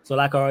up. So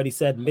like I already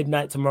said,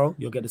 midnight tomorrow,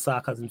 you'll get the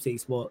Sarcasm City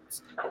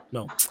Sports.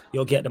 No,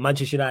 you'll get the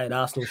Manchester United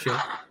Arsenal show.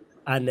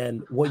 And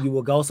then what you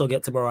will also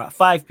get tomorrow at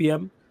 5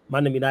 p.m.,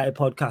 Man United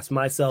podcast,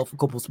 myself, a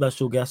couple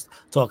special guests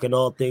talking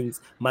all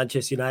things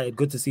Manchester United.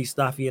 Good to see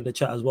Staffy in the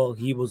chat as well.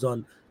 He was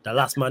on the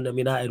last Man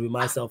United with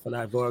myself and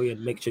Ivorian.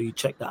 Make sure you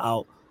check that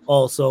out.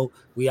 Also,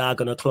 we are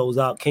going to close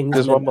out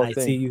Kingsman. I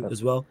see you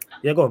as well.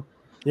 Yeah, go on.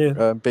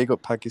 Yeah. Big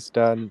up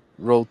Pakistan.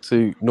 Road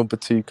to number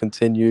 2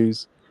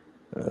 continues.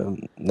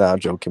 I'm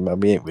joking, man.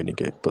 We ain't winning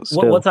it, but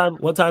still.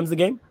 What time's the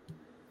game?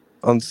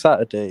 On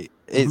Saturday.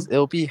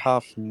 It'll be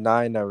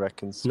 9:30, I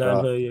reckon.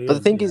 But the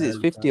thing is, it's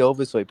 50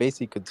 over, so it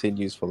basically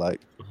continues for like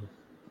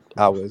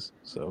hours.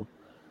 So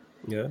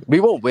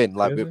we won't win.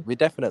 Like we're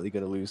definitely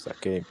gonna lose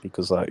that game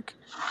because like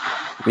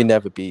we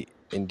never beat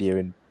India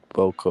in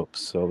World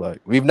Cups. So like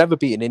we've never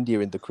beaten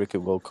India in the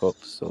Cricket World Cup.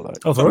 So like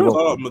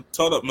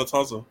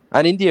Mataza.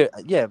 And India,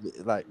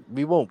 like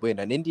we won't win.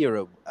 And India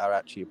are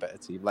actually a better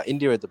team. Like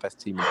India are the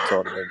best team in the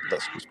tournament.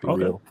 Let's just be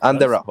real.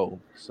 And they're at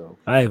home. So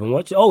I haven't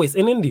watched. Oh, it's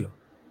in India.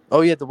 Oh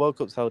yeah, the World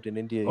Cup's held in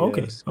India.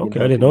 Okay. I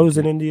didn't know it was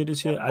in India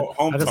this year. Like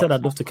I said,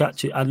 I'd love to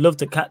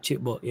catch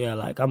it. But yeah,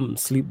 like I'm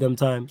asleep them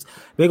times.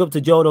 Big up to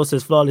Jodo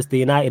says flawless. The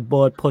United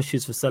board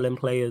pushes for selling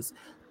players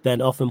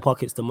then often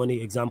pockets the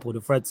money. Example,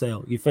 the Fred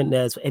sale. You think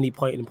there's any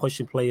point in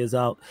pushing players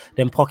out,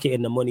 then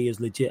pocketing the money is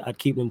legit? I'd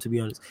keep them, to be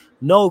honest.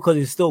 No, because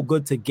it's still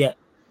good to get,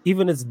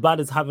 even as bad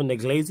as having the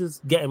Glazers,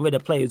 getting rid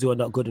of players who are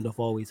not good enough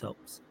always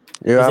helps.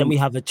 Yeah, Because then we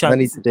have a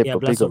chance. today, Yeah, but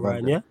bless big up, up,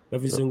 Ryan. man. Yeah,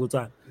 every single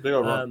time. Big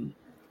up, man.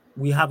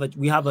 We have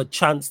a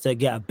chance to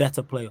get a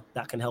better player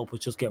that can help us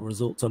just get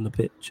results on the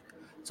pitch.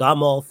 So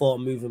I'm all for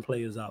moving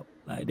players out.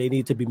 Like, they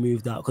need to be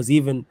moved out, because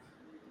even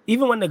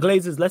when the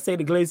Glazers, let's say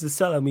the Glazers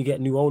sell and we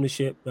get new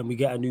ownership and we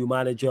get a new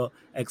manager,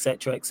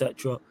 etc.,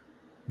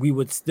 we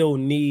would still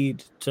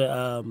need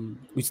to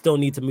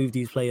move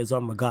these players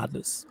on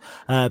regardless.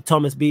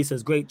 Thomas B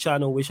says, great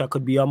channel, wish I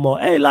could be on more.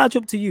 Hey, large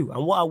up to you.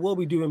 And what I will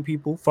be doing,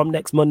 people, from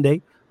next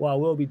Monday, what I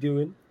will be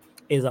doing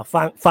is a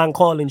fan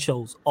calling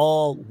shows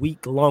all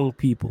week long,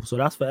 people. So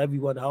that's for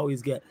everyone. I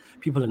always get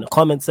people in the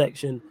comment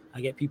section.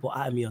 I get people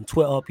at me on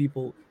Twitter,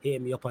 people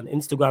hitting me up on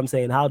Instagram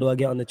saying, how do I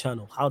get on the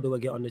channel? How do I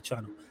get on the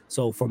channel?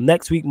 So from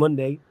next week,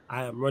 Monday,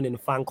 I am running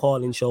fan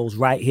calling shows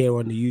right here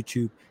on the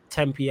YouTube,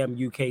 10 p.m.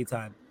 UK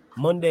time.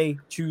 Monday,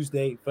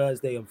 Tuesday,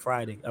 Thursday, and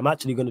Friday. I'm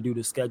actually going to do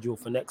the schedule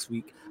for next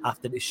week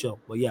after this show.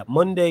 But yeah,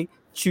 Monday,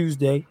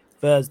 Tuesday,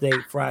 Thursday,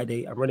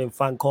 Friday, I'm running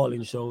fan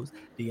calling shows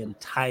the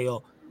entire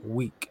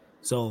week.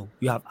 So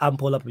you have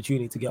ample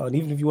opportunity to get on.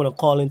 Even if you want to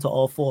call into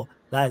all four,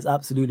 that is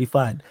absolutely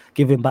fine.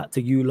 Giving back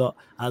to you lot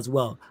as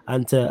well.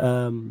 And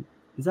to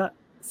is that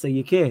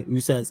Sayakir,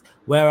 who says,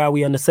 where are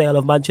we on the sale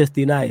of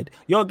Manchester United?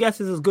 Your guess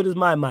is as good as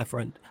mine, my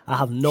friend. I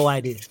have no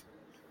idea.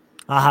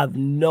 I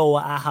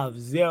have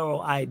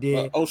zero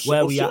idea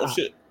where we are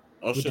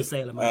with the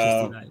sale of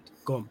Manchester United.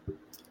 Go on.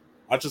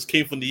 I just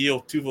came from the year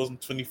of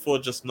 2024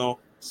 just now.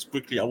 Just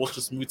quickly, I was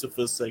just muted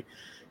for a sec.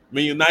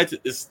 Man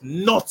United is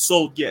not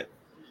sold yet.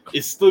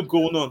 It's still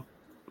going on.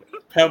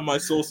 Per my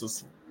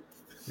sources.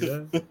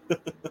 Yeah.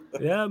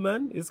 Yeah,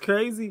 man, it's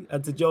crazy.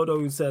 And to Jodo,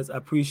 who says,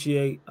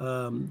 appreciate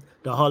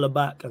the holler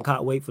back and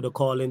can't wait for the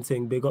call-in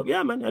thing. Big up.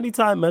 Yeah, man,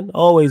 anytime, man.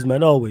 Always,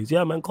 man, always.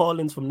 Yeah, man,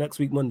 call-ins from next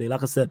week, Monday.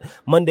 Like I said,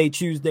 Monday,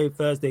 Tuesday,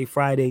 Thursday,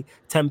 Friday,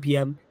 10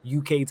 p.m.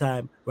 UK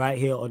time, right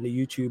here on the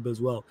YouTube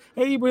as well.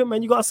 Hey, Ibrahim,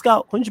 man, you got a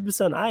scout,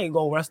 100%. I ain't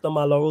going to rest on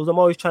my laurels. I'm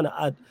always trying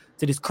to add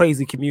to this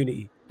crazy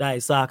community that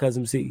is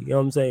Sarcasm City. You know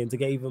what I'm saying? To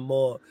get even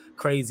more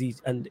crazy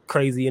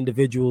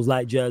individuals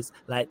like Jez,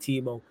 like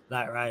Timo,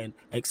 like Ryan,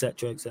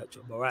 etc.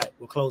 But right,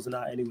 we're closing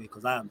out anyway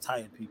because I am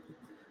tired, people.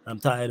 I'm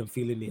tired of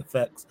feeling the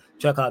effects.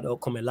 Check out the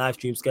upcoming live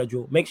stream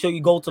schedule. Make sure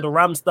you go to the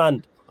Ram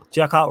stand.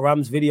 Check out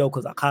Ram's video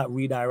because I can't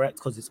redirect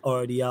because it's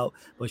already out.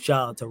 But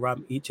shout out to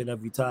Ram each and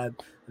every time.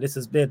 And this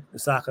has been the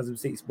Sarcasm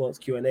City Sports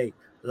Q&A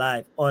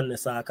live on the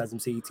Sarcasm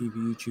City TV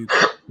YouTube.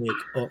 Thank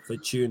you for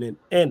tuning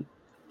in.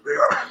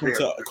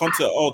 Content